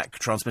coming back,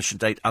 transmission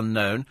date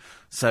unknown.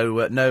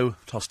 So, no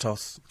toss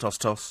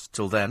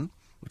till then,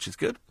 which is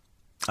good.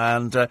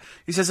 And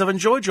he says, I've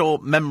enjoyed your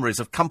memories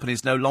of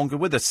companies no longer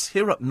with us.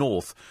 Here up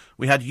north,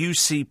 we had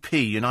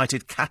UCP,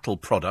 United Cattle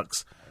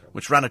Products.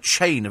 which ran a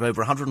chain of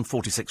over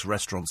 146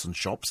 restaurants and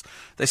shops.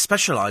 They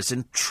specialised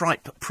in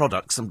tripe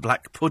products and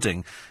black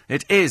pudding.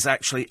 It is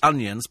actually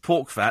onions,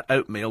 pork fat,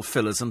 oatmeal,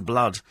 fillers and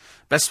blood.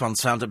 Best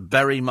ones found at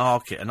Bury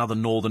Market, another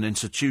northern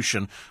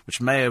institution,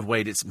 which may have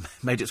made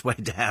its way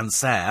down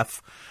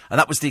south. And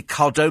that was the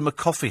Cardoma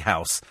Coffee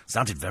House.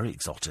 Sounded very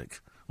exotic.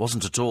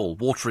 Wasn't at all.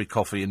 Watery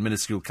coffee in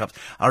minuscule cups.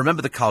 I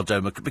remember the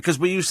Cardoma, because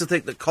we used to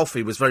think that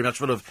coffee was very much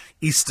full of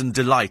Eastern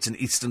delight and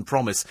Eastern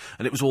promise,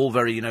 and it was all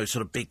very,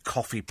 sort of big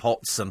coffee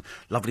pots and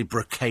lovely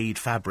brocade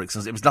fabrics,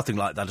 and it was nothing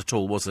like that at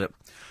all, was it?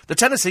 The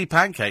Tennessee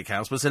Pancake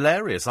House was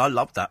hilarious. I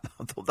loved that.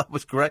 I thought that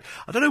was great.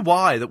 I don't know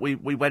why that we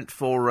went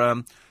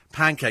for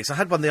pancakes. I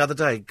had one the other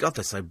day. God,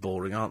 they're so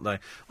boring, aren't they?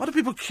 Why do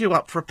people queue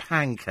up for a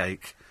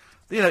pancake?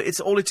 It's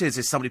all it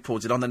is somebody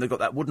pours it on, then they've got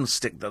that wooden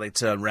stick that they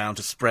turn round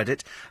to spread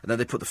it, and then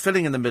they put the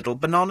filling in the middle,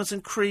 bananas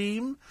and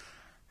cream.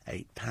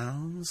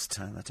 £8,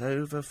 turn that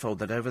over, fold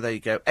that over, there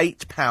you go.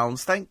 £8,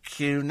 thank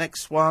you,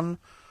 next one.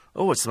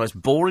 Oh, it's the most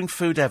boring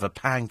food ever,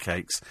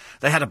 pancakes.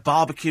 They had a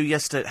barbecue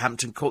yesterday at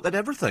Hampton Court, they had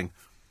everything.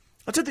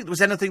 I don't think there was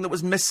anything that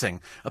was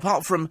missing,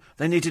 apart from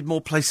they needed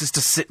more places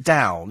to sit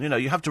down.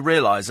 You have to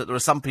realise that there are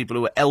some people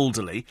who are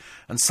elderly,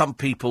 and some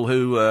people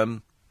who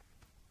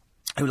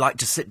like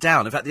to sit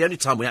down. In fact, the only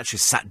time we actually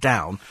sat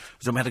down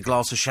was when we had a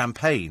glass of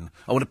champagne.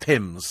 Oh, and a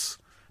Pimm's.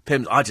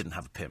 I didn't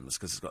have a Pimm's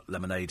because it's got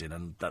lemonade in,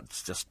 and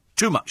that's just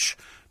too much.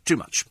 Too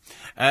much.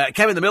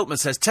 Kevin the Milkman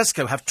says,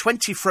 Tesco have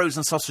 20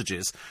 frozen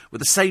sausages with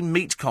the same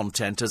meat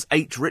content as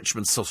 8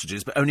 Richmond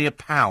sausages, but only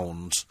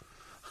 £1.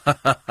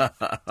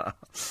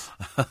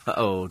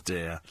 Oh,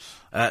 dear.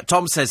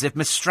 Tom says, if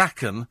Miss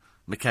Strachan,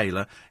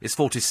 Michaela, is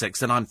 46,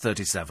 then I'm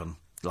 37,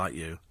 like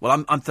you.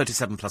 Well, I'm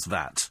 37 plus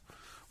VAT,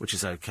 which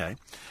is okay.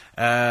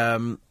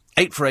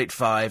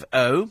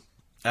 84850.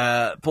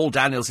 Paul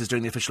Daniels is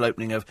doing the official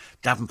opening of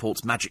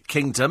Davenport's Magic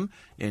Kingdom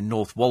in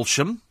North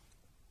Walsham,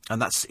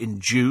 and that's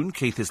in June.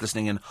 Keith is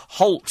listening in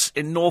Holt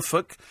in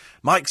Norfolk.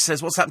 Mike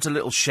says, what's happened to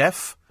Little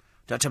Chef?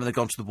 Don't tell me they've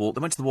gone to the wall.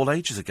 They went to the wall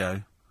ages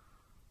ago.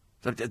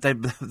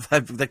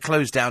 They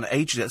closed down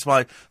ages ago. That's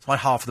why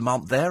half of them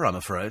aren't there, I'm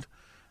afraid.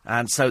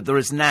 And so there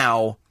is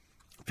now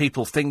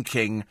people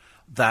thinking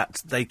that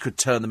they could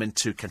turn them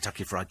into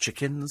Kentucky Fried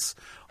Chickens,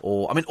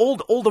 or,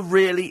 all the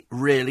really,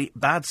 really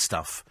bad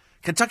stuff.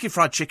 Kentucky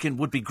Fried Chicken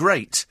would be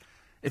great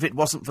if it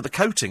wasn't for the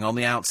coating on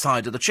the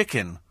outside of the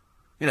chicken.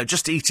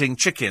 Just eating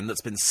chicken that's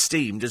been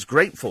steamed is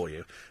great for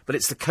you, but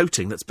it's the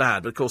coating that's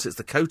bad. But, of course, it's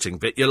the coating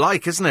bit you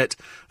like, isn't it?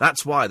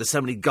 That's why there's so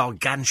many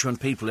gargantuan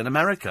people in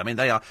America.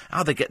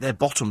 How they get their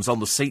bottoms on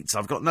the seats,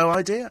 I've got no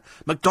idea.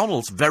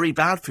 McDonald's, very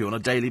bad for you on a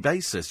daily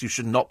basis. You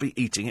should not be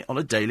eating it on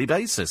a daily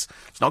basis.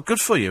 It's not good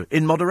for you,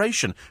 in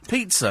moderation.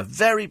 Pizza,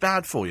 very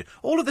bad for you.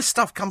 All of this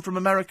stuff come from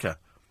America.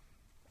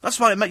 That's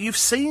why, you've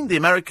seen the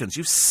Americans.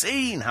 You've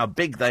seen how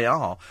big they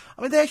are.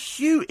 They're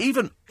huge.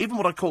 Even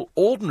what I call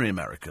ordinary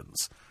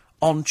Americans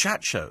on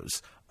chat shows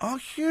are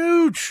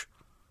huge.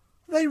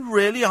 They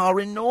really are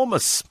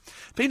enormous.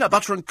 Peanut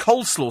butter and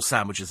coleslaw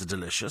sandwiches are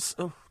delicious.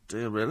 Oh,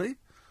 dear, really?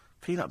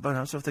 Peanut butter,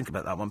 let's have a think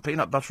about that one.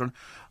 Peanut butter and...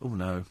 Oh,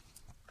 no.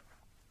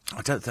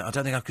 I don't think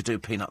I could do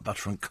peanut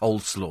butter and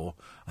coleslaw.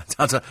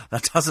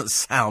 That doesn't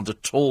sound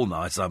at all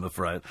nice, I'm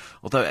afraid.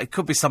 Although it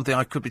could be something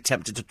I could be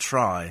tempted to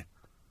try.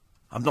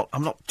 I'm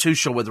not too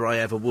sure whether I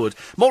ever would.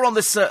 More on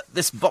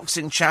this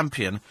boxing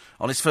champion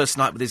on his first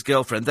night with his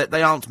girlfriend.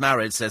 They aren't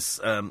married, says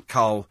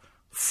Carl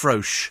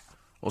Frosch.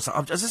 Or so.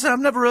 As I say,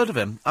 I've never heard of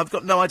him. I've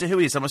got no idea who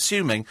he is. I'm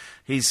assuming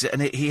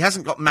he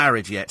hasn't got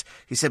married yet.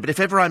 He said, but if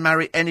ever I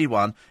marry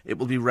anyone, it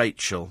will be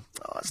Rachel.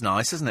 Oh, that's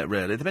nice, isn't it,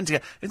 really? They've been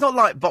together. It's not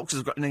like boxers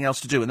have got anything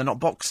else to do and they're not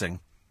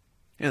boxing.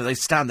 They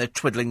stand there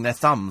twiddling their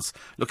thumbs,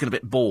 looking a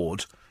bit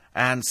bored.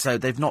 And so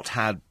they've not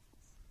had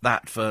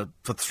that for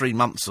 3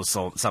 months or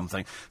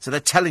something. So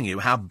they're telling you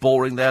how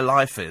boring their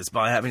life is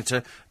by having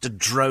to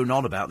drone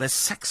on about their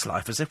sex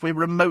life as if we're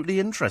remotely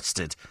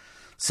interested.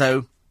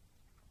 So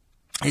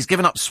he's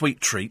given up sweet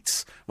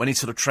treats when he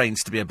sort of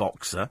trains to be a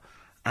boxer,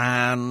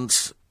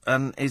 and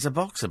he's a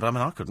boxer, but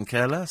I couldn't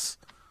care less.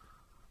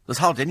 There's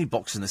hardly any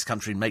boxers in this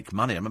country make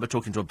money. I remember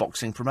talking to a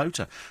boxing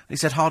promoter, and he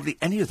said hardly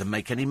any of them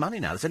make any money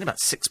now. There's only about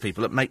 6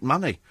 people that make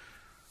money.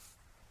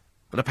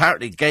 But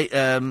apparently,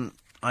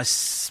 I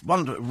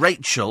wonder,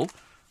 Rachel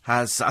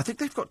has... I think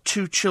they've got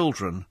 2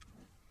 children.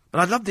 But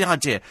I love the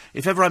idea.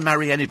 If ever I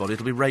marry anybody,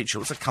 it'll be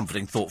Rachel. It's a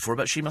comforting thought for her,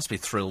 but she must be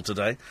thrilled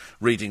today,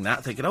 reading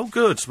that, thinking, oh,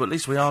 good, well, at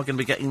least we are going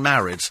to be getting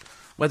married.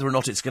 Whether or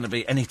not it's going to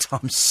be any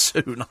time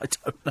soon, I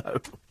don't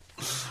know.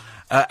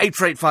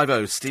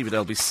 84850,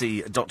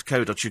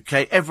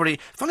 steve@lbc.co.uk.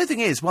 Funny thing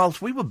is,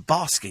 whilst we were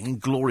basking in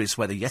glorious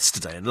weather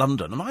yesterday in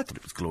London, and I thought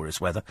it was glorious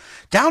weather,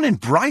 down in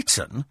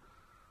Brighton...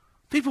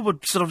 people were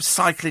sort of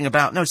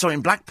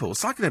in Blackpool,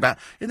 cycling about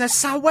in their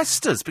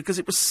sou'westers because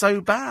it was so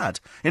bad.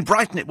 In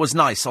Brighton it was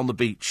nice on the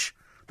beach.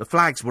 The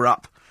flags were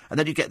up, and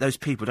then you get those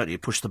people, don't you,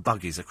 push the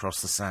buggies across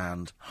the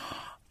sand.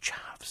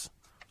 Chavs.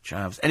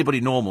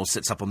 Anybody normal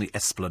sits up on the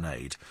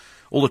esplanade.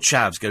 All the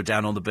chavs go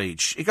down on the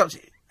beach.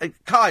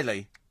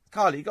 Kylie,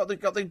 Kylie, you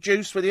got the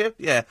juice with you?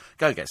 Yeah,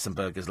 go get some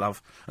burgers,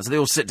 love. And so they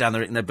all sit down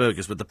there eating their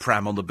burgers with the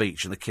pram on the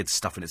beach and the kid's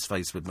stuffing its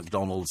face with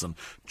McDonald's and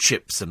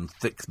chips and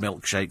thick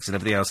milkshakes and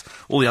everything else.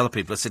 All the other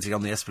people are sitting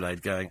on the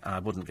Esplanade going, I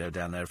wouldn't go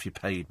down there if you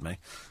paid me.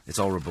 It's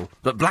horrible.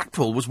 But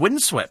Blackpool was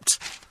windswept.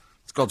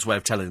 It's God's way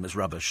of telling them it's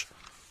rubbish.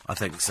 I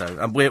think so.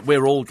 And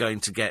we're all going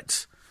to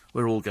get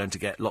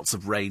lots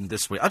of rain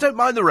this week. I don't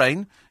mind the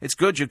rain. It's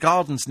good. Your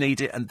gardens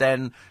need it. And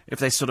then if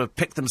they sort of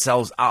pick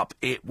themselves up,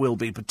 it will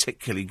be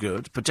particularly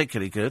good.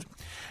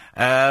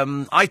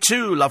 I,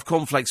 too, love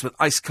cornflakes with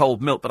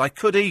ice-cold milk, but I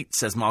could eat,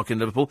 says Mark in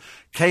Liverpool,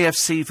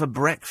 KFC for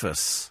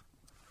breakfast.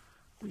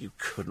 Well, you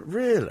couldn't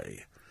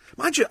really.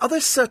 Mind you, are there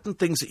certain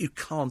things that you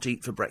can't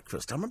eat for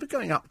breakfast? I remember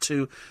going up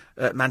to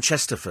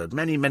Manchesterford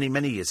many, many,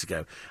 many years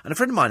ago, and a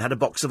friend of mine had a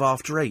box of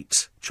After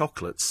Eight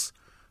chocolates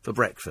for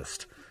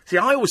breakfast. See,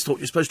 I always thought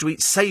you're supposed to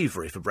eat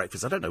savoury for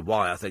breakfast. I don't know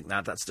why I think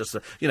that. That's just,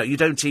 you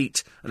don't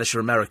eat, unless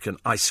you're American,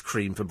 ice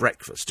cream for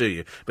breakfast, do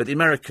you? But the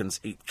Americans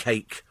eat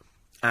cake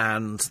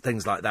and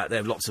things like that. They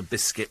have lots of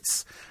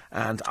biscuits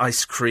and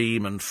ice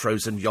cream and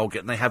frozen yoghurt,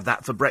 and they have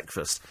that for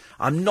breakfast.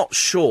 I'm not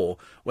sure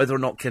whether or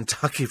not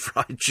Kentucky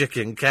Fried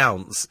Chicken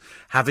counts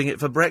having it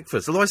for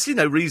breakfast, although I see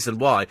no reason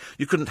why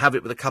you couldn't have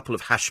it with a couple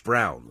of hash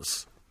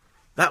browns.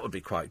 That would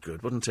be quite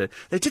good, wouldn't it?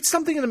 They did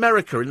something in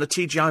America in the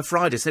TGI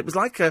Fridays. It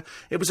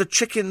was a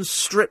chicken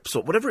strips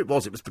or whatever it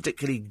was. It was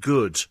particularly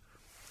good.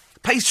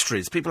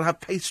 Pastries. People have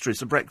pastries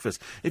for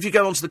breakfast. If you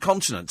go onto the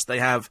continent, they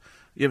have,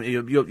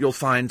 you'll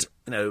find,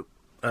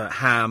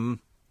 ham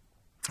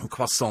and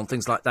croissant,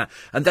 things like that.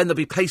 And then there'll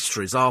be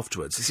pastries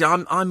afterwards. You see,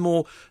 I'm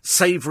more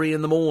savoury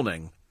in the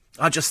morning.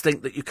 I just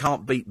think that you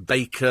can't beat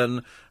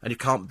bacon and you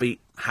can't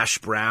beat hash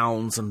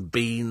browns and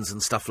beans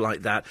and stuff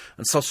like that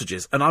and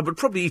sausages. And I would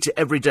probably eat it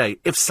every day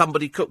if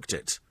somebody cooked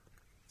it.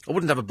 I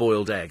wouldn't have a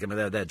boiled egg. I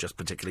mean, they're just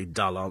particularly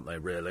dull, aren't they,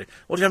 really?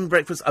 What do you have for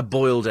breakfast? A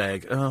boiled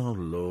egg. Oh,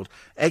 Lord.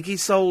 Eggy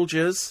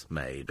soldiers?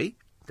 Maybe.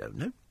 Don't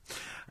know.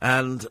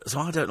 And so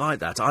I don't like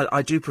that.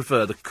 I do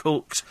prefer the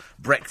cooked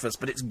breakfast,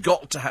 but it's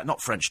got to have...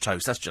 Not French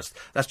toast. That's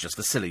just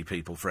for silly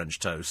people, French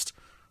toast.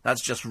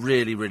 That's just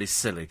really, really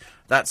silly.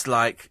 That's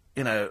like,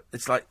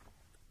 it's like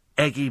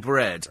eggy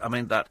bread. I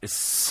mean, that is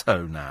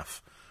so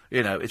naff.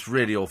 It's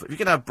really awful. If you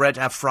can have bread,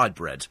 have fried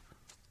bread.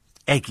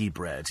 Eggy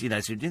bread. So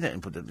you do that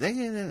and put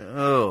the...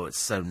 Oh, it's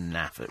so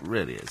naff. It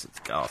really is. It's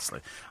ghastly.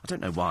 I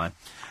don't know why.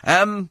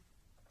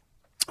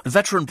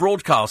 Veteran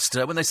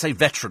broadcaster, when they say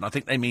veteran, I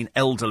think they mean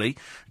elderly,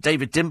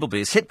 David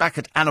Dimbleby, is hit back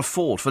at Anna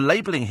Ford for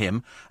labelling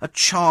him a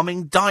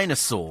charming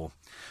dinosaur.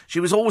 She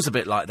was always a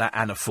bit like that,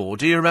 Anna Ford.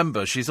 Do you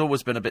remember? She's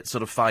always been a bit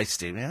sort of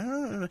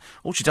feisty.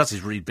 All she does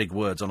is read big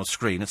words on a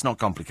screen. It's not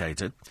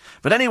complicated.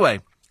 But anyway,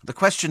 the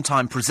Question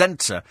Time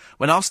presenter,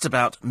 when asked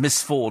about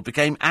Miss Ford,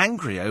 became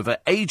angry over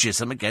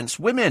ageism against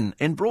women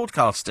in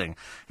broadcasting.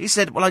 He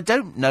said, well, I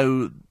don't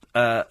know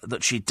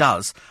that she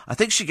does. I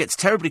think she gets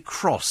terribly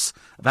cross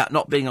about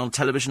not being on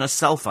television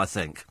herself, I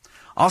think.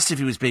 Asked if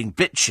he was being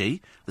bitchy,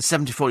 the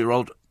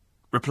 74-year-old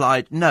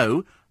replied,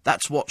 no,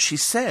 that's what she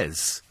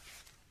says.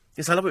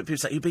 Yes, I love it when people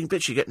say, you're being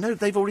bitchy. You go, no,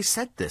 they've already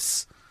said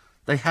this.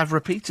 They have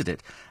repeated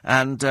it.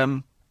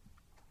 And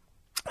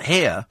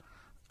here,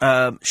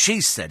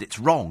 she's said it's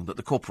wrong that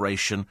the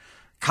corporation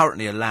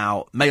currently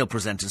allow male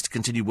presenters to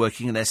continue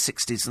working in their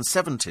 60s and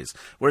 70s,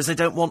 whereas they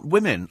don't want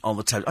women on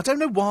the television. I don't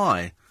know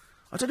why.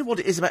 I don't know what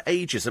it is about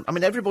ageism. I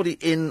mean, everybody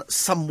in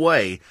some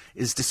way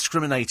is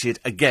discriminated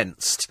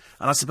against,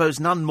 and I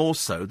suppose none more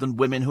so than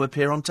women who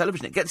appear on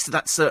television. It gets to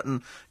that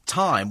certain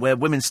time where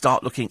women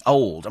start looking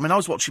old. I mean, I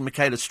was watching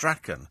Michaela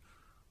Strachan,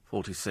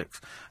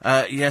 46.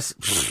 Yes,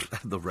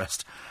 the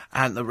rest.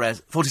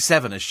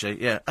 47, is she?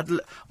 Yeah.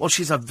 Well,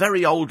 she's a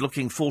very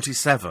old-looking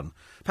 47.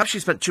 Perhaps she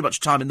spent too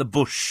much time in the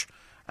bush,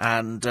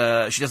 and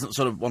she doesn't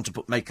sort of want to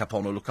put makeup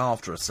on or look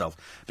after herself.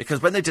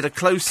 Because when they did a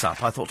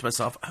close-up, I thought to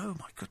myself, oh,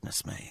 my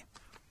goodness me.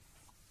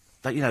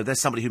 That, there's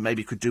somebody who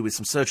maybe could do with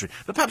some surgery.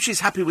 But perhaps she's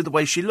happy with the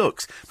way she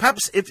looks.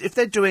 Perhaps if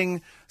they're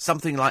doing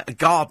something like a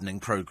gardening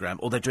programme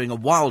or they're doing a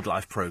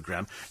wildlife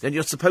programme, then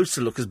you're supposed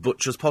to look as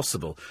butch as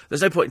possible.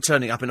 There's no point in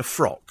turning up in a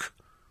frock,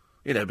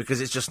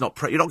 because it's just not...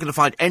 you're not going to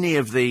find any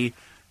of the...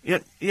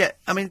 Yeah,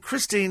 I mean,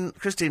 Christine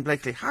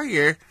Blakely,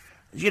 hiya.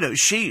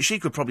 She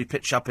could probably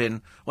pitch up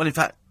in... Well, in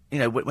fact,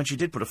 when she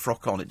did put a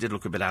frock on, it did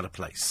look a bit out of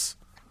place.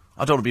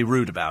 I don't want to be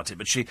rude about it,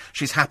 but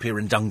she's happier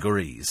in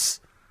dungarees.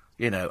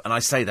 And I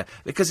say that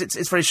because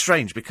it's very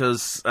strange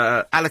because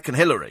Alec and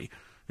Hillary,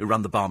 who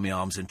run the Barmy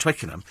Arms in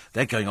Twickenham,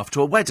 they're going off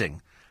to a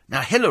wedding.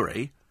 Now,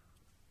 Hillary,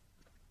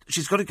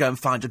 she's got to go and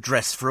find a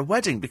dress for a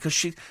wedding because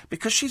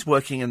she's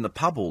working in the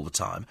pub all the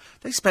time.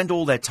 They spend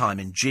all their time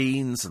in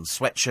jeans and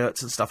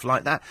sweatshirts and stuff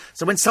like that.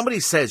 So when somebody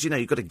says,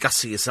 you've got to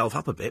gussy yourself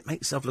up a bit, make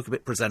yourself look a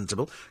bit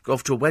presentable, go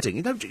off to a wedding,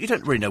 you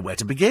don't really know where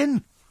to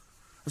begin.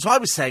 So I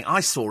was saying I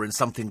saw in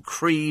something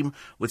cream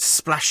with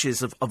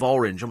splashes of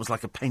orange, almost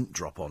like a paint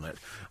drop on it,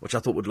 which I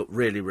thought would look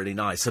really, really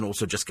nice, and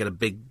also just get a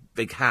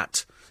big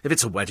hat. If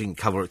it's a wedding,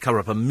 cover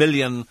up a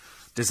million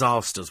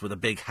disasters with a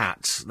big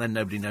hat, then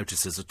nobody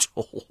notices at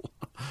all.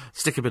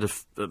 Stick a bit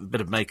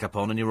of makeup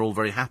on and you're all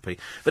very happy.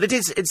 But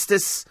it's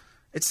this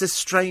It's this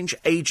strange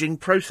ageing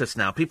process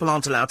now. People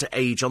aren't allowed to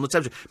age on the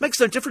television. Makes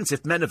no difference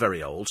if men are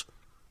very old.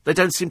 They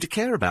don't seem to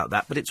care about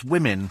that, but it's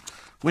women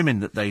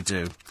that they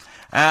do.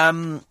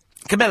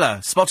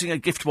 Camilla, spotting a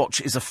gift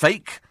watch is a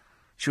fake.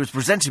 She was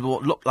presented with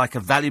what looked like a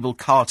valuable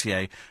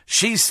Cartier.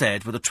 She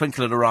said, with a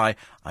twinkle in her eye,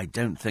 I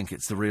don't think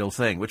it's the real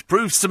thing, which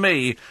proves to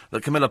me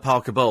that Camilla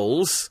Parker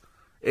Bowles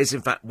is,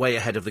 in fact, way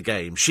ahead of the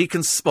game. She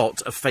can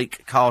spot a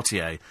fake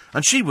Cartier,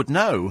 and she would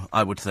know,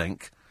 I would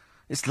think.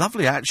 It's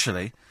lovely,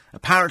 actually.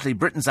 Apparently,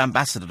 Britain's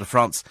ambassador to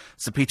France,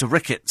 Sir Peter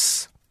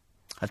Ricketts,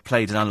 had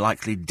played an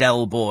unlikely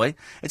Del boy.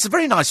 It's a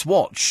very nice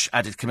watch,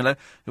 added Camilla,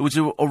 who was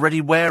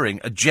already wearing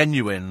a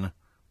genuine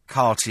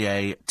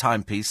Cartier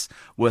timepiece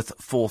worth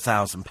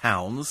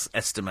 £4,000,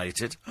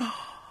 estimated. I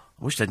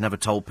wish they'd never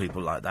told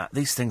people like that.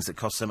 These things that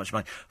cost so much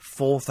money.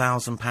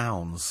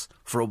 £4,000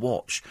 for a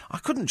watch. I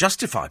couldn't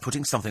justify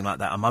putting something like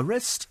that on my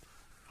wrist.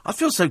 I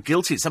feel so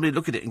guilty. Somebody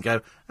look at it and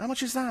go, how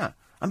much is that?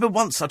 I remember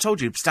once, I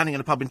told you, standing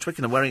in a pub in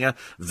Twickenham wearing a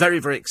very,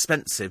 very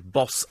expensive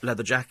Boss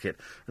leather jacket.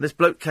 And this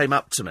bloke came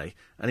up to me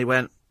and he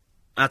went,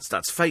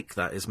 that's fake,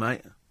 that is,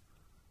 mate.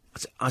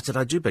 I said,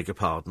 I do beg your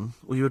pardon.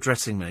 Were you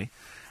addressing me?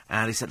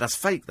 And he said, that's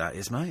fake, that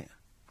is, mate.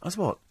 I said,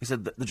 what? He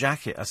said, the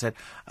jacket. I said,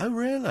 oh,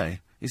 really?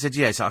 He said,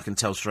 yes, I can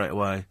tell straight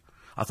away.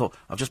 I thought,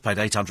 I've just paid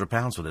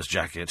 £800 for this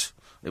jacket.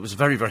 It was a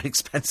very, very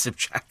expensive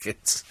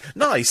jacket.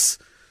 Nice,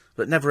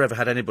 but never ever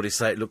had anybody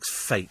say it looks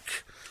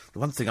fake. The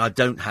one thing I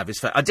don't have is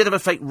fake. I did have a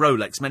fake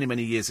Rolex many,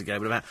 many years ago,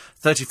 but about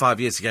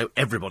 35 years ago,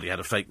 everybody had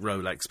a fake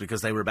Rolex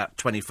because they were about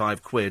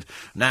 25 quid.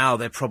 Now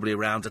they're probably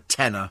around a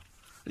tenner.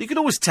 And you can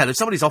always tell if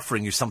somebody's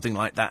offering you something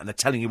like that and they're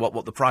telling you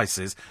what the price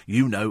is,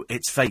 you know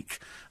it's fake.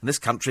 And this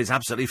country is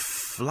absolutely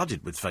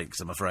flooded with fakes,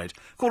 I'm afraid.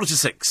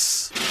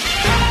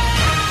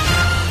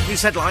 5:45.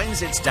 News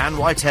headlines, it's Dan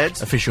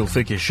Whitehead. Official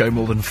figures show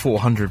more than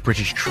 400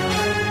 British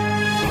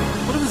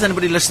I wonder if there's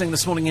anybody listening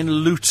this morning in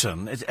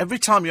Luton. Every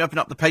time you open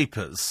up the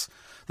papers,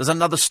 there's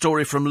another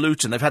story from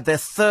Luton. They've had their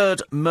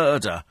third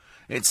murder.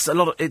 It's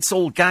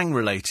all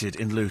gang-related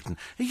in Luton.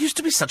 It used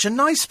to be such a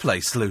nice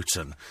place,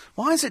 Luton.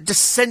 Why has it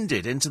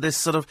descended into this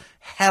sort of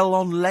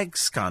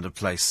hell-on-legs kind of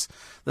place?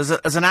 There's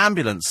an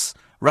ambulance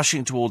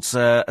rushing towards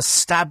a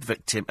stab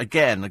victim.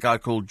 Again, a guy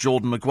called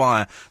Jordan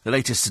Maguire, the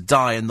latest to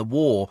die in the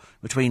war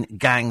between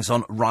gangs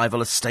on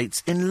rival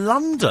estates in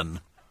London.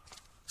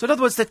 So in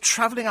other words, they're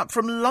travelling up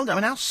from London. I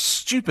mean, how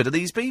stupid are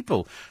these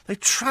people? They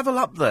travel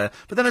up there.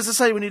 But then, as I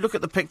say, when you look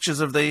at the pictures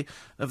of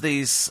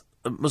these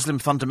Muslim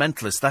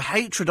fundamentalists, the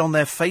hatred on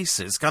their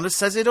faces kind of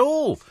says it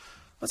all.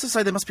 As I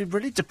say, they must be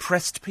really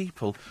depressed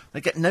people.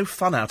 They get no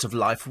fun out of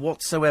life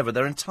whatsoever.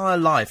 Their entire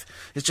life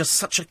is just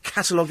such a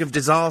catalogue of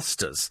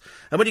disasters.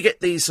 And when you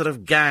get these sort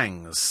of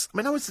gangs... I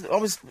mean, I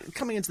was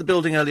coming into the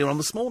building earlier on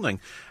this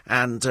morning,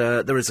 and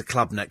there is a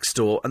club next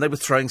door, and they were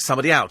throwing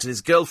somebody out, and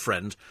his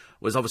girlfriend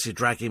was obviously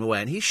dragging him away,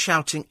 and he's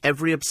shouting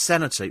every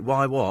obscenity.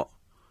 Why, what?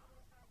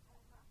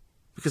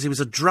 Because he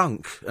was a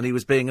drunk, and he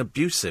was being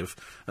abusive,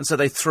 and so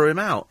they threw him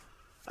out.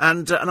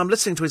 And I'm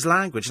listening to his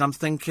language, and I'm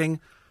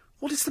thinking...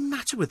 what is the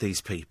matter with these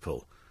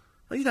people?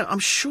 You know, I'm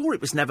sure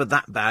it was never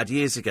that bad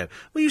years ago.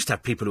 We used to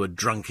have people who were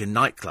drunk in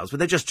nightclubs, but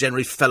they just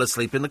generally fell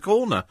asleep in the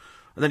corner.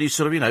 And then you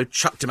sort of,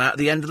 chucked them out at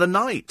the end of the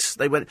night.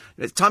 They went,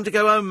 it's time to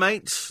go home,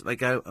 mate. They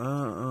go,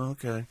 oh,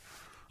 okay.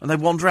 And they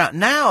wander out.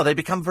 Now they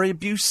become very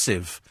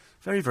abusive.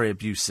 Very, very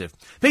abusive.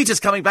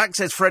 Peter's coming back,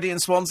 says Freddie in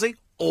Swansea.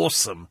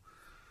 Awesome.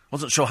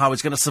 Wasn't sure how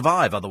he's going to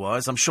survive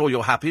otherwise. I'm sure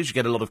you're happy as you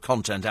get a lot of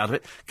content out of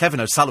it. Kevin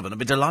O'Sullivan would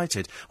be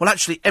delighted. Well,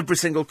 actually, every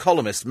single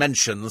columnist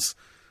mentions...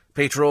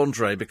 Peter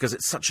Andre, because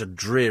it's such a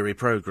dreary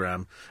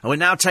programme. And we're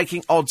now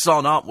taking odds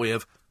on, aren't we,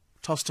 of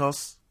toss,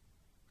 toss,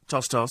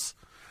 toss, toss.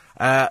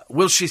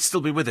 Will she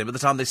still be with him by the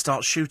time they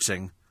start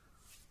shooting?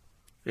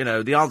 You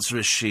know, the answer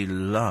is she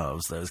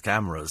loves those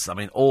cameras. I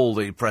mean, all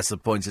the press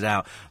have pointed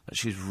out that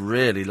she's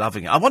really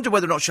loving it. I wonder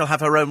whether or not she'll have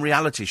her own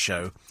reality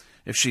show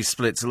if she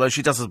splits, although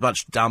she does as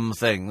much dumb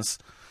things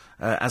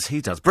as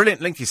he does.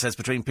 Brilliant link, he says,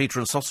 between Peter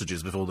and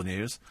sausages before the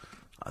news.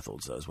 I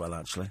thought so as well,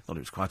 actually. Thought it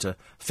was quite a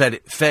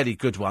fairly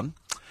good one.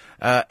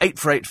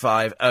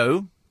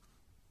 84850.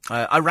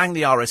 I rang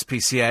the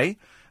RSPCA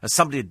as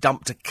somebody had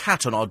dumped a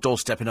cat on our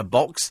doorstep in a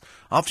box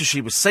after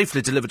she was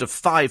safely delivered of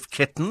 5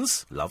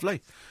 kittens.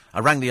 Lovely. I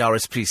rang the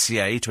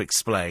RSPCA to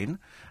explain.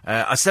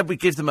 I said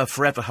we'd give them a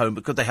forever home,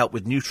 but could they help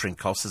with neutering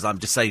costs as I'm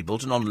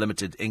disabled and on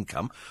limited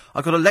income?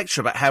 I got a lecture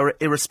about how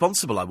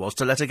irresponsible I was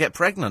to let her get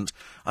pregnant.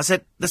 I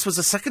said this was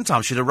the second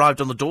time she'd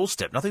arrived on the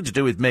doorstep, nothing to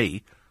do with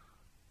me.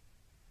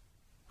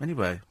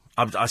 Anyway,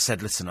 I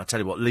said, listen, I tell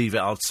you what, leave it,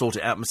 I'll sort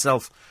it out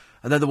myself.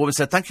 And then the woman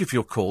said, thank you for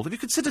your call. Have you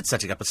considered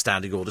setting up a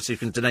standing order so you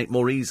can donate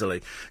more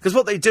easily? Because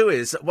what they do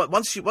is,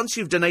 once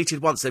you've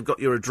donated once, they've got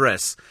your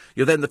address,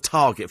 you're then the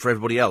target for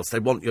everybody else. They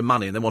want your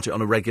money and they want it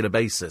on a regular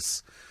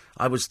basis.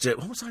 What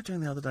was I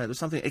doing the other day? There was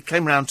something, it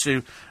came round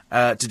to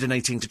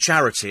donating to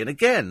charity. And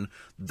again,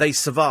 they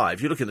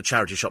survive. You look in the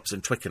charity shops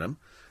in Twickenham,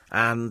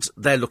 and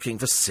they're looking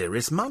for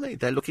serious money.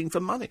 They're looking for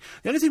money.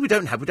 The only thing we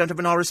don't have an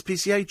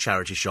RSPCA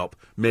charity shop.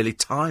 Merely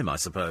time, I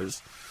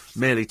suppose.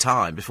 merely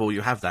time before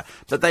you have that.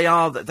 But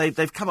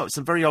they've come up with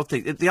some very odd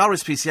things. The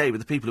RSPCA were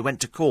the people who went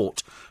to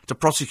court to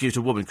prosecute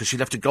a woman because she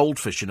left a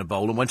goldfish in a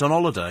bowl and went on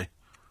holiday.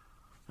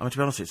 I mean, to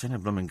be honest, it's in a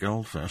blooming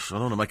goldfish. I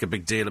don't want to make a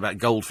big deal about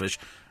goldfish.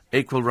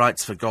 Equal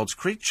rights for God's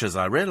creatures,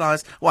 I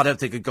realise. Well, I don't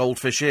think a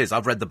goldfish is.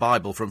 I've read the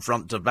Bible from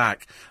front to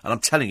back, and I'm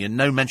telling you,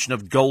 no mention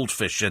of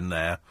goldfish in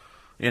there.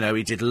 You know,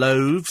 he did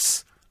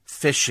loaves,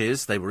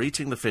 fishes, they were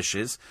eating the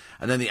fishes,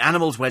 and then the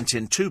animals went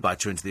in 2 by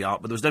 2 into the ark,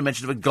 but there was no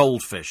mention of a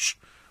goldfish.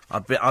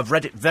 I've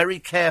read it very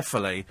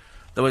carefully.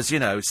 There was,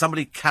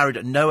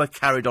 Noah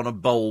carried on a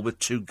bowl with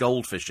 2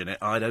 goldfish in it.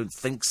 I don't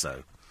think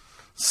so.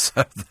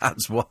 So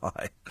that's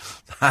why.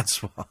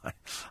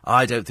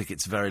 I don't think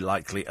it's very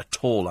likely at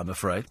all, I'm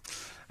afraid.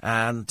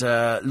 And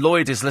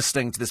Lloyd is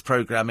listening to this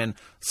programme in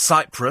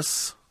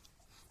Cyprus.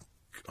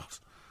 God,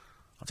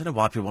 I don't know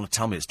why people want to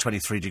tell me it's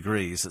 23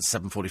 degrees at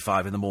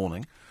 7:45 in the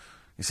morning.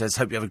 He says,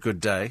 hope you have a good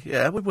day.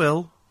 Yeah, we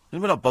will. We're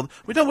not bothered.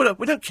 We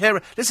don't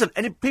care. Listen,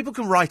 people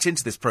can write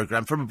into this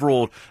programme from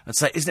abroad and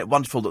say, isn't it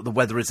wonderful that the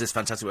weather is this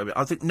fantastic way?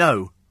 I think,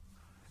 no,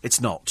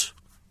 it's not.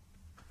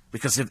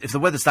 Because if the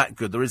weather's that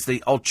good, there is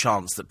the odd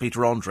chance that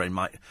Peter Andre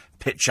might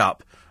pitch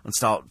up and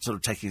start sort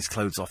of taking his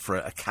clothes off for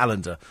a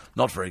calendar.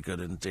 Not very good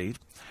indeed.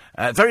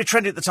 Very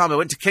trendy at the time. I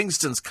went to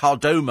Kingston's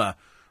Cardoma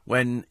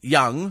when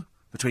young,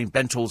 between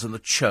Bentall's and the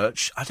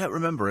church. I don't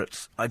remember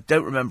it.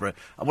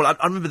 Well,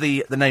 I remember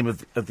the name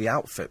of the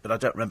outfit, but I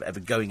don't remember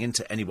ever going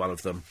into any one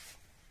of them.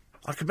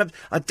 I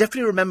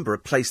definitely remember a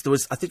place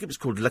I think it was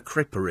called La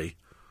Crippery.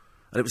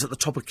 And it was at the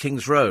top of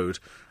King's Road.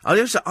 I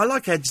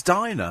like Ed's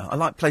Diner. I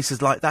like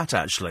places like that,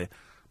 actually.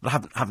 But I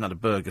haven't had a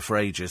burger for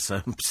ages,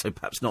 so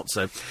perhaps not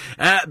so.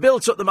 Bill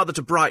took the mother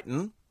to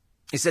Brighton.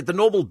 He said the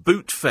normal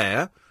boot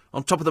fair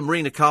on top of the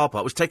Marina car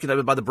park was taken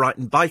over by the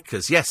Brighton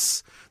bikers.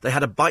 Yes, they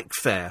had a bike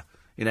fair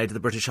in aid of the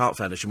British Heart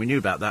Foundation. We knew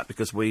about that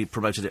because we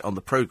promoted it on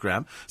the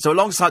programme. So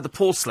alongside the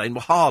porcelain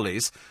were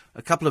Harleys,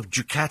 a couple of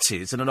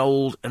Ducatis and an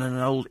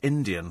old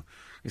Indian.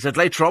 He said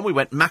later on we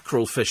went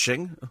mackerel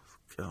fishing. Oh,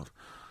 God.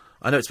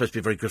 I know it's supposed to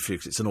be very good for you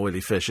because it's an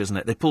oily fish, isn't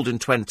it? They pulled in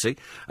 20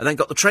 and then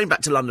got the train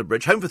back to London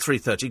Bridge, home for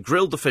 3:30,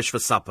 grilled the fish for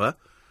supper.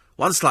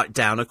 One slight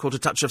downer, caught a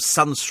touch of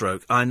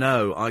sunstroke. I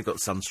know, I got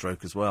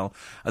sunstroke as well.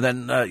 And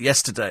then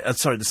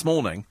this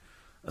morning,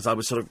 as I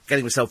was sort of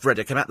getting myself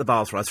ready, I came out the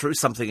bathroom, I threw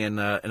something in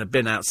a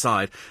bin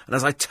outside, and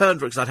as I turned,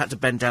 because I'd had to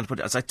bend down to put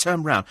it, as I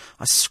turned round,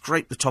 I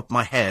scraped the top of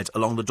my head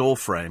along the door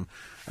frame.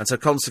 And so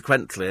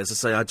consequently, as I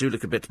say, I do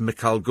look a bit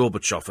Mikhail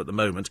Gorbachev at the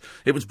moment.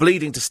 It was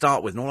bleeding to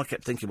start with, and all I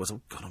kept thinking was, oh,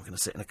 God, I'm going to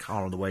sit in a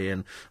car on the way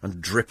in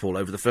and drip all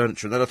over the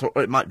furniture. And then I thought,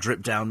 it might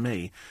drip down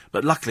me.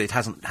 But luckily it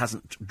hasn't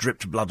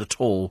dripped blood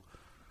at all.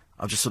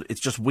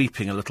 It's just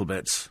weeping a little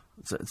bit.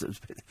 It's a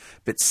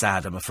bit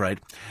sad, I'm afraid.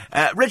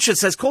 Richard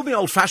says, call me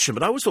old-fashioned,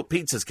 but I always thought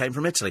pizzas came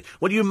from Italy.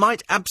 Well, you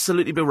might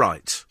absolutely be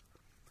right.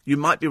 You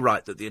might be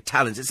right that the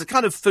Italians... It's the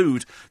kind of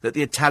food that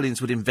the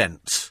Italians would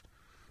invent,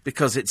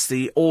 because it's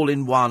the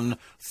all-in-one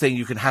thing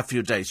you can have for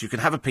your days. You can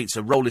have a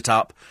pizza, roll it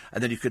up,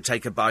 and then you could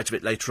take a bite of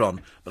it later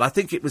on. But I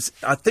think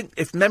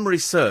if memory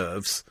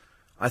serves,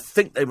 I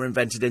think they were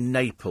invented in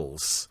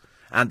Naples.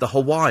 And the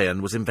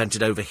Hawaiian was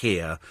invented over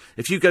here.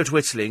 If you go to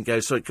Italy and go,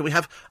 sorry, can we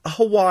have a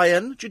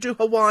Hawaiian? Do you do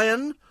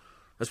Hawaiian?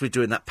 As we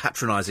do in that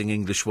patronising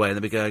English way, and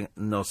they'll be going,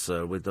 no,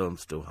 sir, we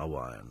don't do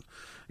Hawaiian.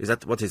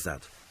 What is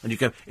that? And you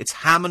go, it's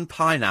ham and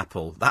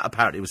pineapple. That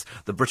apparently was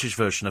the British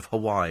version of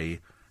Hawaii.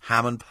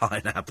 Ham and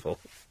pineapple.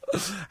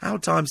 How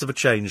times have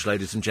changed,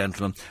 ladies and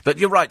gentlemen. But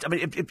you're right. I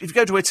mean, if you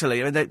go to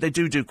Italy, I mean, they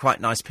do quite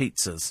nice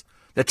pizzas.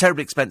 They're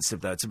terribly expensive,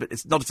 though.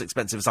 It's not as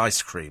expensive as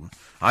ice cream.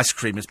 Ice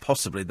cream is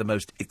possibly the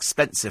most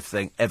expensive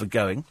thing ever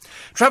going.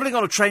 Travelling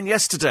on a train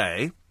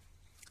yesterday,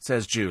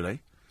 says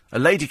Julie, a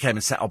lady came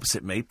and sat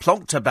opposite me,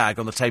 plonked her bag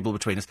on the table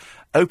between us,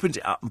 opened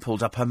it up and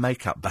pulled up her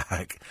makeup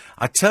bag.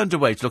 I turned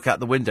away to look out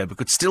the window but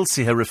could still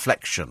see her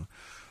reflection.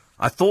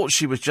 I thought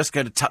she was just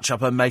going to touch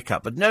up her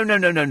makeup, but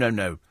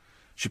no.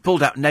 She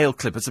pulled out nail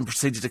clippers and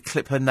proceeded to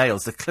clip her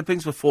nails. The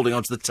clippings were falling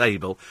onto the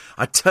table.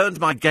 I turned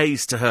my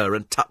gaze to her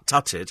and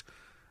tut-tutted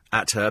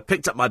at her,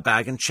 picked up my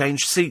bag and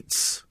changed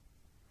seats.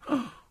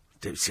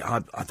 See,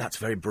 that's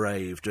very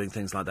brave, doing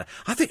things like that.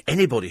 I think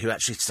anybody who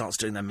actually starts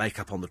doing their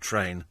makeup on the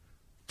train,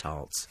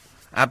 tarts.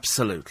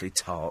 Absolutely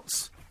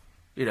tarts.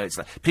 You know, it's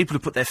like people who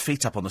put their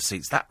feet up on the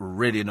seats, that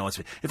really annoys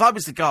me. If I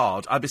was the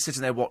guard, I'd be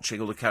sitting there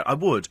watching all the carriage.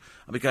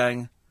 I'd be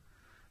going,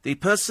 the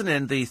person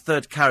in the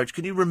third carriage,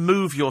 can you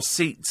remove your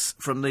seats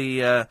from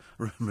the,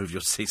 remove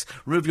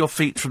your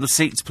feet from the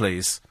seats,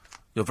 please?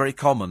 You're very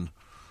common.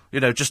 You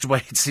know, just to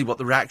wait and see what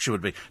the reaction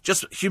would be.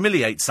 Just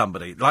humiliate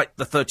somebody, like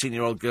the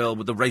 13-year-old girl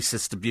with the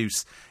racist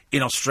abuse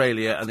in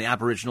Australia and the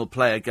Aboriginal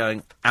player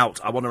going, out,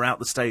 I want her out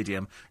the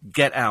stadium,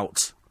 get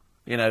out.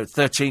 You know,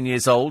 13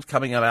 years old,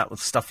 coming out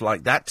with stuff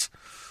like that.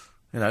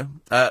 You know,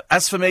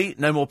 as for me,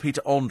 no more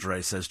Peter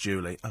Andre, says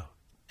Julie. Oh,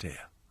 dear.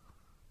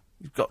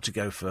 You've got to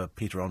go for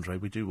Peter Andre.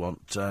 We do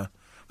want,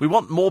 we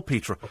want more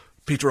Peter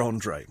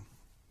Andre.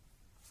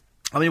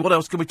 I mean, what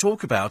else can we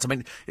talk about? I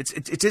mean,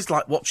 it is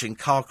like watching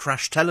car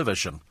crash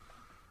television.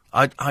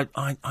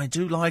 I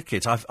do like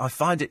it. I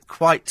find it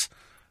quite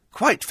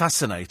quite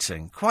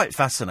fascinating,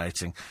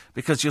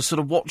 because you're sort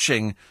of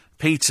watching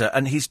Peter,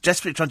 and he's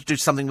desperately trying to do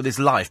something with his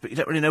life, but you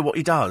don't really know what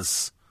he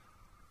does.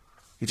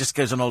 He just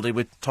goes on holiday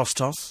with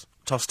toss,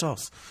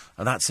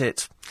 and that's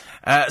it.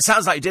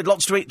 Sounds like he did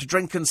lots to eat, to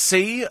drink and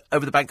see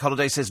over the bank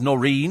holiday, says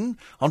Noreen.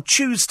 On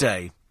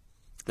Tuesday,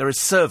 there is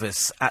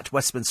service at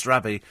Westminster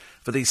Abbey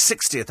for the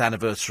 60th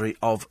anniversary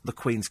of the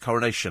Queen's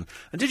coronation.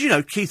 And did you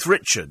know Keith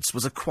Richards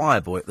was a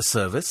choir boy at the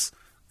service?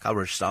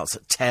 Coverage starts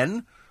at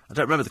 10. I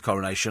don't remember the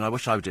coronation. I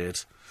wish I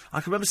did.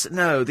 I can remember...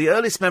 No, the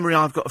earliest memory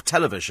I've got of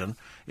television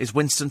is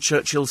Winston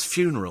Churchill's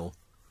funeral.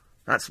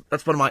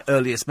 That's one of my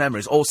earliest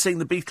memories. Or seeing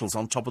the Beatles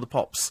on Top of the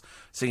Pops,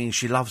 singing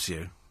She Loves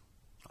You.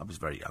 I was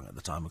very young at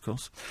the time, of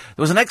course.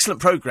 There was an excellent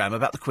programme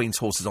about the Queen's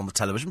horses on the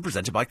television,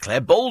 presented by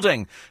Claire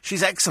Balding.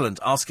 She's excellent,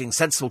 asking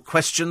sensible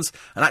questions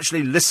and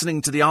actually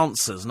listening to the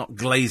answers, not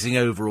glazing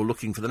over or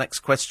looking for the next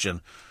question.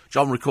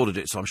 John recorded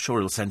it, so I'm sure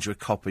he'll send you a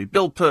copy.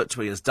 Bill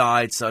Pertwee has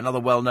died, so another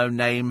well-known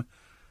name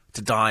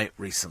to die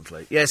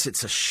recently. Yes,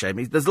 it's a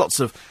shame. There's lots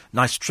of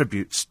nice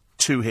tributes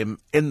to him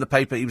in the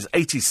paper. He was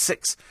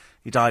 86.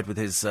 He died with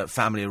his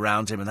family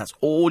around him, and that's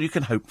all you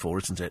can hope for,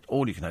 isn't it?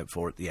 All you can hope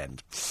for at the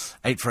end.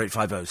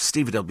 84850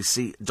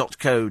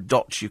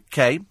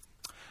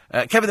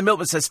 steve@lbc.co.uk. Kevin the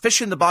Milkman says,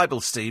 fish in the Bible,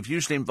 Steve,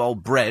 usually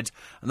involve bread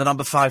and the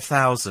number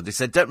 5,000. He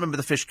said, don't remember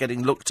the fish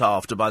getting looked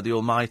after by the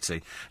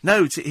Almighty.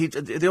 No,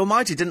 the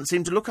Almighty didn't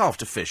seem to look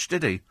after fish,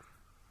 did he?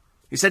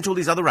 He sent all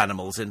these other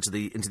animals into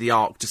the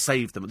ark to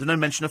save them. There's no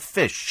mention of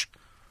fish.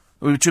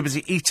 We were too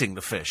busy eating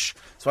the fish.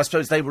 So I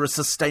suppose they were a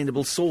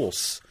sustainable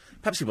source.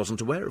 Perhaps he wasn't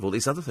aware of all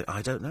these other things.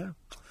 I don't know.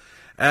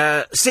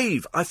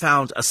 Steve, I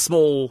found a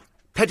small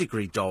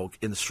pedigree dog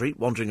in the street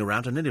wandering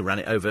around. I nearly ran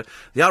it over.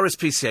 The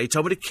RSPCA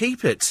told me to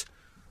keep it.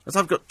 As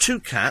I've got 2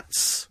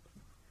 cats,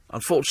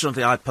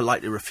 unfortunately I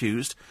politely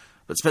refused,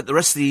 but spent the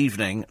rest of the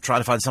evening trying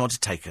to find someone to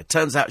take her.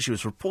 Turns out she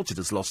was reported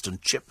as lost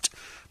and chipped,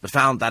 but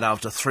found that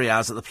after 3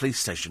 hours at the police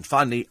station.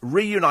 Finally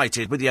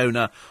reunited with the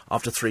owner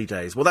after 3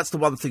 days. Well, that's the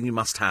one thing you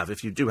must have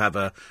if you do have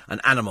an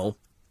animal,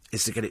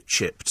 is to get it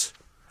chipped.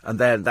 And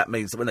then that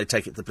means that when they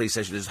take it to the police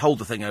station, they just hold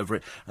the thing over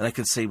it, and they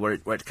can see where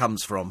it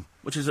comes from,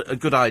 which is a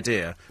good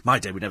idea. My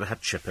day, we never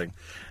had chipping.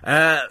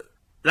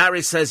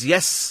 Larry says,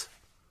 yes,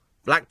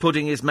 black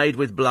pudding is made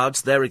with blood.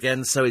 There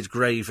again, so is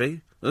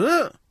gravy.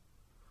 Ugh.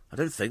 I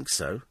don't think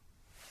so.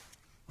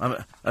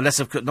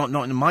 Unless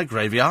not in my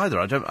gravy either.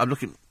 I'm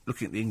looking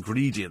at the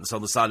ingredients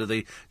on the side of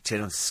the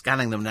tin and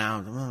scanning them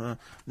now.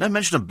 No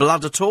mention of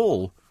blood at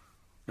all.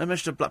 No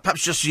mention of blood.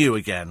 Perhaps just you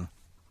again.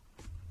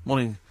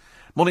 Morning,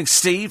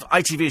 Steve.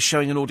 ITV is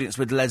showing an audience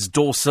with Les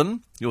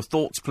Dawson. Your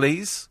thoughts,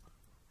 please.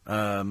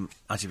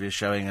 ITV is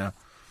showing a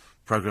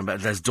programme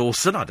about Les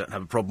Dawson. I don't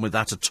have a problem with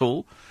that at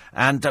all.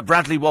 And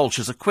Bradley Walsh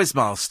as a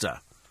quizmaster.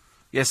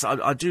 Yes,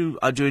 I do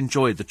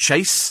enjoy The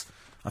Chase.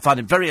 I find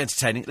him very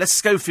entertaining. Less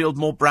Schofield,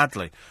 more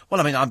Bradley.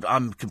 Well, I mean,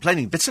 I'm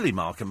complaining bitterly,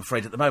 Mark, I'm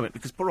afraid, at the moment,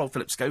 because poor old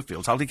Philip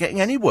Schofield's hardly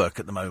getting any work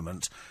at the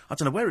moment. I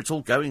don't know where it's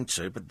all going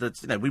to,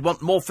 but, we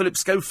want more Philip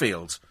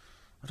Schofield.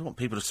 I don't want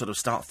people to sort of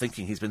start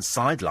thinking he's been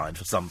sidelined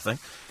for something.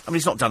 I mean,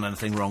 he's not done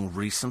anything wrong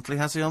recently,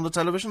 has he, on the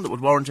television, that would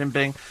warrant him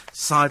being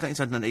sidelined? He's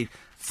had any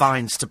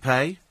fines to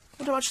pay. I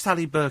wonder how much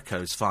Sally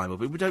Burko's fine will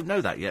be. We don't know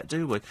that yet,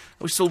 do we?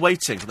 We're still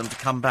waiting for them to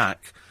come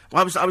back.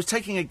 Well, I was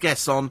taking a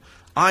guess on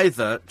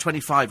either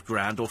 25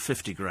 grand or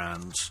 50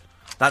 grand.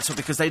 That's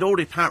because they'd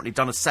already apparently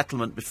done a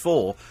settlement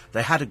before.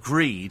 They had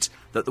agreed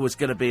that there was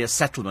going to be a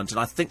settlement, and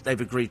I think they've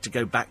agreed to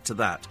go back to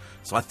that.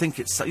 So I think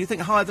it's... You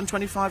think higher than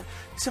 25?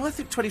 See, I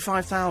think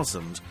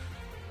 25,000.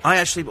 I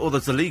actually... Or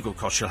there's the legal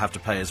cost she'll have to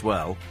pay as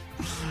well.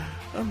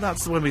 And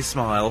that's when we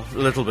smile a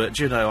little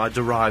bit. I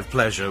derive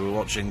pleasure with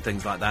watching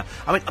things like that.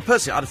 I mean,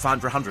 personally, I'd have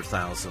fined for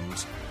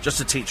 100,000 just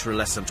to teach her a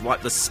lesson, to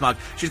wipe the smug.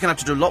 She's going to have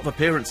to do a lot of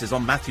appearances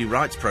on Matthew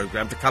Wright's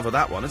programme to cover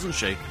that one, isn't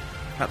she?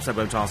 Perhaps they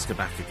won't ask her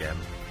back again.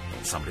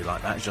 Somebody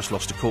like that has just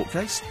lost a court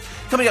case.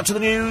 Coming up to the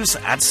news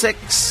at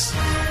 6.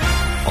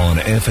 On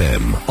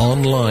FM,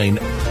 online.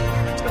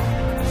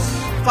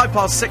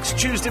 6:05,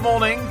 Tuesday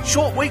morning.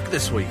 Short week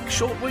this week.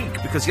 Short week,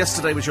 because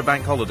yesterday was your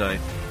bank holiday.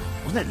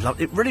 Wasn't it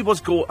lovely? It really was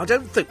gorgeous. I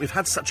don't think we've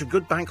had such a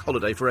good bank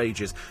holiday for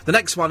ages. The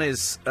next one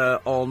is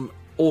on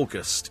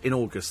August, the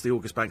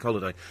August bank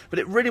holiday. But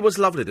it really was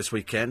lovely this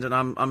weekend, and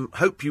I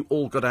hope you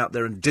all got out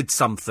there and did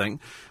something.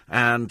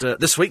 And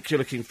this week you're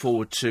looking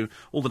forward to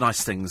all the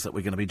nice things that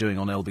we're going to be doing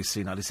on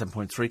LBC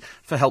 97.3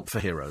 for Help for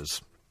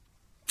Heroes.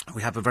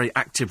 We have a very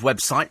active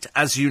website,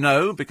 as you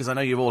know, because I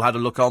know you've all had a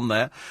look on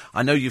there.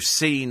 I know you've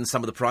seen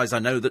some of the prize. I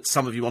know that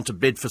some of you want to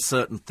bid for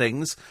certain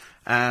things,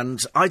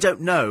 and I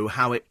don't know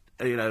how it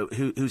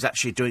who's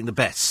actually doing the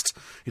best.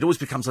 It always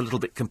becomes a little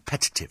bit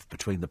competitive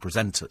between the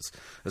presenters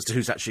as to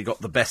who's actually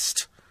got the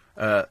best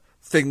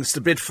things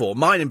to bid for.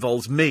 Mine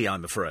involves me,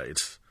 I'm afraid.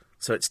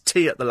 So it's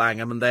tea at the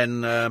Langham, and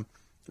then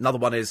another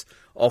one is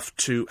off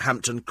to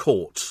Hampton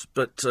Court.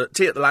 But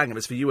tea at the Langham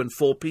is for you and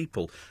 4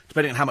 people,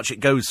 depending on how much it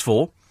goes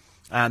for.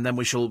 and then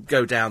we shall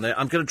go down there.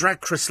 I'm going to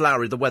drag Chris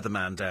Lowry, the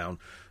weatherman, down,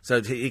 so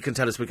he can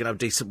tell us we can have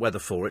decent weather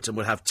for it, and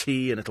we'll have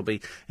tea, and it'll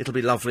be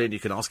lovely, and you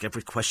can ask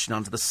every question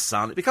under the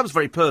sun. It becomes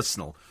very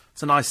personal.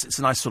 It's a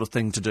nice sort of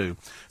thing to do.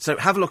 So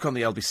have a look on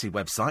the LBC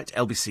website,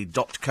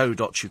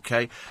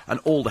 lbc.co.uk, and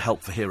all the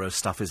Help for Heroes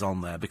stuff is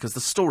on there, because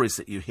the stories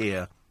that you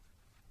hear,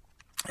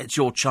 it's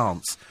your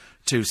chance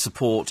to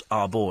support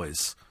our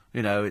boys.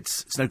 You know,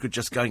 it's no good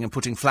just going and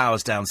putting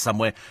flowers down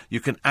somewhere.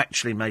 You can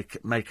actually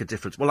make a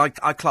difference. Well,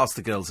 I class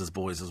the girls as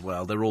boys as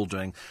well. They're all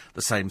doing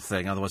the same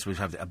thing. Otherwise, we'd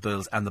have the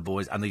girls and the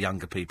boys and the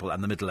younger people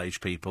and the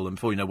middle-aged people. And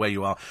before you know where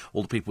you are,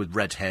 all the people with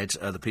red head,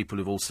 the people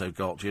who've also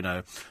got, you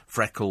know,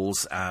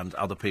 freckles, and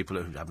other people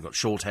who haven't got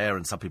short hair,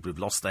 and some people who've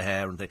lost their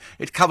hair. And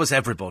it covers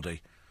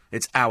everybody.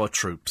 It's our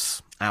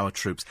troops.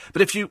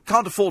 But if you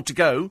can't afford to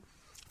go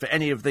for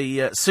any of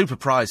the super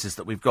prizes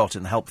that we've got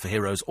in the Help for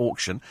Heroes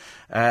auction,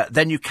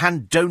 then you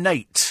can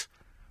donate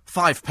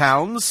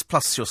 £5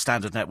 plus your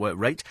standard network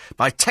rate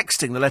by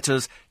texting the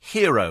letters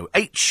HERO,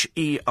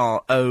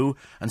 HERO,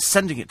 and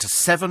sending it to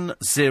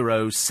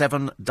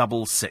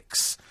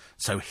 70766.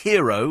 So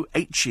HERO,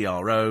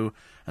 HERO,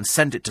 and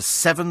send it to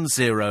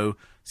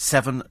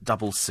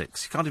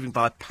 70766. You can't even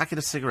buy a packet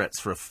of cigarettes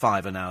for a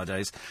 £5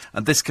 nowadays,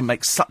 and this can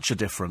make such a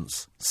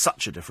difference.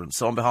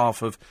 So on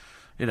behalf of,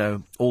 you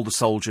know, all the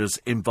soldiers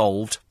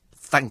involved,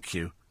 thank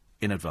you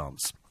in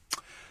advance.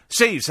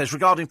 Steve says,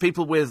 regarding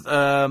people with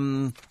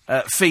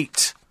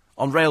feet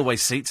on railway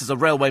seats, as a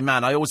railway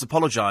man, I always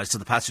apologise to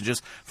the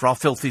passengers for our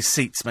filthy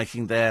seats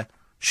making their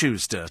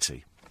shoes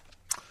dirty.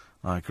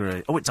 I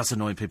agree. Oh, it does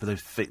annoy people,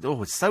 those feet.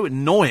 Oh, it's so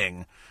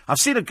annoying. I've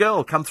seen a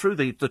girl come through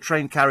the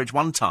train carriage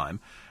one time,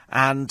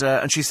 and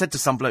she said to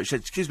some bloke, she said,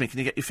 "Excuse me, can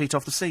you get your feet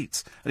off the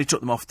seats?" And he took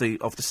them off the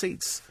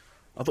seats.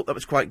 I thought that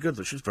was quite good,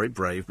 that she was very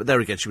brave. But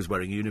there again, she was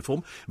wearing a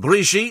uniform.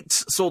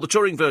 Brigitte saw the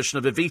touring version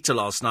of Evita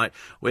last night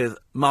with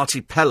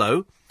Marty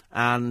Pello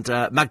and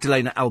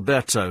Magdalena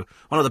Alberto.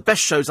 One of the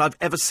best shows I've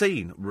ever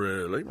seen.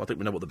 Really? Well, I think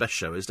we know what the best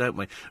show is, don't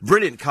we?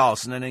 Brilliant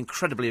cast and an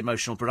incredibly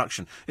emotional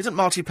production. Isn't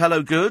Marty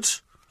Pello good?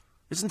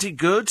 Isn't he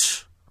good?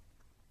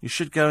 You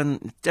should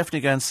definitely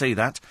go and see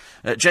that.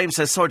 James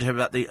says, sorry to hear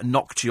about the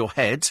knock to your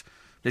head.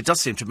 It does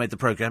seem to have made the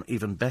programme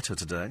even better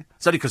today.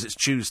 It's only because it's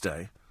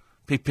Tuesday.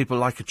 People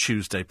like a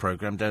Tuesday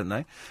programme, don't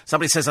they?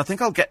 Somebody says, I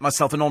think I'll get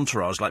myself an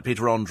entourage like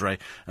Peter Andre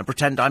and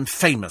pretend I'm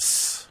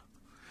famous.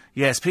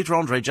 Yes, Peter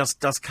Andre just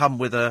does come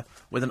with an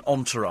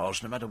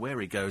entourage, no matter where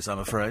he goes, I'm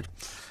afraid.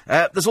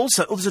 There's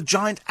a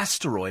giant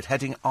asteroid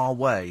heading our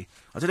way.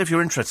 I don't know if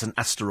you're interested in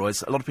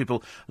asteroids. A lot of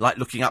people like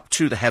looking up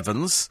to the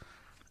heavens.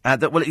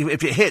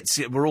 If it hits,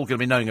 we're all going to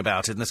be knowing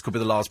about it, and this could be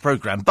the last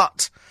programme.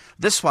 But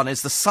this one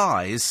is the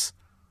size,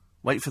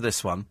 wait for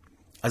this one,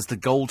 as the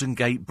Golden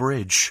Gate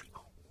Bridge.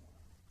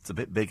 It's a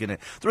bit big, isn't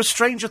it? There are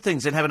stranger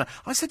things in heaven.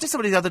 I said to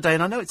somebody the other day,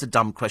 and I know it's a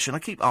dumb question, I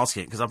keep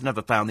asking it because I've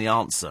never found the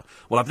answer.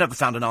 Well, I've never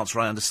found an answer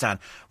I understand.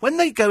 When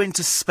they go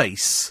into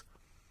space,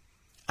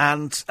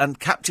 and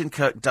Captain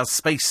Kirk does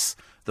Space,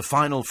 the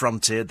Final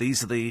Frontier,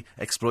 these are the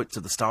exploits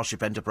of the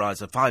Starship Enterprise,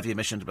 a 5-year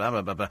mission, blah,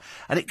 blah, blah, blah,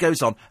 and it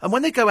goes on. And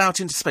when they go out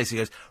into space, it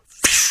goes,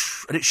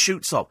 and it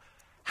shoots off.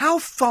 How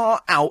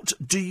far out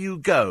do you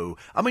go?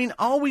 I mean,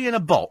 are we in a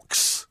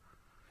box?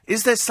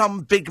 Is there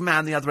some big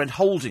man the other end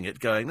holding it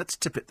going, let's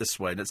tip it this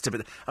way, let's tip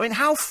it... I mean,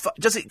 how far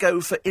does it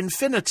go for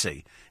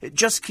infinity? It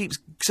just keeps...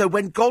 So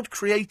when God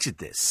created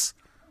this,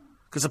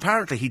 because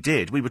apparently he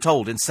did, we were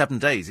told in 7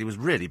 days, he was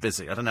really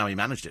busy. I don't know how he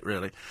managed it,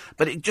 really.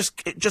 But it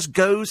just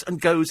goes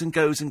and goes and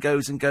goes and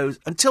goes and goes.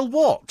 Until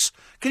what?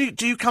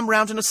 Do you come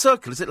round in a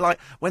circle? Is it like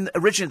when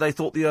originally they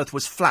thought the Earth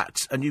was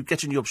flat and you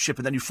get in your ship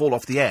and then you fall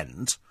off the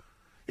end?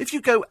 If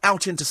you go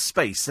out into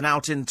space and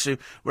out into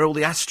where all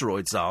the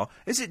asteroids are,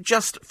 is it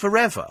just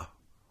forever?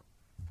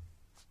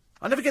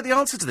 I never get the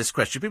answer to this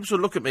question. People sort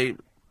of look at me.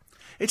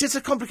 It is a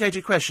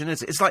complicated question,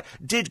 isn't it? It's like,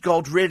 did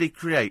God really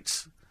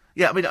create...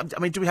 Yeah, I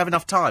mean, do we have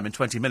enough time in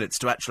 20 minutes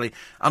to actually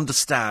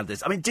understand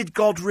this? I mean, did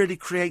God really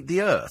create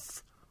the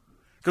Earth?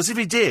 Because if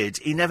he did,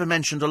 he never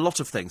mentioned a lot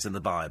of things in the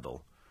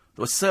Bible.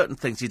 There were certain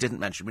things he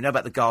didn't mention. We know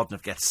about the Garden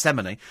of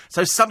Gethsemane.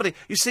 So somebody...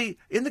 You see,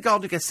 in the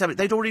Garden of Gethsemane,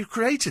 they'd already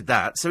created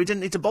that, so he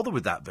didn't need to bother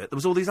with that bit. There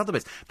was all these other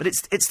bits. But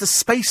it's the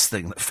space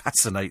thing that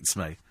fascinates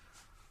me.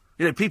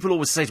 You know, people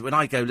always say to me, when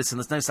I go, listen,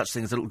 there's no such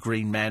thing as a little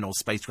green men or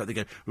spacecraft. They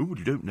go, oh,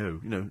 you don't know.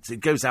 You know, it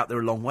goes out there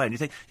a long way. And you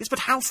think, yes, but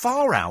how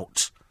far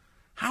out?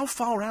 How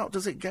far out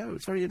does it go?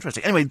 It's very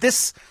interesting. Anyway,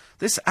 this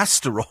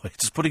asteroid,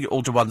 just putting it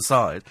all to one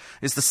side,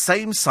 is the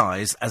same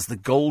size as the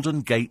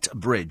Golden Gate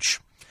Bridge.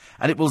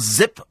 And it will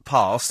zip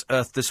past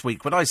Earth this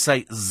week. When I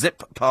say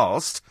zip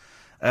past,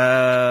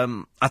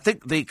 I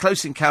think the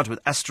close encounter with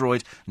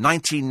asteroid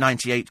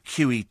 1998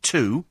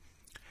 QE2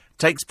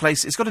 takes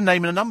place... It's got a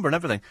name and a number and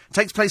everything.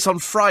 Takes place on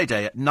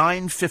Friday at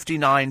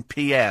 9:59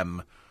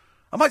 p.m.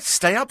 I might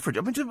stay up for it. I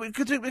mean, we're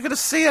going to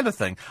see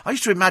anything. I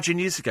used to imagine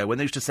years ago when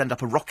they used to send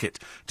up a rocket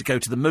to go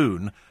to the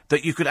moon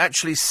that you could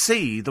actually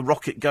see the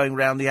rocket going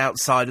round the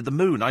outside of the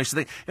moon. I used to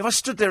think, if I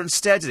stood there and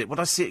stared at it, would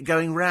I see it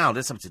going round?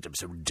 It's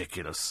so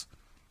ridiculous.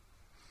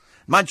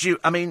 Mind you,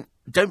 I mean,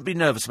 don't be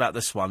nervous about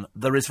this one.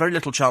 There is very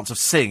little chance of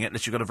seeing it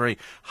unless you've got a very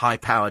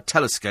high-powered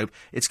telescope.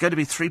 It's going to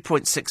be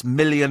 3.6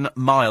 million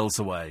miles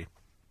away.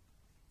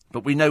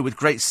 But we know with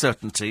great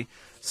certainty,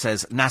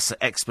 says NASA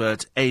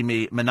expert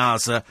Amy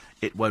Menaza,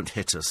 it won't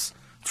hit us.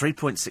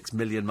 3.6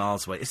 million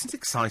miles away. Isn't it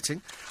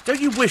exciting?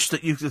 Don't you wish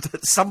that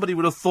that somebody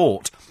would have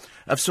thought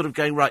of sort of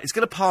going, right, it's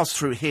going to pass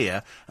through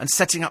here and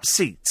setting up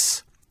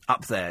seats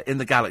up there in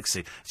the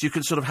galaxy. So you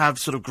can sort of have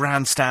sort of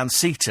grandstand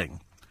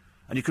seating.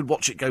 And you could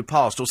watch it go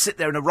past, or sit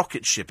there in a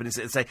rocket ship and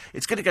say,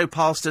 it's going to go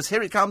past us,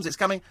 here it comes, it's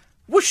coming,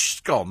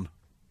 whoosh, gone.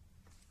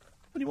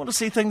 Would you want to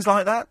see things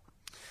like that?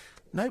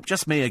 Nope,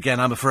 just me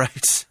again, I'm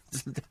afraid.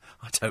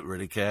 I don't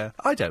really care.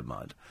 I don't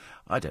mind.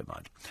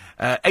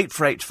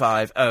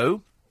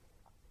 84850.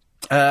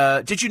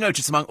 Did you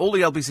notice among all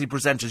the LBC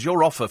presenters,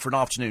 your offer for an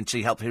afternoon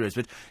tea Help Heroes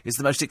bid is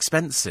the most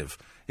expensive?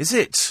 Is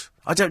it?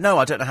 I don't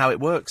know how it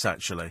works,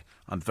 actually.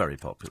 I'm very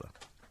popular.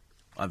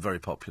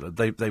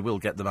 They will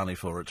get the money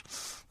for it.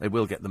 They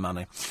will get the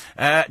money.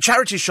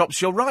 Charity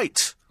shops, you're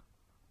right.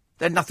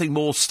 They're nothing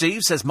more,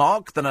 Steve, says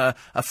Mark, than a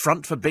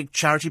front for big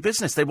charity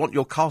business. They want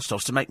your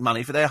cast-offs to make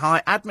money for their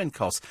high admin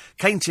costs.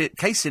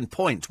 Case in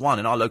point, one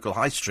in our local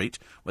high street,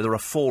 where there are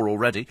 4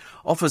 already,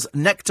 offers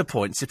nectar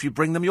points if you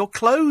bring them your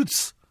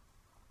clothes.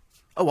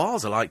 Oh,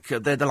 ours are like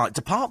they're like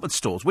department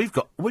stores. We've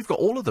got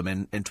all of them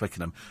in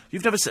Twickenham.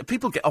 You've never seen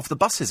people get off the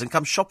buses and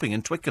come shopping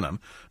in Twickenham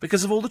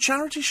because of all the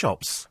charity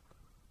shops.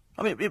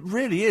 I mean, it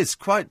really is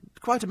quite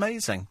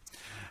amazing.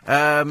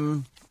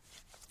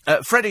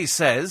 Freddie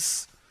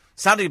says,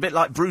 sounding a bit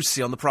like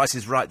Brucey on The Price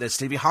is Right there,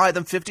 Stevie. Higher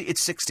than 50,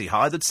 it's 60.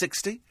 Higher than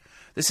 60.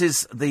 This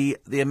is the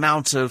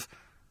amount of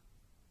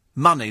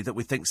money that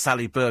we think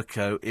Sally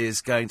Burko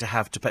is going to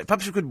have to pay.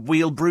 Perhaps we could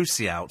wheel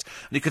Brucey out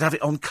and you could have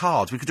it on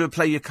cards. We could do a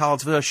play your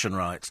cards version,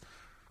 right?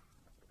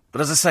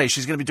 But as I say,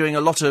 she's going to be doing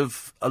a lot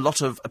of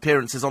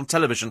appearances on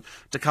television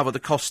to cover the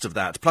cost of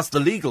that, plus the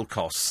legal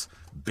costs.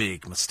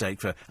 Big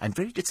mistake for her. I'm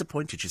very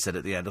disappointed, she said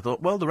at the end. I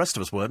thought, well, the rest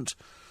of us weren't.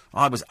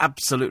 I was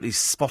absolutely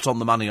spot on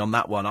the money on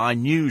that one. I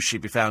knew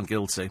she'd be found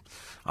guilty.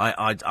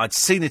 I'd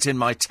seen it in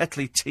my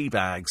Tetley tea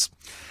bags.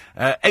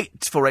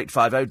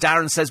 84850.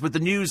 Darren says, with the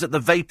news that the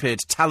vapid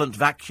talent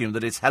vacuum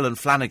that is Helen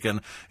Flanagan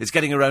is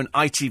getting her own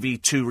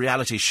ITV2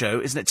 reality show,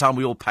 isn't it time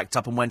we all packed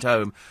up and went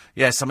home?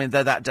 Yes, I mean,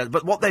 they're that dead.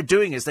 But what they're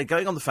doing is they're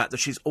going on the fact that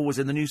she's always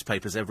in the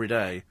newspapers every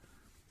day.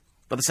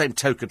 By the same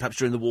token, perhaps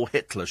during the war,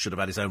 Hitler should have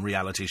had his own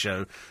reality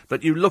show.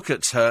 But you look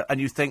at her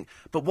and you think,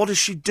 but what is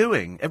she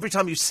doing? Every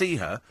time you see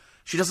her,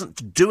 she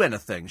doesn't do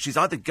anything. She's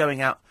either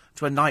going out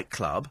to a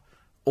nightclub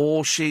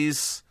or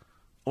she's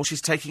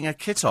taking her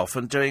kit off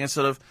and doing a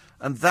sort of...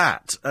 And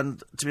that,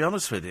 and to be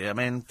honest with you, I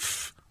mean,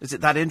 is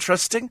it that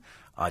interesting?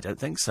 I don't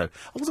think so.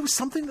 Oh, there was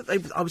something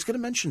that I was going to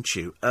mention to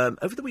you.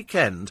 Over the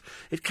weekend,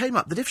 it came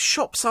up that if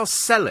shops are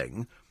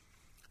selling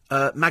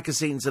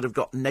magazines that have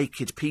got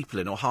naked people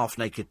in or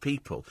half-naked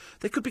people,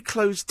 they could be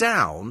closed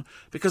down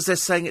because they're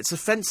saying it's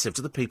offensive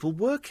to the people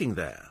working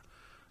there.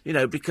 You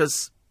know,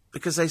 because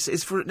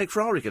is Nick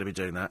Ferrari going to be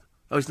doing that?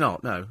 Oh, he's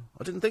not, no.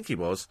 I didn't think he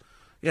was.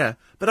 Yeah,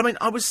 but I mean,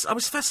 I was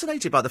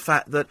fascinated by the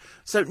fact that,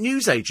 so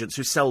newsagents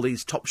who sell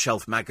these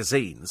top-shelf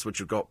magazines, which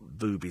have got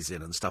boobies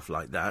in and stuff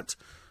like that,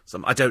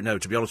 I don't know,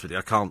 to be honest with you,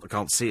 I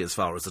can't see as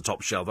far as the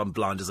top shelf, I'm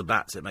blind as a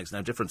bat, so it makes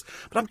no difference.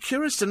 But I'm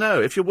curious to know,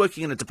 if you're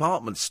working in a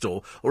department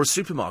store or a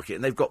supermarket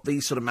and they've got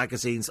these sort of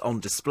magazines on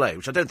display,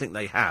 which I don't think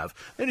they have,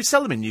 they only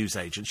sell them in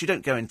newsagents, you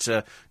don't go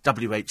into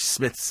W.H.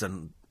 Smith's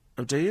and...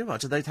 Oh, do you?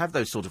 Do they have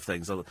those sort of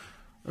things? Oh,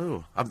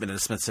 I haven't been in a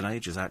Smiths in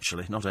ages,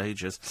 actually. Not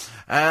ages.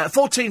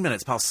 14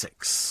 minutes past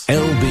 6.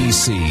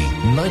 LBC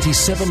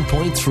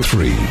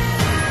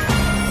 97.3.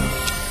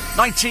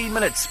 19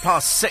 minutes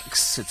past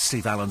 6. It's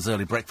Steve Allen's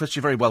Early Breakfast.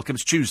 You're very welcome.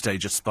 It's Tuesday,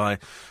 just by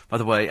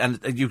the way. And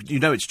you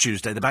know it's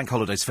Tuesday. The bank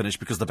holiday's finished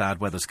because the bad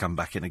weather's come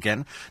back in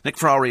again. Nick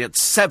Ferrari at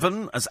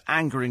 7 as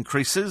anger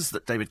increases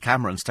that David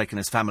Cameron's taken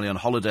his family on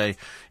holiday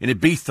in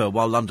Ibiza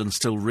while London's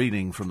still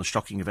reeling from the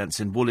shocking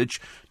events in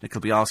Woolwich. Nick will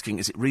be asking,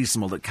 is it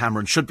reasonable that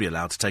Cameron should be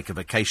allowed to take a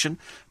vacation?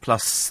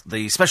 Plus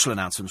the special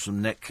announcements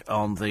from Nick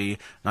on the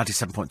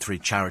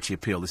 97.3 charity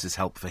appeal. This is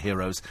Help for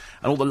Heroes.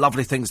 And all the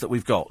lovely things that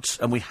we've got.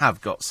 And we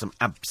have got some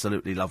absolutely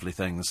lovely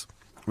things.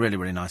 Really,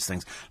 really nice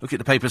things. Look at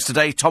the papers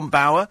today. Tom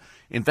Bower,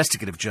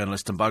 investigative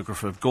journalist and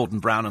biographer of Gordon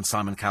Brown and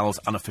Simon Cowell's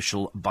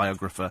unofficial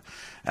biographer.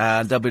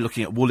 And they'll be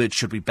looking at Woolwich.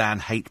 Should we ban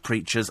hate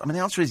preachers? I mean,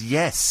 the answer is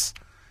yes.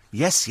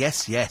 Yes,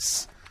 yes,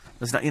 yes.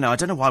 There's no, I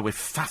don't know why we're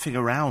faffing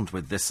around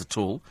with this at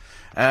all.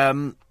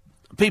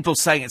 People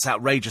saying it's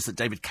outrageous that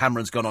David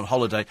Cameron's gone on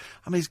holiday.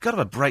 I mean, he's got to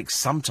have a break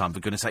sometime, for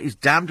goodness sake. He's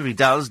damned if he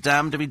does,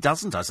 damned if he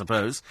doesn't, I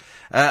suppose.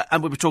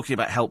 And we were talking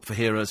about Help for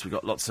Heroes. We've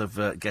got lots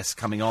of guests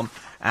coming on.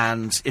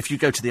 And if you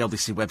go to the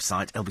LBC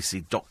website,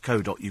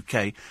 lbc.co.uk,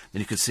 then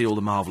you can see all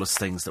the marvellous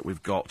things that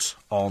we've got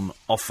on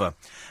offer.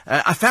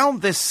 I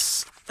found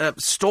this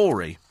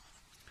story,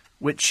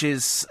 which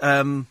is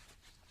the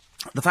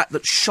fact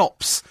that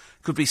shops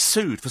could be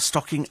sued for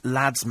stocking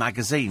lads'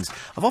 magazines.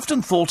 I've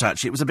often thought,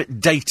 actually, it was a bit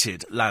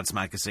dated, lads'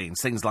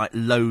 magazines, things like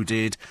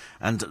Loaded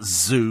and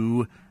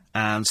Zoo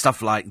and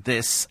stuff like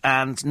this.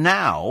 And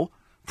now,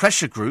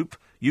 Pressure Group,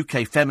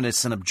 UK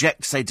feminists and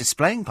object say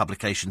displaying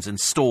publications in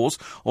stores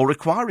or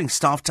requiring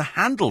staff to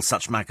handle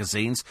such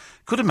magazines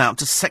could amount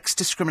to sex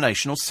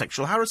discrimination or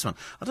sexual harassment.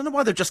 I don't know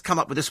why they've just come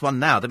up with this one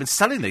now. They've been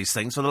selling these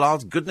things for the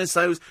last goodness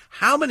knows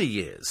how many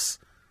years.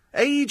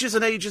 Ages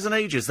and ages and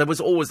ages. There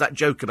was always that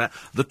joke about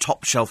the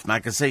top shelf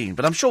magazine.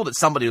 But I'm sure that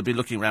somebody will be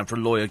looking around for a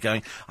lawyer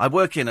going, I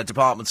work in a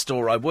department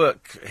store, I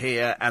work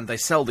here, and they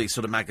sell these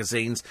sort of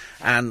magazines,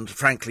 and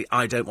frankly,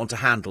 I don't want to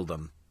handle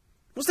them.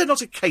 Was there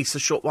not a case a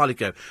short while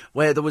ago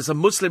where there was a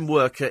Muslim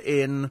worker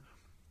in,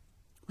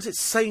 was it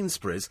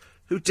Sainsbury's,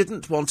 who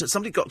didn't want it?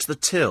 Somebody got to the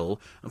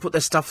till and put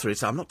their stuff through it.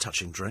 Said, I'm not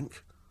touching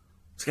drink.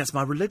 It's against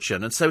my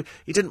religion. And so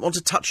he didn't want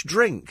to touch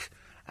drink.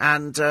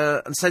 And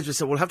Sainsbury's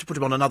said, we'll have to put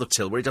him on another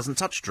till where he doesn't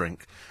touch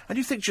drink. And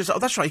you think to yourself, oh,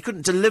 that's right, he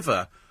couldn't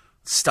deliver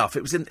stuff.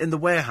 It was in the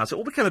warehouse. It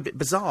all became a bit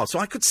bizarre. So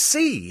I could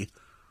see,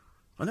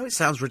 I know it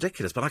sounds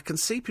ridiculous, but I can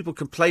see people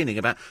complaining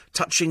about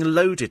touching a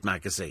Loaded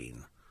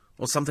magazine.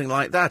 Or something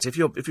like that. If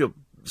you're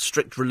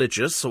strict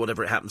religious, or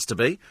whatever it happens to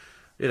be,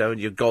 you know, and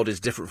your God is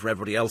different from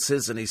everybody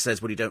else's, and he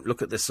says, well, you don't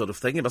look at this sort of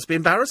thing, it must be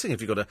embarrassing if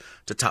you've got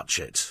to touch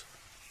it.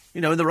 You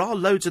know, and there are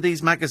loads of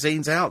these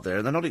magazines out there,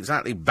 and they're not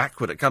exactly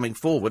backward at coming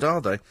forward, are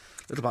they? A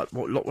little about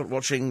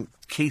watching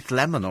Keith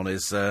Lemon on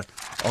his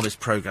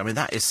programme. I mean,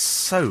 that is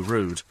so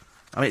rude.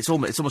 I mean, it's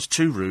almost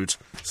too rude.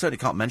 Certainly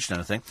can't mention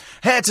anything.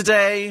 Hair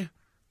today,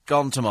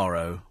 gone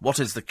tomorrow. What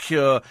is the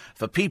cure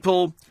for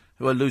people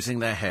who are losing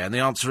their hair? And the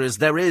answer is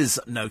there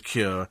is no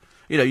cure.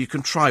 You know, you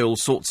can try all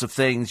sorts of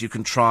things. You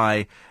can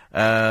try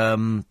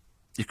a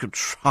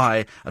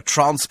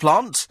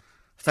transplant,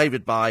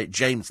 favoured by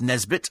James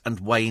Nesbitt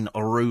and Wayne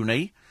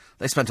Rooney.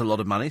 They spent a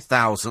lot of money,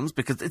 thousands,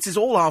 because this is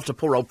all after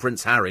poor old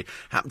Prince Harry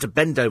happened to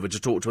bend over to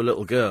talk to a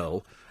little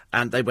girl,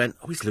 and they went,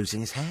 oh, he's losing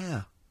his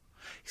hair.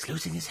 He's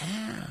losing his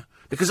hair.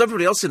 Because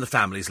everybody else in the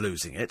family's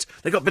losing it.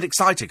 They got a bit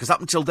excited, because up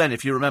until then,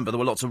 if you remember, there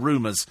were lots of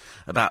rumours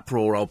about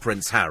poor old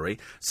Prince Harry,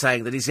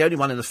 saying that he's the only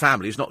one in the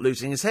family who's not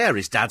losing his hair.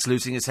 His dad's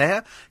losing his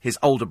hair, his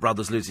older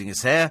brother's losing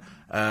his hair,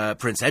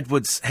 Prince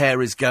Edward's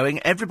hair is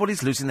going,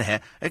 everybody's losing their hair,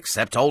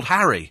 except old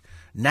Harry.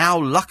 Now,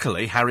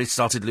 luckily, Harry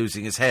started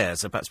losing his hair,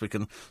 so perhaps we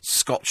can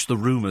scotch the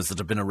rumours that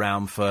have been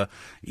around for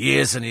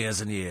years and years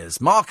and years.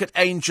 Market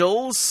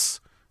Angels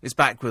is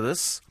back with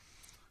us.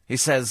 He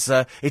says,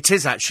 it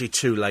is actually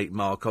too late,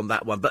 Mark, on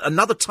that one. But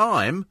another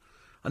time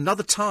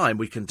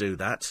we can do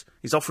that.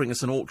 He's offering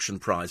us an auction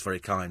prize very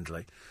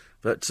kindly.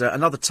 But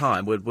another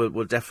time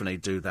we'll definitely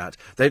do that.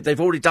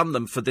 They've already done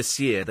them for this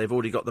year. They've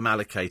already got them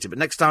allocated. But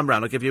next time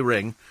round, I'll give you a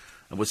ring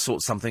and we'll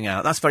sort something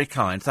out. That's very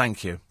kind.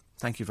 Thank you.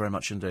 Thank you very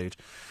much indeed.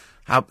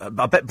 I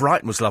bet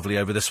Brighton was lovely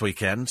over this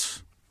weekend.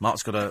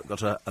 Mark's got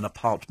an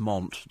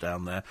apartment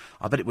down there.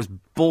 I bet it was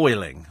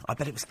boiling. I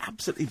bet it was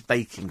absolutely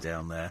baking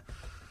down there.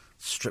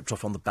 Stripped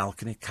off on the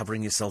balcony,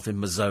 covering yourself in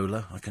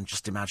Mazola. I can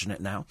just imagine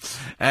it now.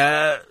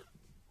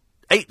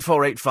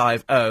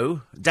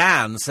 84850.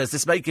 Dan says,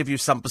 this may give you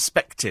some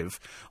perspective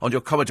on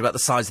your comment about the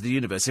size of the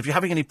universe. If you're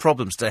having any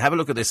problems today, have a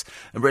look at this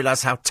and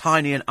realise how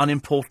tiny and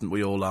unimportant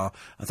we all are.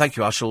 And thank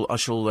you. I shall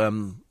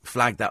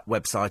flag that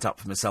website up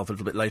for myself a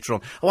little bit later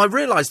on. Oh, I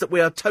realise that we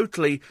are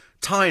totally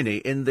tiny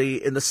in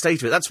the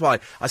state of it. That's why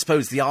I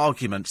suppose the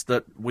argument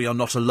that we are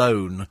not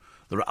alone,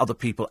 there are other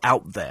people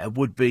out there,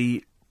 would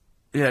be,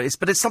 you know,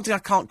 but it's something I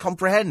can't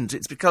comprehend.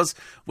 It's because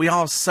we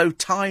are so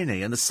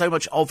tiny and there's so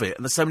much of it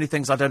and there's so many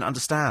things I don't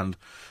understand.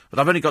 But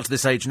I've only got to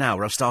this age now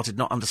where I've started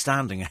not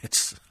understanding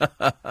it.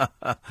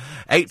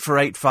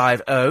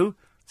 84850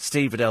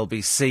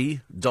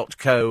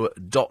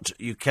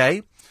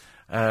 steve@lbc.co.uk.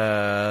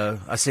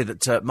 I see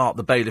that Mark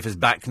the Bailiff is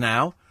back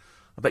now.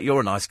 I bet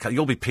you're a nice cut.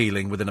 You'll be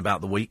peeling within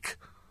about the week.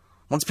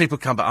 Once people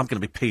come back, I'm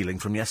going to be peeling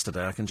from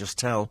yesterday, I can just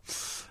tell.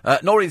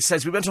 Noreen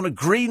says, we went on a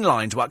green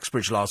line to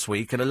Uxbridge last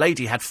week and a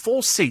lady had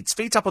 4 seats,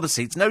 feet up on the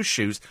seats, no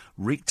shoes,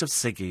 reeked of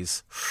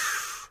ciggies.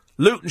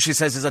 Luton, she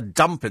says, is a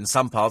dump in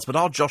some parts, but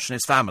our Josh and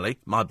his family,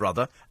 my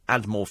brother,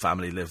 and more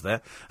family live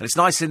there, and it's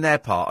nice in their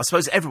part. I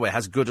suppose everywhere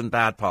has good and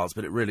bad parts,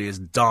 but it really is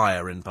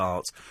dire in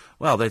parts.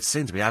 Well, they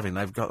seem to be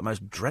they've got the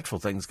most dreadful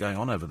things going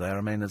on over there.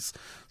 I mean, there's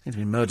seem to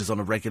be murders on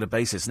a regular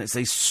basis, and it's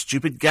these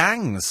stupid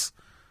gangs.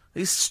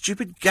 These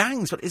stupid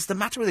gangs. What is the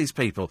matter with these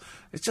people?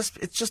 It's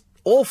just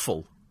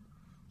awful.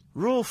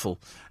 Awful.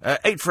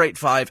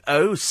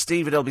 84850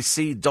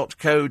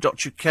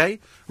 steve@lbc.co.uk.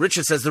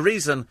 Richard says the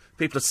reason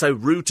people are so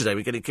rude today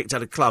with getting kicked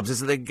out of clubs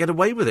is that they can get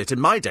away with it. In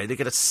my day, they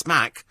get a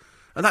smack,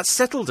 and that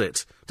settled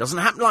it. Doesn't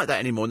happen like that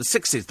anymore. In the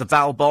 60s, the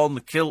Valbon,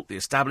 the Kilt, the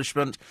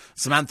Establishment,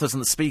 Samantha's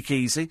and the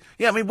Speakeasy.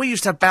 Yeah, I mean, we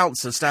used to have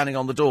bouncers standing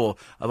on the door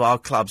of our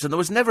clubs, and there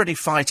was never any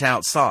fight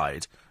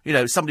outside. You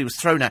know, somebody was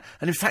thrown out.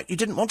 And in fact, you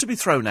didn't want to be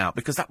thrown out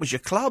because that was your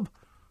club.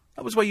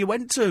 That was where you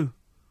went to.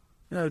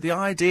 You know, the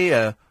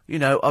idea, you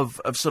know, of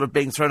sort of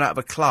being thrown out of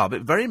a club,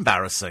 it's very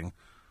embarrassing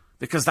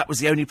because that was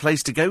the only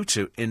place to go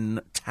to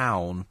in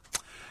town.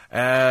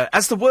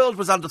 As the world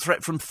was under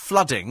threat from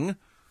flooding,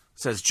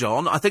 says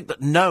John, I think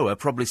that Noah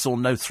probably saw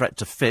no threat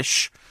to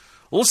fish.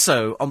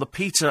 Also, on the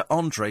Peter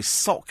Andre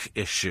sock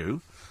issue,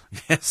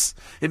 Yes.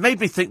 It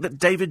made me think that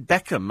David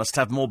Beckham must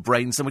have more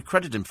brains than we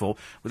credit him for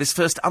with his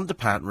first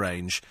underpant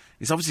range.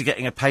 He's obviously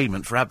getting a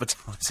payment for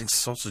advertising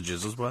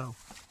sausages as well.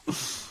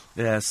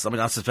 Yes, I mean,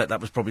 I suspect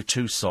that was probably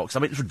 2 socks. I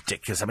mean, it's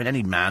ridiculous. I mean,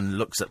 any man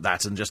looks at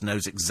that and just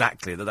knows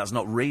exactly that that's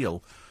not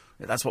real.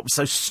 That's what was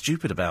so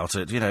stupid about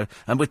it, you know.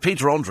 And with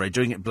Peter Andre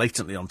doing it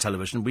blatantly on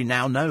television, we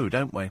now know,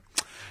 don't we?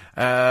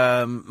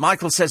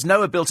 Michael says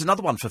Noah built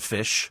another one for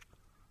fish,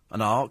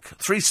 an ark,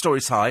 3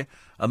 stories high,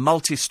 a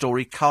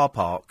multi-storey carp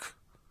ark.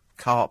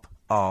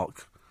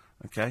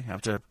 Okay,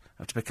 have to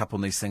pick up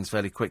on these things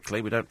fairly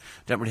quickly. We don't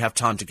really have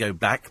time to go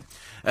back.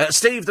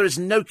 Steve, there is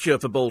no cure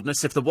for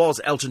baldness. If there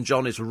was, Elton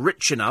John is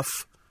rich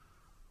enough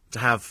to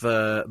have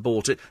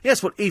bought it.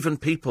 Yes, well, even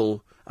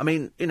people, I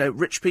mean, you know,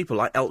 rich people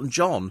like Elton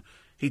John,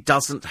 he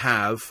doesn't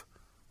have,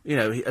 you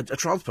know, a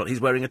transplant.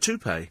 He's wearing a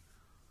toupee.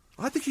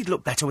 I think he'd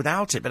look better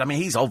without it, but I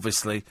mean, he's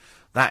obviously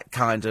that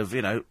kind of,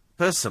 you know,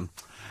 person.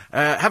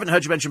 Haven't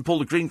heard you mention Paul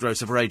the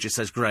greengrocer for ages,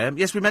 says Graham.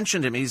 Yes, we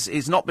mentioned him.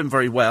 He's not been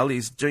very well.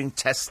 He's doing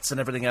tests and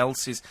everything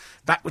else. He's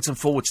backwards and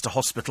forwards to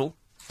hospital.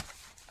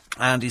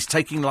 And he's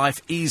taking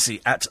life easy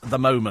at the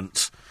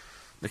moment.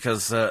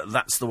 Because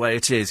that's the way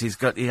it is.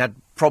 He had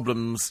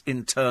problems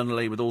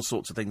internally with all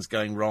sorts of things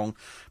going wrong.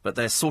 But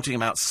they're sorting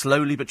him out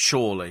slowly but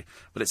surely.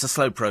 But it's a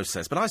slow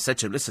process. But I said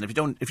to him, listen, if you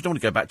don't want to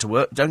go back to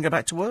work, don't go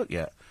back to work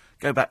yet.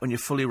 Go back when you're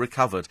fully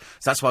recovered.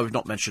 So that's why we've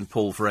not mentioned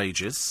Paul for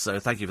ages,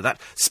 so thank you for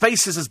that.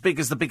 Space is as big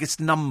as the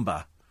biggest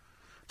number.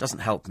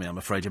 Doesn't help me, I'm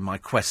afraid, in my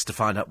quest to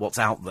find out what's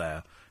out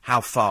there.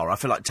 How far. I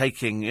feel like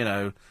taking, you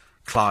know,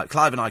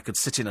 Clive and I could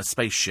sit in a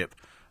spaceship,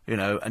 you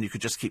know, and you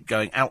could just keep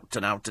going out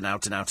and out and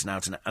out and out and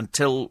out and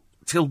until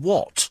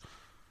what?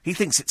 He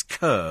thinks it's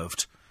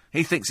curved.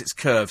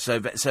 So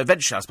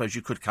eventually, I suppose,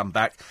 you could come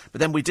back.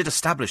 But then we did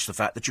establish the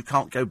fact that you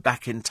can't go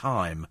back in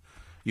time.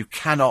 You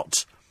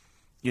cannot...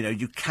 You know,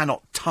 you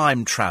cannot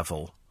time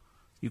travel.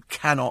 You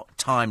cannot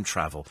time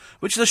travel.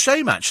 Which is a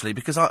shame, actually,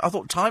 because I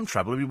thought time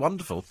travel would be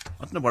wonderful.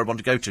 I don't know where I want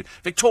to go to.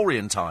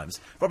 Victorian times.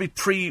 Probably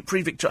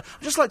pre-Victorian.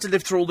 I'd just like to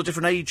live through all the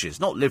different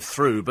ages. Not live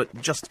through,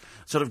 but just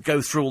sort of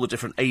go through all the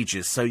different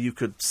ages so you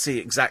could see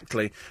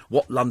exactly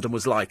what London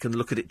was like and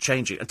look at it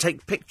changing. And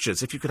take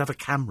pictures if you could have a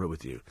camera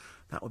with you.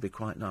 That would be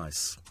quite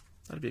nice.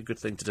 That'd be a good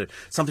thing to do.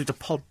 Something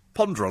to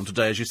ponder on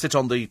today as you sit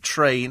on the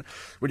train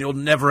when your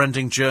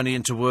never-ending journey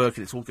into work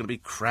and it's all going to be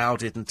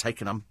crowded, and take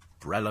an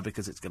umbrella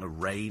because it's going to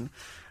rain.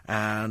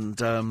 And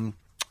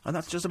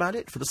that's just about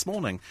it for this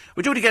morning.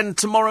 We'll do it again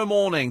tomorrow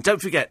morning.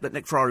 Don't forget that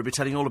Nick Ferrari will be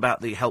telling you all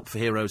about the Help for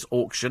Heroes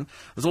auction.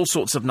 There's all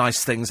sorts of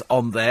nice things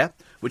on there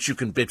which you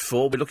can bid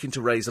for. We're looking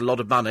to raise a lot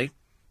of money.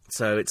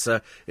 So it's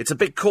a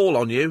big call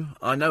on you.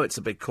 I know it's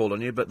a big call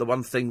on you, but the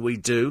one thing we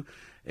do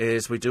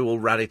is we do all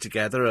rally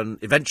together, and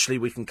eventually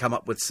we can come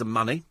up with some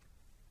money,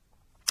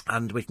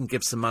 and we can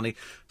give some money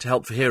to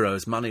Help for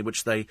Heroes, money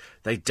which they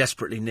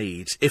desperately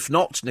need. If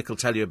not, Nick will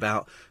tell you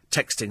about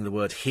texting the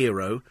word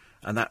hero,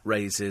 and that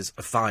raises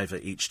a £5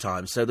 each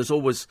time. So there's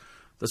always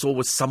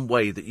some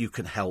way that you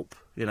can help,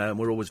 you know, and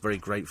we're always very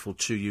grateful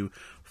to you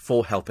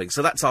for helping.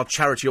 So that's our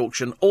charity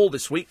auction all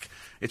this week.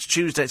 It's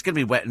Tuesday. It's going to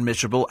be wet and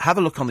miserable. Have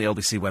a look on the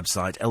LBC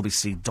website,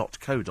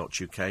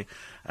 lbc.co.uk,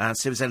 and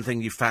see if there's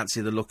anything you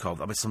fancy the look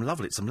of. I mean, some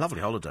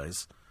lovely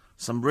holidays.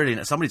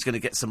 Somebody's going to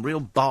get some real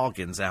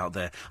bargains out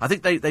there. I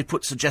think they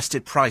put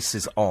suggested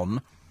prices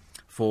on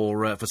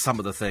for some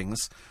of the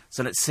things.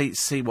 So let's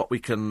see what we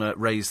can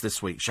raise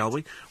this week, shall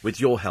we? With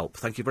your help.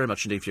 Thank you very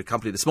much indeed for your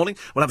company this morning.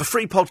 We'll have a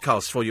free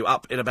podcast for you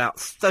up in about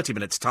 30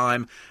 minutes'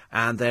 time,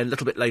 and then a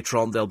little bit later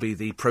on there'll be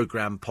the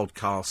programme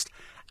podcast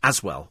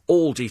as well.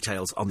 All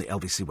details on the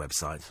LBC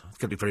website. It's going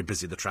to be very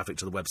busy, the traffic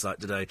to the website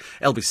today,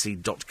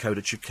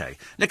 lbc.co.uk.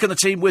 Nick and the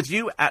team with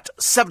you at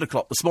 7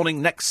 o'clock this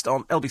morning, next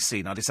on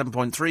LBC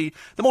 97.3,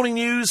 the morning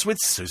news with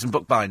Susan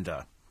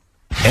Bookbinder.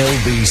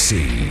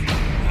 LBC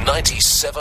 97.